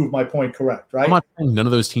 that would prove my point correct, right? I'm not saying none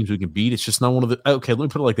of those teams we can beat. It's just not one of the – okay, let me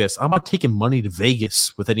put it like this. I'm not taking money to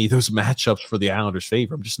Vegas with any of those matchups for the Islanders'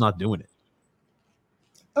 favor. I'm just not doing it.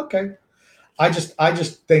 Okay. I just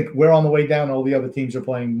think we're on the way down. All the other teams are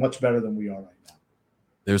playing much better than we are right now.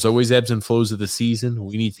 There's always ebbs and flows of the season.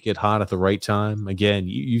 We need to get hot at the right time. Again,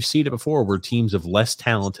 you've seen it before where teams of less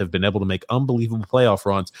talent have been able to make unbelievable playoff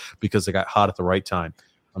runs because they got hot at the right time.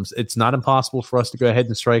 It's not impossible for us to go ahead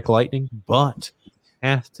and strike lightning, but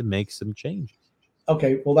have to make some changes.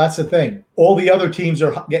 Okay, well, that's the thing. All the other teams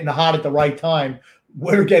are getting hot at the right time.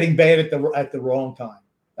 We're getting bad at the wrong time.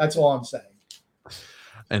 That's all I'm saying.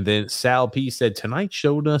 And then Sal P said, tonight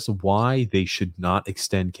showed us why they should not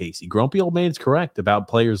extend Casey. Grumpy Old Man's correct about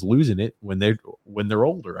players losing it when they're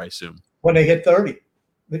older, I assume. When they hit 30.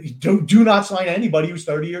 Do not sign anybody who's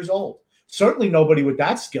 30 years old. Certainly nobody with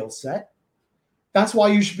that skill set. That's why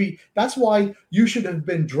you should have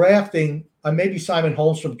been drafting. Maybe Simon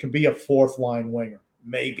Holmstrom can be a 4th-line winger.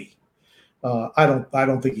 Maybe. I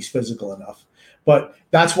don't think he's physical enough. But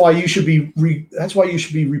that's why you should be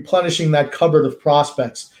replenishing that cupboard of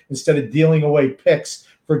prospects instead of dealing away picks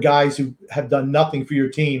for guys who have done nothing for your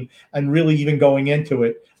team and really even going into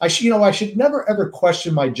it. I should never ever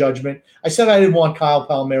question my judgment. I said I didn't want Kyle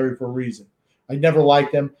Palmieri for a reason. I never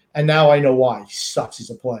liked him, and now I know why. He sucks as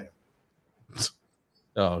a player.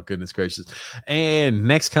 Oh, goodness gracious. And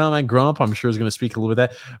next comment, Grump, I'm sure is going to speak a little bit of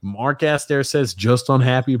that. Mark Astaire says, just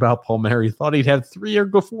unhappy about Palmieri. Thought he'd have 3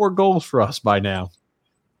 or 4 goals for us by now.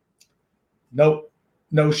 Nope.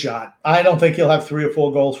 No shot. I don't think he'll have 3 or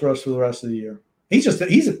 4 goals for us for the rest of the year. He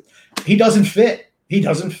doesn't fit. He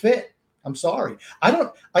doesn't fit. I'm sorry.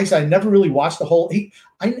 Like I said, I never really watched the whole.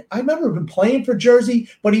 I remember him playing for Jersey,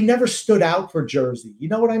 but he never stood out for Jersey. You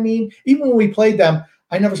know what I mean? Even when we played them,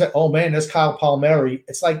 I never said, oh, man, that's Kyle Palmieri.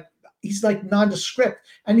 It's like he's like nondescript.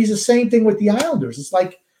 And he's the same thing with the Islanders. It's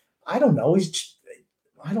like, I don't know.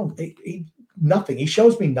 Nothing. He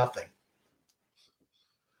shows me nothing.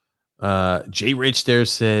 Jay Rich there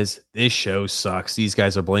says, this show sucks. These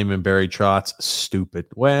guys are blaming Barry Trotz. Stupid.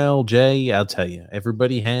 Well, Jay, I'll tell you,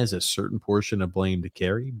 everybody has a certain portion of blame to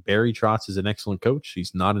carry. Barry Trotz is an excellent coach.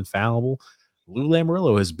 He's not infallible. Lou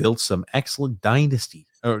Lamoriello has built an excellent dynasty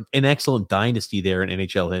there in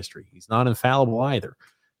NHL history. He's not infallible either.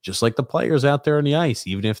 Just like the players out there on the ice,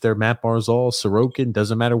 even if they're Matt Barzal, Sorokin,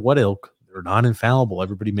 doesn't matter what ilk, they're not infallible.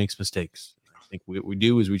 Everybody makes mistakes. I think what we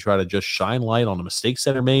do is we try to just shine light on the mistakes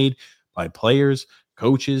that are made by players,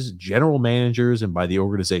 coaches, general managers, and by the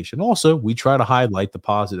organization. Also, we try to highlight the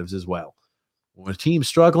positives as well. When a team's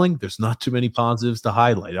struggling, there's not too many positives to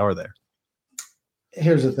highlight, are there?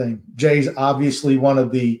 Here's the thing. Jay's obviously one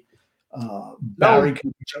of the Barry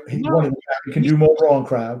can do more wrong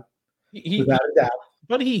crowd, without a doubt.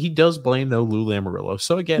 But he does blame, though, Lou Lamoriello.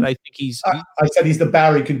 So, again, I think I said he's the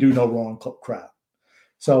Barry can do no wrong crowd.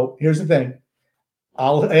 So, here's the thing.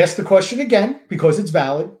 I'll ask the question again because it's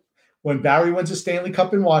valid. When Barry wins a Stanley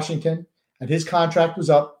Cup in Washington and his contract was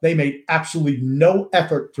up, they made absolutely no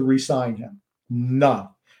effort to re-sign him. None.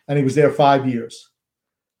 And he was there 5 years.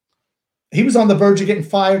 He was on the verge of getting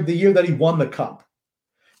fired the year that he won the cup.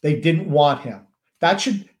 They didn't want him. That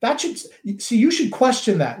should see, you should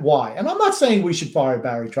question that. Why? And I'm not saying we should fire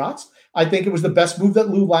Barry Trotz. I think it was the best move that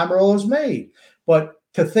Lou Lamoriello has made. But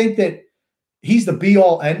to think that he's the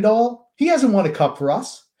be-all, end-all, he hasn't won a cup for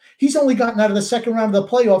us. He's only gotten out of the second round of the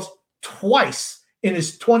playoffs twice in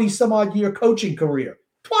his 20-some-odd year coaching career.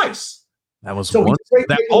 Twice. That was so one.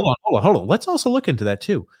 Hold on. Let's also look into that,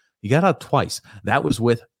 too. You got out twice. That was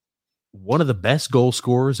with one of the best goal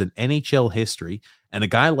scorers in NHL history. And a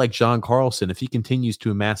guy like John Carlson, if he continues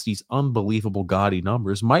to amass these unbelievable gaudy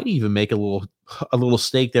numbers, might even make a little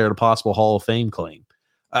stake there at a possible Hall of Fame claim.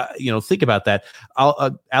 Think about that.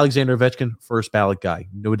 Alexander Ovechkin, first ballot guy,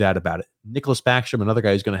 no doubt about it. Nicholas Backstrom, another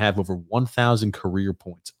guy who's going to have over 1,000 career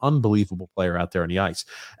points. Unbelievable player out there on the ice.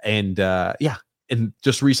 And and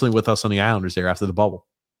just recently with us on the Islanders there after the bubble.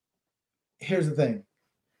 Here's the thing.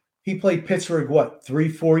 He played Pittsburgh,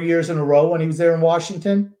 3-4 years in a row when he was there in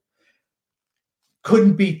Washington?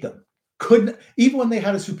 Couldn't beat them. Even when they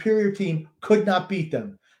had a superior team, could not beat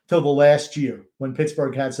them till the last year when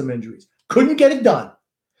Pittsburgh had some injuries. Couldn't get it done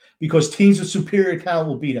because teams with superior talent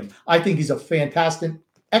will beat him. I think he's a fantastic,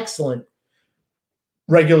 excellent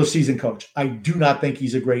regular season coach. I do not think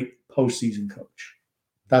he's a great postseason coach.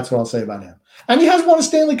 That's what I'll say about him. And he has won a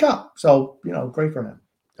Stanley Cup. So, great for him.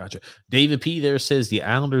 Gotcha. David P. there says the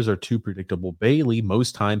Islanders are too predictable. Bailey,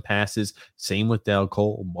 most time passes. Same with Dal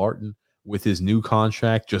Cole. Martin, with his new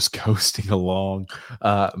contract, just coasting along.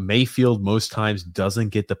 Mayfield, most times, doesn't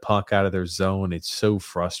get the puck out of their zone. It's so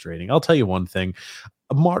frustrating. I'll tell you one thing.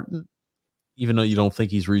 Martin, even though you don't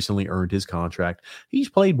think he's recently earned his contract, he's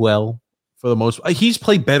played well for the most. He's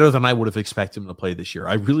played better than I would have expected him to play this year.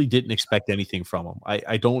 I really didn't expect anything from him.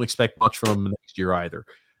 I don't expect much from him next year either.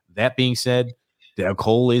 That being said, Dal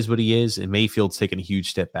Cole is what he is, and Mayfield's taken a huge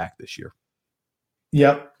step back this year.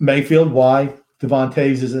 Yep. Mayfield, why?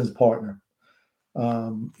 Devontae's is his partner.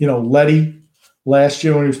 Letty, last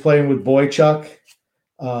year when he was playing with Boychuk,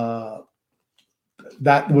 that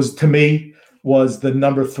was, to me, was the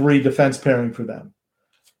number 3 defense pairing for them.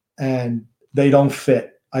 And they don't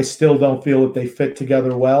fit. I still don't feel that they fit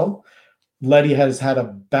together well. Letty has had a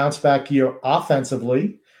bounce-back year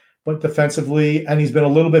offensively, but defensively, and he's been a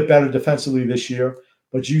little bit better defensively this year.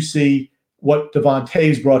 But you see what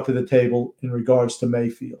Devontae's brought to the table in regards to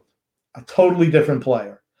Mayfield. A totally different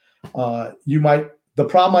player. The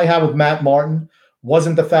problem I have with Matt Martin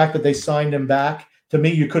wasn't the fact that they signed him back. To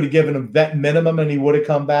me, you could have given him vet minimum and he would have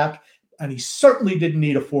come back. And he certainly didn't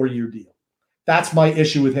need a 4-year deal. That's my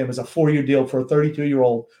issue with him, is a 4-year deal for a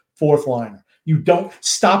 32-year-old fourth liner. You don't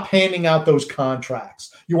stop handing out those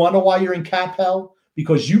contracts. You want to know why you're in cap hell?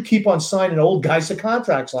 Because you keep on signing old guys to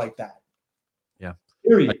contracts like that. Yeah.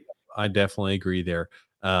 Period. I definitely agree there.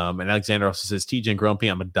 And Alexander also says, TJ and Grumpy,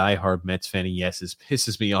 I'm a diehard Mets fan. And yes, it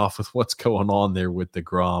pisses me off with what's going on there with the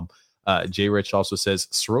Grom. Jay Rich also says,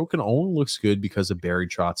 Sorokin only looks good because of Barry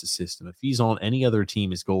Trotz's system. If he's on any other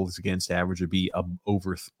team, his goals against average would be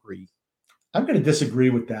over 3. I'm going to disagree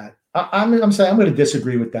with that. I'm going to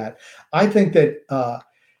disagree with that. I think that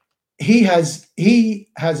he has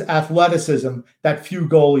athleticism that few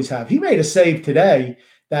goalies have. He made a save today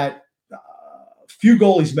that few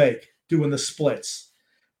goalies make doing the splits.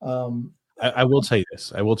 I will tell you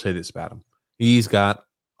this. I will tell you this about him. He's got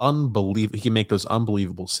unbelievable. He can make those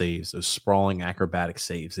unbelievable saves, those sprawling acrobatic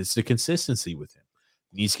saves. It's the consistency with him.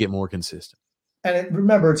 He needs to get more consistent. And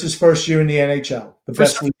remember, it's his first year in the NHL, the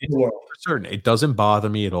best league in the world. For certain, it doesn't bother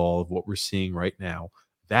me at all of what we're seeing right now.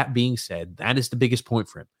 That being said, that is the biggest point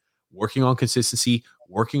for him. Working on consistency,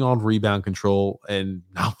 working on rebound control, and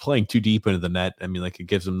not playing too deep into the net. I mean, it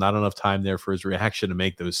gives him not enough time there for his reaction to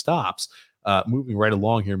make those stops. Moving right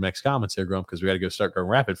along here, next comments here, Grump, because we got to go start going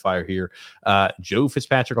rapid fire here. Joe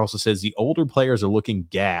Fitzpatrick also says the older players are looking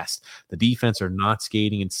gassed. The defense are not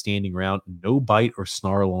skating and standing around. No bite or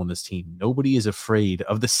snarl on this team. Nobody is afraid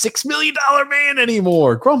of the $6 million man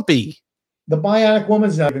anymore. Grumpy. The Bionic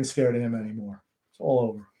Woman's not even scared of him anymore. It's all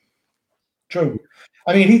over. True.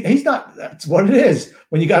 I mean, he's not. That's what it is.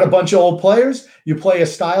 When you got a bunch of old players, you play a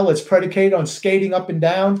style that's predicated on skating up and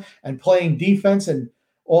down and playing defense and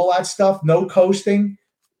all that stuff, no coasting.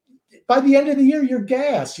 By the end of the year, you're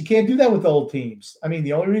gassed. You can't do that with old teams. I mean,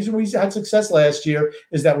 the only reason we had success last year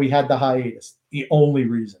is that we had the hiatus. The only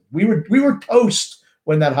reason. We were toast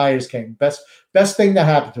when that hiatus came. Best thing that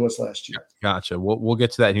happened to us last year. Gotcha. We'll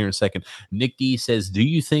get to that here in a second. Nick D says, do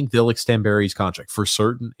you think they'll extend Barry's contract? For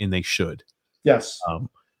certain, and they should. Yes.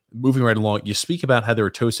 Moving right along, you speak about how they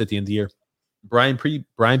were toast at the end of the year. Brian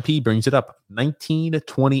P brings it up. 19,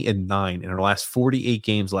 20, and 9 in our last 48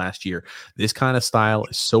 games last year. This kind of style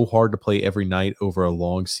is so hard to play every night over a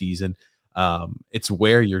long season. It's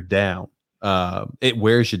wear you're down. It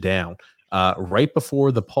wears you down. Right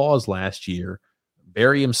before the pause last year,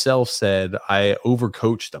 Barry himself said, I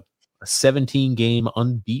overcoached them. A 17-game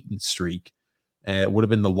unbeaten streak would have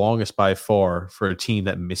been the longest by far for a team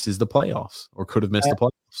that misses the playoffs or could have missed the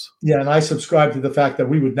playoffs. Yeah, and I subscribe to the fact that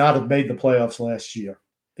we would not have made the playoffs last year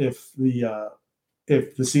if the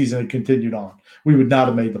season had continued on. We would not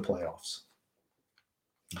have made the playoffs.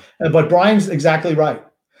 But Brian's exactly right.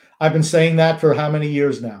 I've been saying that for how many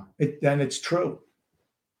years now? And it's true.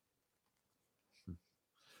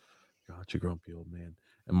 Gotcha, grumpy old man.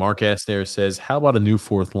 And Mark S. there says, how about a new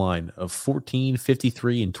fourth line of 14,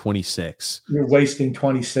 53, and 26? You're wasting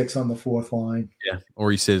 26 on the fourth line. Yeah.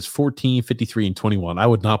 Or he says 14, 53, and 21. I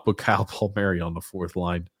would not put Kyle Palmieri on the fourth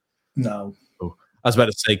line. No. Oh, I was about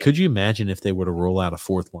to say, could you imagine if they were to roll out a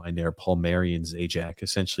fourth line there, Palmieri and Zajac,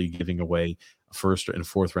 essentially giving away a first and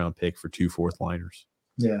fourth round pick for 2 fourth liners?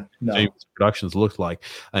 Yeah, no. Productions looked like.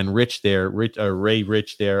 And Jay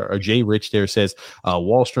Rich there says,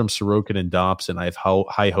 Wallstrom, Sorokin, and Dobson, I have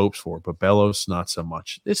high hopes for, but Bellows, not so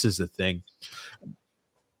much. This is the thing.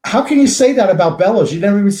 How can you say that about Bellows? You've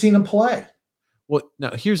never even seen him play. Well,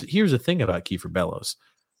 now here's the thing about Kiefer Bellows.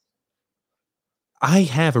 I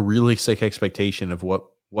have a realistic expectation of what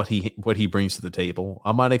he brings to the table.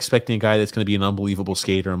 I'm not expecting a guy that's going to be an unbelievable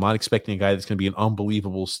skater. I'm not expecting a guy that's going to be an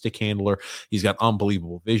unbelievable stick handler. He's got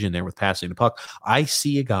unbelievable vision there with passing the puck. I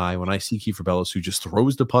see a guy when I see Kiefer Bellows who just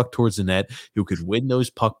throws the puck towards the net, who could win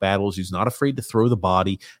those puck battles, who's not afraid to throw the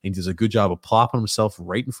body, and does a good job of plopping himself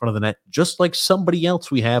right in front of the net, just like somebody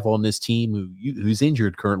else we have on this team who's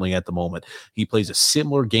injured currently at the moment. He plays a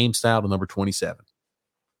similar game style to number 27.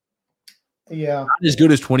 Yeah. Not as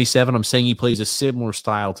good as 27. I'm saying he plays a similar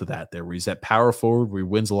style to that there, where he's that power forward, where he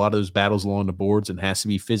wins a lot of those battles along the boards and has to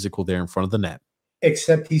be physical there in front of the net.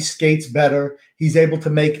 Except he skates better. He's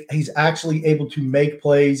actually able to make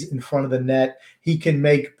plays in front of the net. He can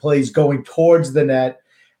make plays going towards the net.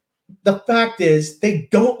 The fact is, they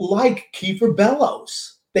don't like Kiefer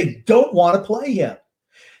Bellows. They don't want to play him.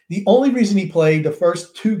 The only reason he played the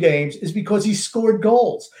first 2 games is because he scored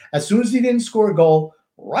goals. As soon as he didn't score a goal,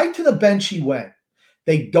 right to the bench he went.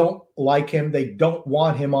 They don't like him. They don't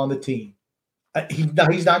want him on the team. He's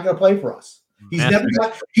not going to play for us.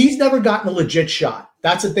 He's never gotten a legit shot.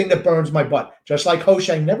 That's the thing that burns my butt. Just like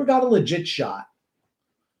Hoshang never got a legit shot.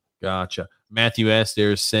 Gotcha. Matthew S.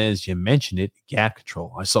 there says, you mentioned it, gap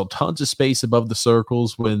control. I saw tons of space above the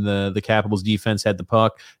circles when the Capitals defense had the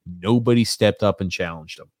puck. Nobody stepped up and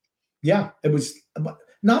challenged them. Yeah, it was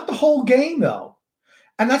not the whole game though.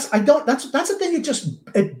 And that's the thing.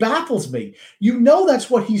 It baffles me. You know, that's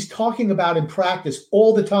what he's talking about in practice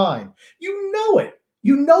all the time. You know it.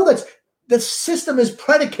 You know that the system is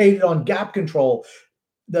predicated on gap control,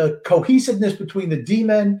 the cohesiveness between the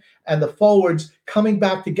D-men and the forwards coming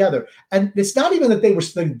back together. And it's not even that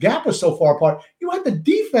the gap was so far apart. You had the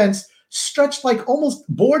defense stretched like almost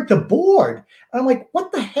board to board. And I'm like,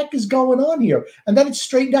 what the heck is going on here? And then it's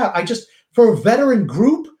straightened out. For a veteran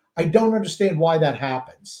group, I don't understand why that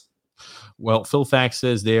happens. Well, Phil Fax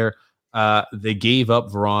says there they gave up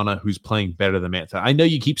Vrana, who's playing better than Mantha. I know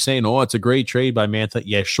you keep saying, oh, it's a great trade by Mantha.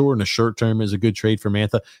 Yeah, sure, in the short term is a good trade for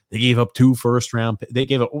Mantha. They gave up 2 first round. They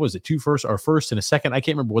gave up, what was it, 2 first or first and a second? I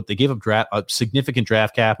can't remember what they gave up. Significant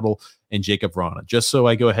draft capital and Jacob Vrana. Just so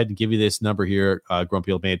I go ahead and give you this number here,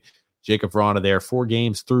 Grumpy Old Man. Jacob Vrana there, 4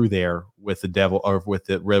 games through there with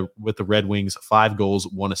the Red Wings, 5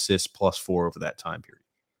 goals, 1 assist, +4 over that time period.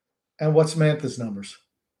 And what's Mantha's numbers?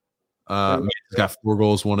 Mantha's got 4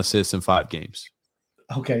 goals, 1 assist in 5 games.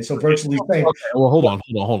 Okay, so virtually same. Okay, well, hold on.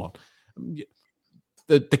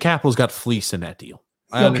 The Capitals got fleeced in that deal.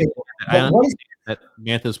 I understand that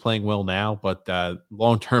Mantha's playing well now, but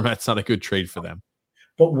long term, that's not a good trade for them.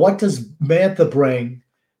 But what does Mantha bring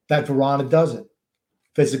that Vrana doesn't?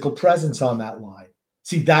 Physical presence on that line.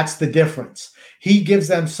 See, that's the difference. He gives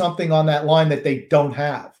them something on that line that they don't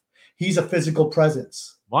have. He's a physical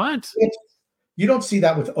presence. What? You don't see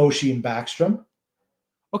that with Oshie and Backstrom.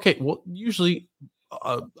 Okay, well, usually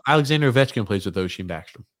Alexander Ovechkin plays with Oshie and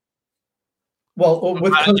Backstrom. Well,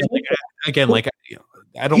 with I don't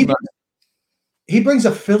know. He brings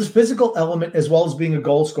a physical element as well as being a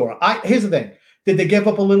goal scorer. Here's the thing. Did they give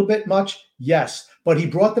up a little bit much? Yes. But he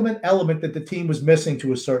brought them an element that the team was missing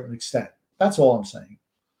to a certain extent. That's all I'm saying.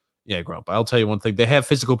 Yeah, Grump. I'll tell you one thing. They have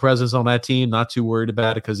physical presence on that team. Not too worried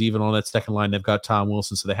about it because even on that second line, they've got Tom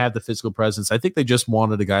Wilson. So they have the physical presence. I think they just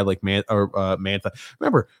wanted a guy like Mantha.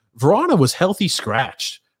 Remember, Vrana was healthy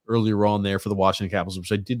scratched earlier on there for the Washington Capitals,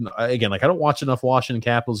 which I didn't. Again, like I don't watch enough Washington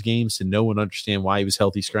Capitals games to know and understand why he was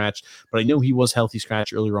healthy scratched, but I know he was healthy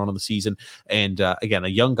scratched earlier on in the season. And again, a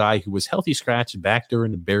young guy who was healthy scratched back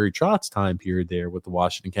during the Barry Trotz time period there with the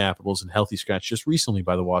Washington Capitals, and healthy scratched just recently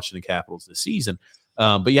by the Washington Capitals this season.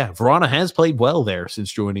 But yeah, Vrana has played well there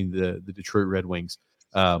since joining the Detroit Red Wings.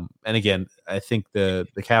 And again, I think the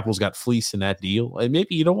Capitals got fleeced in that deal. And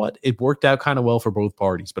maybe, you know what? It worked out kind of well for both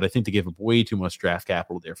parties, but I think they gave up way too much draft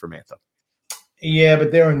capital there for Mantha. Yeah,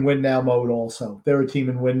 but they're in win now mode also. They're a team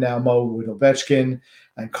in win now mode with Ovechkin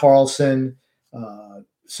and Carlson.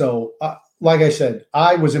 So, like I said,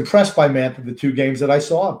 I was impressed by Mantha the 2 games that I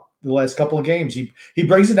saw, the last couple of games. He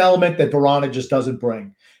brings an element that Vrana just doesn't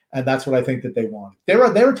bring, and that's what I think that they want. They're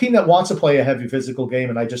a team that wants to play a heavy physical game,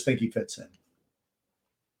 and I just think he fits in.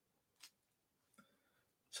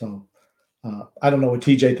 So I don't know what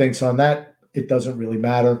TJ thinks on that. It doesn't really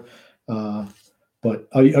matter. But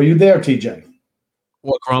are you there, TJ?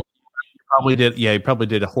 Well, Grump probably did. Yeah, he probably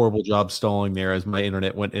did a horrible job stalling there as my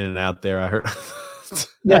internet went in and out there. I heard.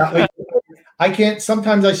 Yeah, I can't.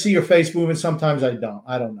 Sometimes I see your face moving. Sometimes I don't.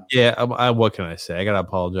 I don't know. Yeah, what can I say? I got to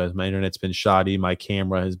apologize. My internet's been shoddy. My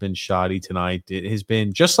camera has been shoddy tonight. It has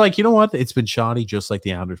been just like, you know what? It's been shoddy just like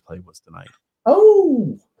the Islanders play was tonight.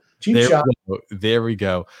 Oh, there we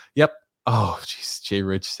go. Yep. Oh, jeez. Jay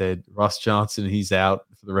Rich said Ross Johnson, he's out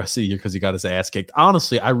for the rest of the year because he got his ass kicked.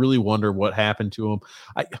 Honestly, I really wonder what happened to him.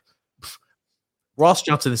 Ross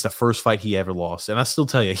Johnson is the first fight he ever lost. And I still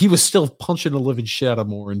tell you, he was still punching the living shit out of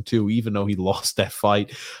Morin too, even though he lost that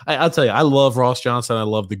fight. I'll tell you, I love Ross Johnson. I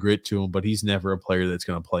love the grit to him, but he's never a player that's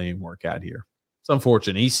going to play and work out here. It's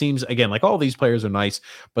unfortunate. He seems, again, like all these players are nice,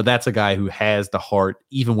 but that's a guy who has the heart,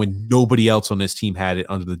 even when nobody else on this team had it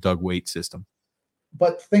under the Doug Weight system.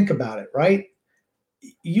 But think about it, right?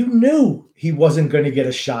 You knew he wasn't going to get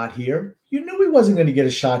a shot here. You knew he wasn't going to get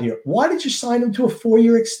a shot here. Why did you sign him to a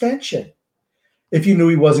 4-year extension if you knew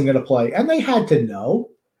he wasn't going to play? And they had to know.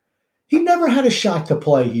 He never had a shot to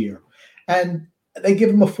play here. And they give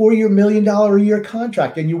him a $4-year, $1 million a year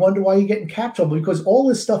contract, and you wonder why you're getting cap trouble, because all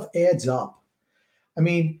this stuff adds up. I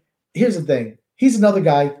mean, here's the thing. He's another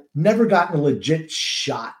guy, never gotten a legit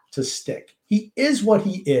shot to stick. He is what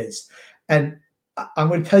he is. And I'm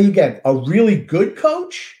going to tell you again, a really good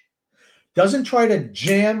coach doesn't try to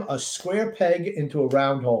jam a square peg into a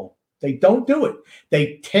round hole. They don't do it.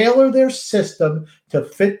 They tailor their system to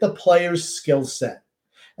fit the player's skill set.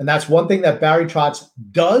 And that's one thing that Barry Trotz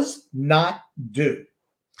does not do.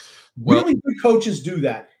 Really good coaches do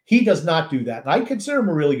that. He does not do that. And I consider him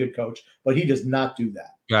a really good coach, but he does not do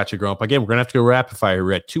that. Gotcha, Grump. Again, we're going to have to go rapid fire.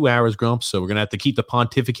 We're at 2 hours, Grump, so we're going to have to keep the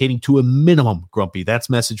pontificating to a minimum, Grumpy. That's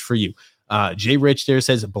message for you. Jay Rich there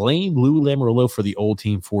says, blame Lou Lamoriello for the old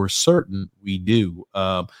team. For certain, we do.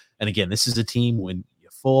 And again, this is a team when you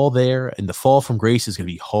fall there, and the fall from grace is going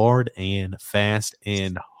to be hard and fast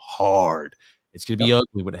and hard. It's going to be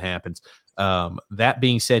ugly when it happens. That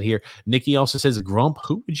being said here, Nikki also says, Grump,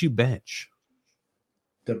 who would you bench?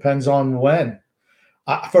 Depends on when.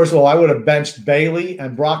 First of all, I would have benched Bailey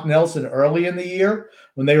and Brock Nelson early in the year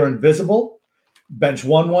when they were invisible. Bench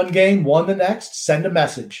one game, one the next, send a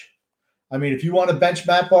message. I mean, if you want to bench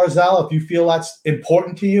Matt Barzal, if you feel that's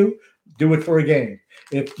important to you, do it for a game.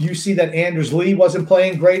 If you see that Anders Lee wasn't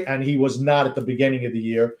playing great, and he was not at the beginning of the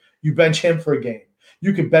year, you bench him for a game.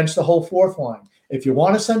 You could bench the whole fourth line. If you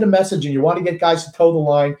want to send a message and you want to get guys to toe the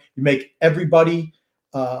line, you make everybody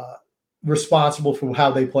responsible for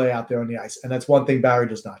how they play out there on the ice. And that's one thing Barry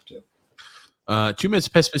does not do. 2 minutes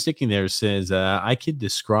pessimistic there says, I could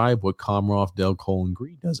describe what Komarov, Del Cole, and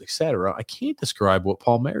Greed does, etc. I can't describe what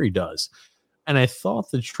Palmieri does. And I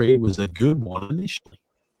thought the trade was a good one initially.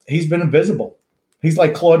 He's been invisible. He's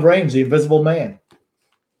like Claude Rains, the invisible man.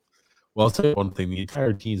 Well, I'll tell you one thing. The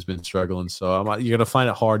entire team's been struggling, so you're going to find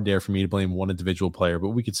it hard there for me to blame one individual player. But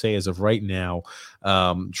we could say as of right now,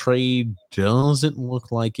 trade doesn't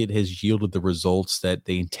look like it has yielded the results that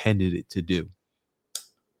they intended it to do.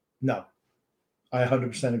 No, I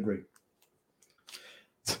 100% agree.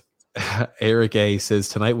 Eric A. says,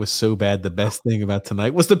 tonight was so bad. The best thing about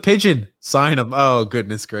tonight was the pigeon. Sign him. Oh,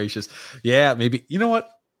 goodness gracious. Yeah, maybe. You know what?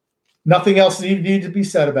 Nothing else needed to be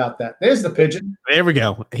said about that. There's the pigeon. There we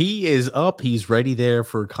go. He is up. He's ready there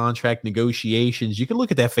for contract negotiations. You can look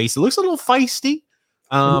at that face. It looks a little feisty.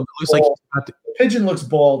 It looks like the pigeon looks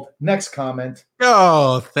bald. Next comment.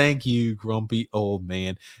 Oh, thank you, grumpy old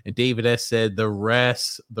man. And David S. said the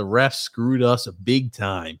refs screwed us big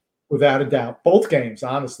time. Without a doubt. Both games,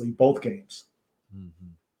 honestly, both games.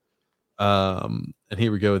 Mm-hmm. And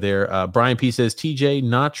here we go there. Brian P says, TJ,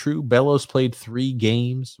 not true. Bellows played 3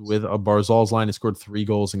 games with a Barzal's line and scored 3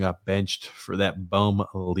 goals and got benched for that bum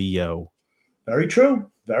Leo. Very true.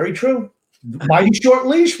 Very true. Mighty short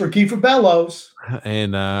leash for Kiefer Bellows.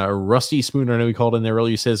 And Rusty Spooner, I know he called in there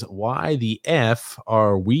earlier, says, why the F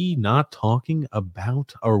are we not talking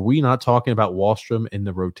about? Are we not talking about Wahlstrom in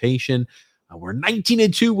the rotation? We're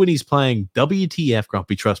 19-2 when he's playing. WTF,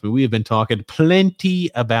 Grumpy. Trust me, we have been talking plenty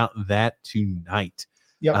about that tonight.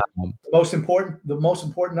 Yep. The most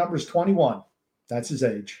important number is 21. That's his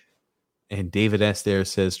age. And David S. there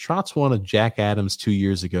says, Trotz won a Jack Adams 2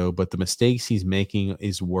 years ago, but the mistakes he's making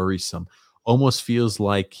is worrisome. Almost feels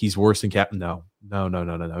like he's worse than Cap. No.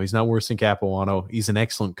 He's not worse than Capuano. He's an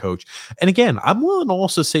excellent coach. And again, I'm willing to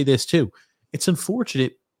also say this too. It's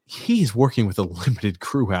unfortunate he's working with a limited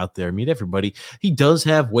crew out there. I mean, everybody, he does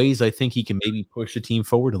have ways I think he can maybe push the team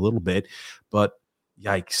forward a little bit, but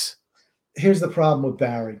yikes. Here's the problem with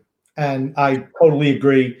Barry, and I totally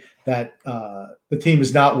agree that the team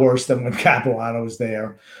is not worse than when Capuano was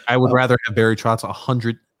there. I would rather have Barry Trotz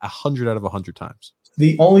 100 out of 100 times.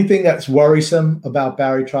 The only thing that's worrisome about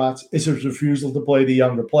Barry Trotz is his refusal to play the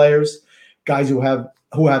younger players, guys who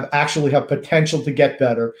actually have potential to get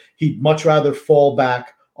better. He'd much rather fall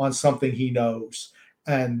back on something he knows.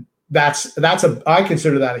 And I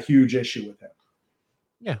consider that a huge issue with him.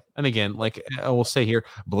 Yeah. And again, like I will say here,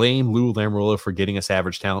 blame Lou Lamoriello for getting us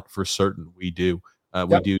average talent for certain. We do.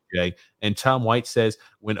 We do, Jay. And Tom White says,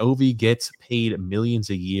 when Ovi gets paid millions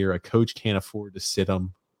a year, a coach can't afford to sit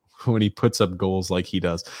him when he puts up goals like he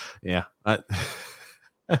does. Yeah. But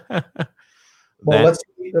I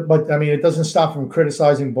mean, it doesn't stop from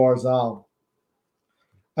criticizing Barzal.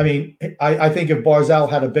 I mean, I think if Barzal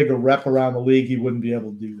had a bigger rep around the league, he wouldn't be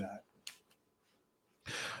able to do that.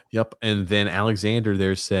 Yep. And then Alexander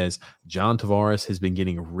there says, John Tavares has been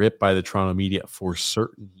getting ripped by the Toronto media. For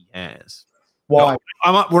certain he has. Why?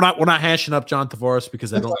 No, we're not hashing up John Tavares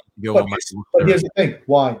because I don't go on my. But here's the thing.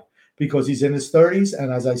 Why? Because he's in his 30s.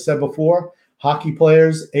 And as I said before, hockey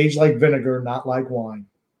players age like vinegar, not like wine,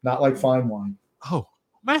 not like fine wine. Oh,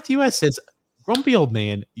 Matthew S. says, Grumpy old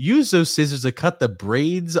man, use those scissors to cut the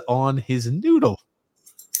braids on his noodle.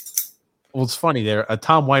 Well, it's funny there.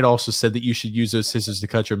 Tom White also said that you should use those scissors to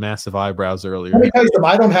cut your massive eyebrows earlier. Let me tell you something.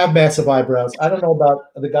 I don't have massive eyebrows. I don't know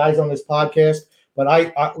about the guys on this podcast, but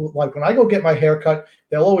I like when I go get my hair cut,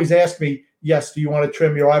 they'll always ask me, yes, do you want to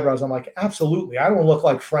trim your eyebrows? I'm like, absolutely. I don't look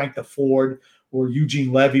like Frank the Ford or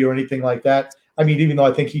Eugene Levy or anything like that. I mean, even though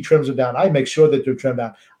I think he trims them down, I make sure that they're trimmed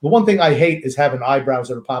down. The one thing I hate is having eyebrows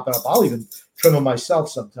that are popping up. I'll even trim them myself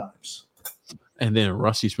sometimes. And then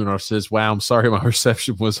Rusty Spooner says, wow, I'm sorry my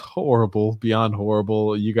reception was horrible, beyond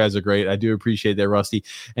horrible. You guys are great. I do appreciate that, Rusty.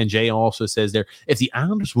 And Jay also says there, if the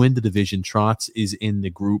Islanders win the division, Trotz is in the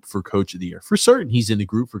group for Coach of the Year. For certain, he's in the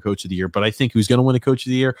group for Coach of the Year. But I think who's going to win the Coach of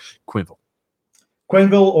the Year? Quenneville.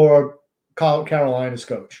 Quenneville or Carolina's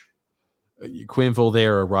coach? Quenneville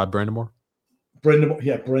there or Rod Brind'Amour?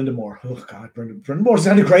 Brind'Amour. Oh, God, Brind'Amour's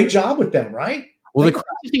done a great job with them, right? Well, the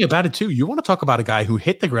crazy thing about it, too, you want to talk about a guy who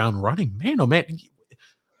hit the ground running. Man, oh, man.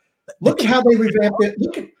 Look at how they revamped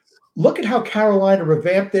it. Look at how Carolina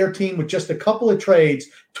revamped their team with just a couple of trades,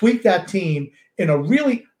 tweaked that team in a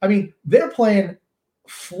really – I mean, they're playing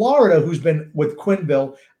Florida, who's been with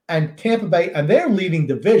Quenneville, and Tampa Bay, and they're leading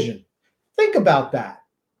division. Think about that.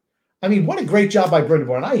 I mean, what a great job by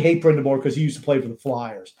Brind'Amour. And I hate Brind'Amour because he used to play for the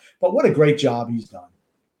Flyers. But what a great job he's done.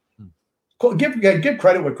 Give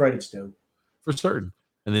credit where credit's due. For certain.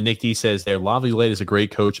 And then Nick D says there, Laviolette is a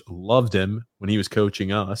great coach. Loved him when he was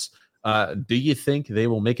coaching us. Do you think they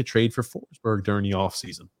will make a trade for Forsberg during the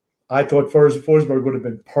offseason? I thought Forsberg would have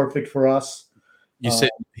been perfect for us. He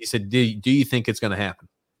said, do you think it's going to happen?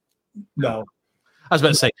 No. I was about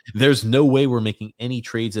to say, there's no way we're making any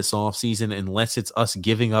trades this offseason unless it's us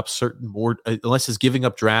giving up unless it's giving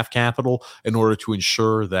up draft capital in order to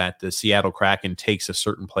ensure that the Seattle Kraken takes a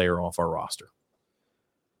certain player off our roster.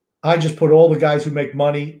 I just put all the guys who make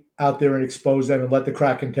money out there and expose them and let the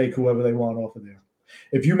Kraken take whoever they want off of there.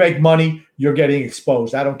 If you make money, you're getting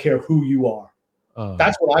exposed. I don't care who you are.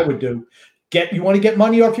 That's what I would do. You want to get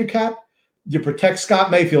money off your cap? You protect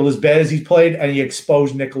Scott Mayfield as bad as he's played, and you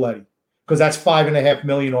expose Nicoletti because that's $5.5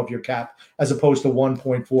 million off your cap as opposed to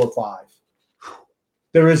 1.45.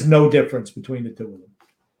 There is no difference between the two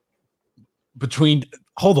of them.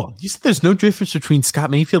 Hold on, you said there's no difference between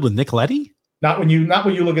Scott Mayfield and Nicoletti? Not when you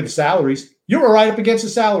look at the salaries. You're right up against the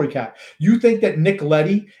salary cap. You think that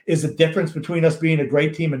Nicoletti is the difference between us being a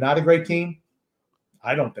great team and not a great team?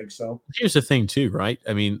 I don't think so. Here's the thing, too, right?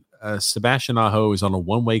 I mean, Sebastian Aho is on a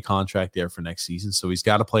one-way contract there for next season, so he's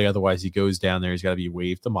got to play. Otherwise, he goes down there. He's got to be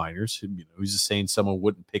waived to minors. He's just saying someone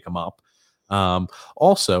wouldn't pick him up.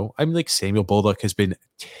 Also, I mean, like Samuel Bolduc has been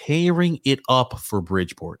tearing it up for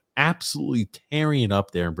Bridgeport, absolutely tearing it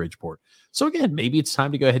up there in Bridgeport. So again, maybe it's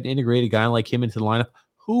time to go ahead and integrate a guy like him into the lineup.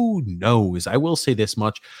 Who knows? I will say this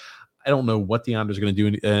much: I don't know what the Islanders are going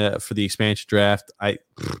to do for the expansion draft.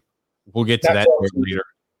 We'll get to that later.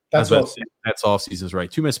 That's off season's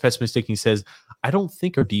right. 2 minutes pessimistic. He says, I don't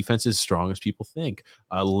think our defense is as strong as people think.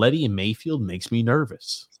 Letty and Mayfield makes me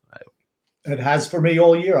nervous. It has for me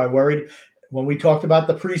all year. I worried when we talked about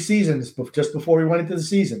the preseasons just before we went into the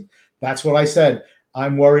season. That's what I said.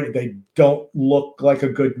 I'm worried they don't look like a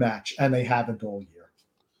good match, and they haven't all year.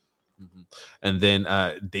 Mm-hmm. And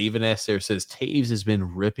then David S. there says Taves has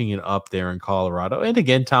been ripping it up there in Colorado. And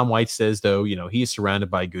again, Tom White says, though, he's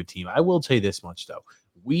surrounded by a good team. I will tell you this much, though.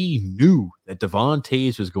 We knew that Devon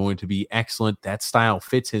Taves was going to be excellent. That style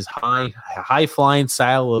fits his high-flying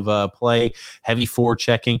style of play, heavy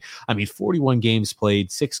forechecking. I mean, 41 games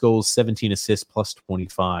played, 6 goals, 17 assists, plus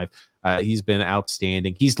 25. He's been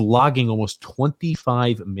outstanding. He's logging almost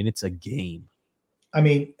 25 minutes a game. I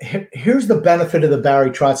mean, here's the benefit of the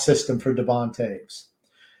Barry Trotz system for Devon Taves.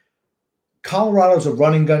 Colorado's a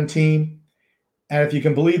running gun team, and if you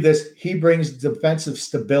can believe this, he brings defensive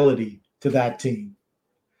stability to that team.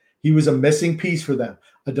 He was a missing piece for them,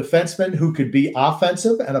 a defenseman who could be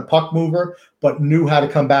offensive and a puck mover, but knew how to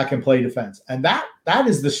come back and play defense. And that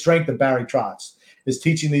is the strength of Barry Trotz, is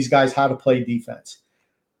teaching these guys how to play defense.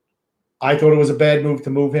 I thought it was a bad move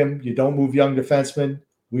to move him. You don't move young defensemen.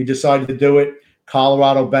 We decided to do it.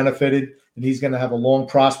 Colorado benefited, and he's going to have a long,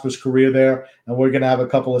 prosperous career there, and we're going to have a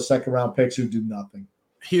couple of second-round picks who do nothing.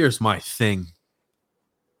 Here's my thing.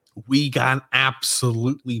 We got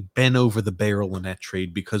absolutely bent over the barrel in that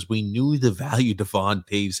trade because we knew the value Devon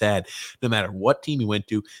Taves had. No matter what team he went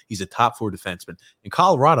to, he's a top 4 defenseman. In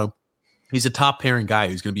Colorado, he's a top pairing guy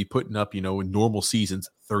who's going to be putting up, in normal seasons,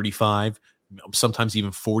 35, sometimes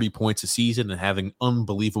even 40 points a season and having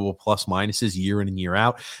unbelievable plus minuses year in and year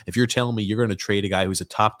out. If you're telling me you're going to trade a guy who's a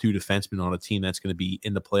top 2 defenseman on a team that's going to be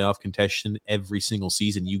in the playoff contention every single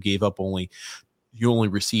season, you only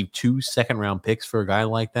received 2 second-round picks for a guy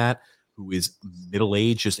like that who is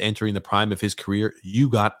middle-aged, just entering the prime of his career, you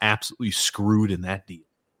got absolutely screwed in that deal.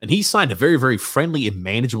 And he signed a very, very friendly and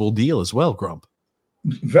manageable deal as well, Grump.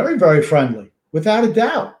 Very, very friendly, without a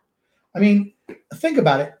doubt. I mean, think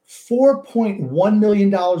about it, $4.1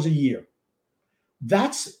 million a year.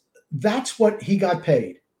 That's what he got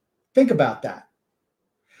paid. Think about that.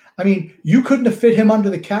 I mean, you couldn't have fit him under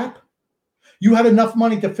the cap. You had enough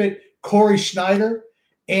money to fit Corey Schneider,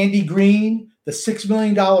 Andy Green, the $6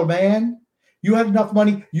 million man. You had enough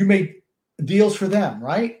money. You made deals for them,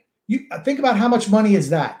 right? You think about how much money is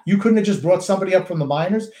that. You couldn't have just brought somebody up from the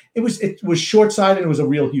minors. It was short-sighted. It was a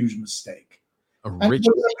real huge mistake. And we're going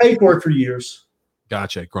to pay for it for years.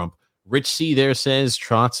 Gotcha, Grump. Rich C there says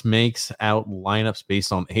Trotz makes out lineups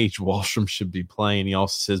based on age Wahlstrom should be playing. He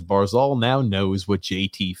also says Barzal now knows what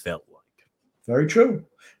JT felt like. Very true.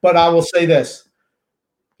 But I will say this.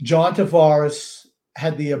 John Tavares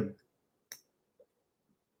had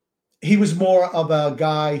he was more of a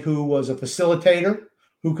guy who was a facilitator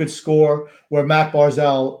who could score, where Matt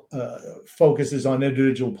Barzal focuses on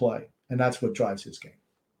individual play, and that's what drives his game.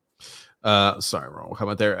 Sorry, wrong. How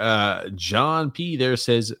about there? John P there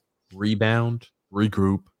says rebound,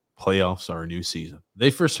 regroup, playoffs are a new season. They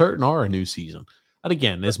for certain are a new season. And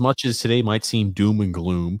again, as much as today might seem doom and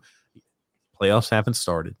gloom, playoffs haven't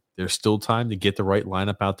started. There's still time to get the right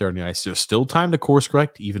lineup out there on the ice. There's still time to course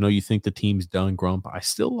correct, even though you think the team's done, Grump. I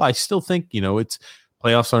still think, it's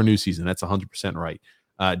playoffs are a new season. That's 100% right.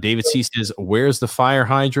 David C says, where's the fire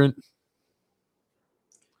hydrant?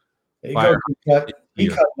 There you go.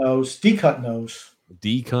 D-Cut knows. D-Cut knows.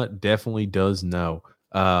 D-Cut definitely does know.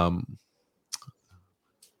 One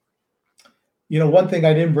thing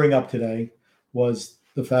I didn't bring up today was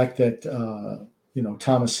the fact that,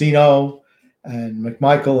 Tomasino and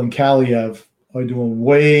McMichael and Kaliev are doing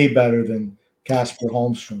way better than Casper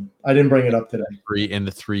Holmstrom. I didn't bring it up today.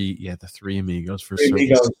 The three amigos for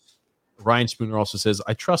service. Ryan Spooner also says,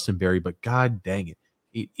 I trust in Barry, but God dang it.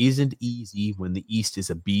 It isn't easy when the East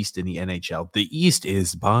is a beast in the NHL. The East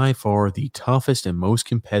is by far the toughest and most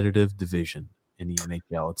competitive division in the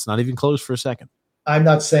NHL. It's not even close for a second. I'm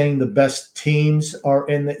not saying the best teams are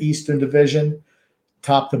in the Eastern Division,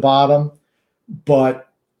 top to bottom, but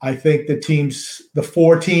I think the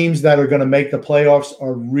 4 teams that are going to make the playoffs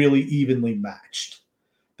are really evenly matched.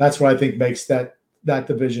 That's what I think makes that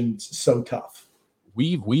division so tough.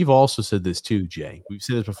 we've also said this too, Jay. We've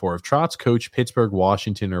said this before. If Trotz coached Pittsburgh,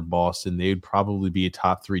 Washington, or Boston, they'd probably be a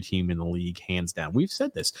top 3 team in the league, hands down. We've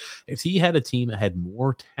said this. If he had a team that had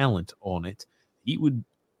more talent on it, he would.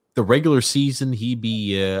 The regular season, he'd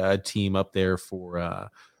be a team up there for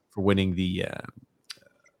winning the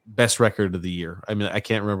best record of the year. I mean, I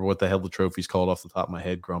can't remember what the hell the trophy's called off the top of my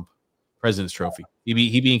head. Grump, President's Trophy. He'd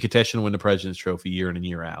be in contention to win the President's Trophy year in and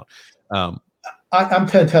year out. I'm going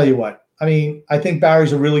to tell you what. I mean, I think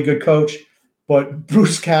Barry's a really good coach, but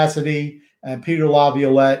Bruce Cassidy and Peter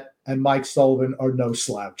Laviolette and Mike Sullivan are no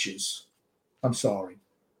slouches. I'm sorry.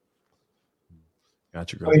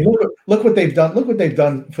 Gotcha. I mean, look what they've done. Look what they've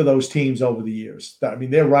done for those teams over the years. I mean,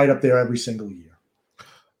 they're right up there every single year.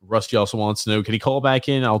 Rusty also wants to know, can he call back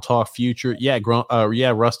in? I'll talk future. Yeah,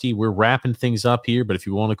 Rusty, we're wrapping things up here, but if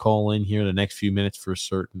you want to call in here in the next few minutes for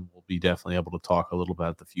certain, we'll be definitely able to talk a little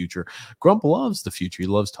about the future. Grump loves the future. He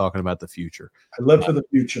loves talking about the future. I live for the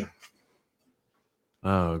future.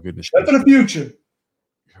 Oh, goodness. Live for the future.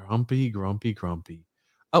 Grumpy.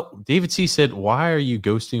 Oh, David C. said, why are you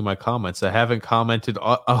ghosting my comments? I haven't commented.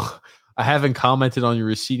 I haven't commented on your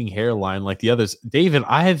receding hairline like the others. David,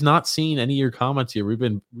 I have not seen any of your comments here. We've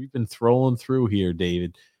been throwing through here,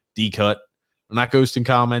 David. D-cut. I'm not ghosting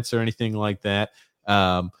comments or anything like that.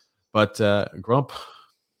 But Grump,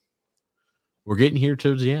 we're getting here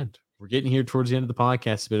towards the end. We're getting here towards the end of the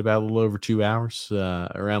podcast. It's been about a little over 2 hours,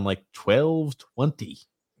 around like 12:20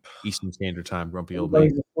 Eastern Standard Time. Grumpy old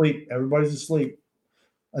man. Everybody's asleep.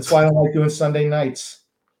 That's why I don't like doing Sunday nights.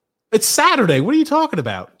 It's Saturday. What are you talking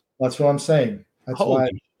about? That's what I'm saying. That's why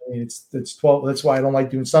it's 12. That's why I don't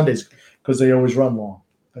like doing Sundays, because they always run long.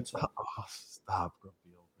 That's all. Oh, stop.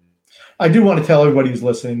 I do want to tell everybody who's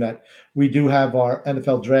listening that we do have our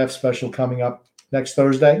NFL draft special coming up next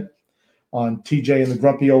Thursday on TJ and the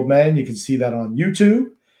Grumpy Old Man. You can see that on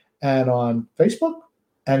YouTube and on Facebook.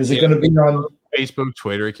 And is it going to be on Facebook,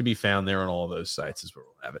 Twitter? It can be found there on all those sites as well.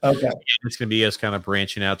 Have it. Okay. It's going to be us kind of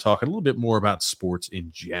branching out, talking a little bit more about sports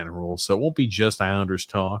in general. So it won't be just Islanders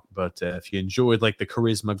talk, but if you enjoyed like the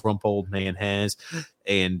charisma Grump Old Man has,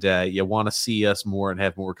 and you want to see us more and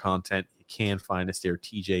have more content, you can find us there,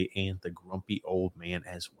 TJ and the Grumpy Old Man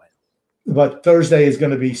as well. But Thursday is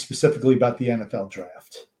going to be specifically about the NFL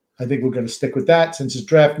draft. I think we're going to stick with that since it's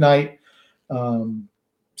draft night. And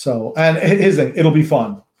it'll be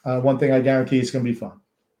fun. One thing I guarantee is going to be fun.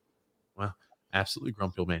 Well, absolutely,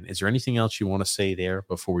 Grumpy Old Man. Is there anything else you want to say there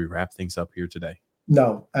before we wrap things up here today?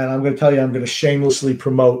 No. And I'm going to tell you, I'm going to shamelessly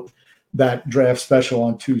promote that draft special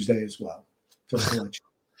on Tuesday as well.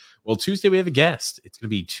 Well, Tuesday we have a guest. It's going to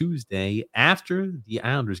be Tuesday after the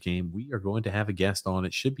Islanders game. We are going to have a guest on.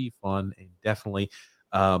 It should be fun, and definitely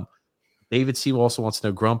David C. also wants to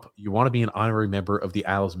know, Grump, you want to be an honorary member of the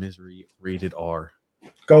Isles Misery rated R?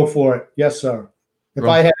 Go for it. Yes, sir. If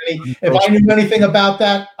I knew anything about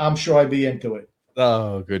that, I'm sure I'd be into it.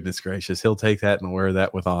 Oh, goodness gracious. He'll take that and wear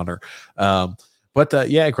that with honor.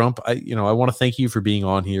 Yeah, Grump, I want to thank you for being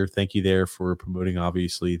on here. Thank you there for promoting,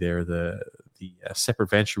 obviously, there the separate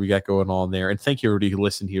venture we got going on there. And thank you everybody who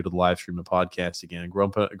listened here to the live stream and podcast again.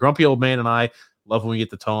 Grumpy Old Man and I love when we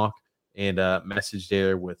get to talk and message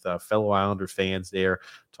there with fellow Islander fans there,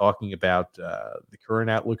 talking about the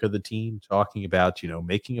current outlook of the team, talking about,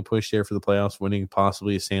 making a push there for the playoffs, winning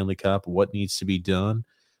possibly a Stanley Cup, what needs to be done,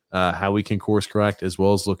 how we can course correct, as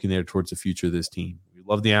well as looking there towards the future of this team. We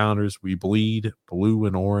love the Islanders. We bleed blue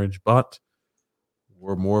and orange, but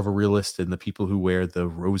we're more of a realist than the people who wear the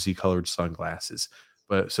rosy-colored sunglasses.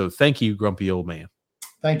 So thank you, Grumpy Old Man.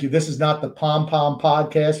 Thank you. This is not the Pom Pom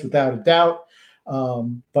podcast, without a doubt.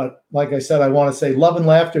 But like I said, I want to say love and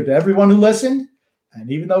laughter to everyone who listened,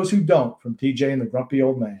 and even those who don't, from TJ and the Grumpy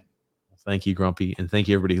Old Man. Thank you, Grumpy, and thank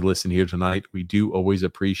you everybody who listened here tonight. We do always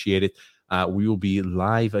appreciate it. We will be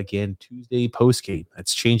live again Tuesday postgame.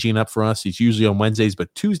 That's changing up for us. It's usually on Wednesdays,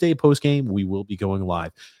 but Tuesday postgame, we will be going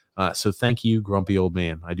live. So thank you, Grumpy Old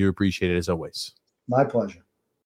Man. I do appreciate it as always. My pleasure.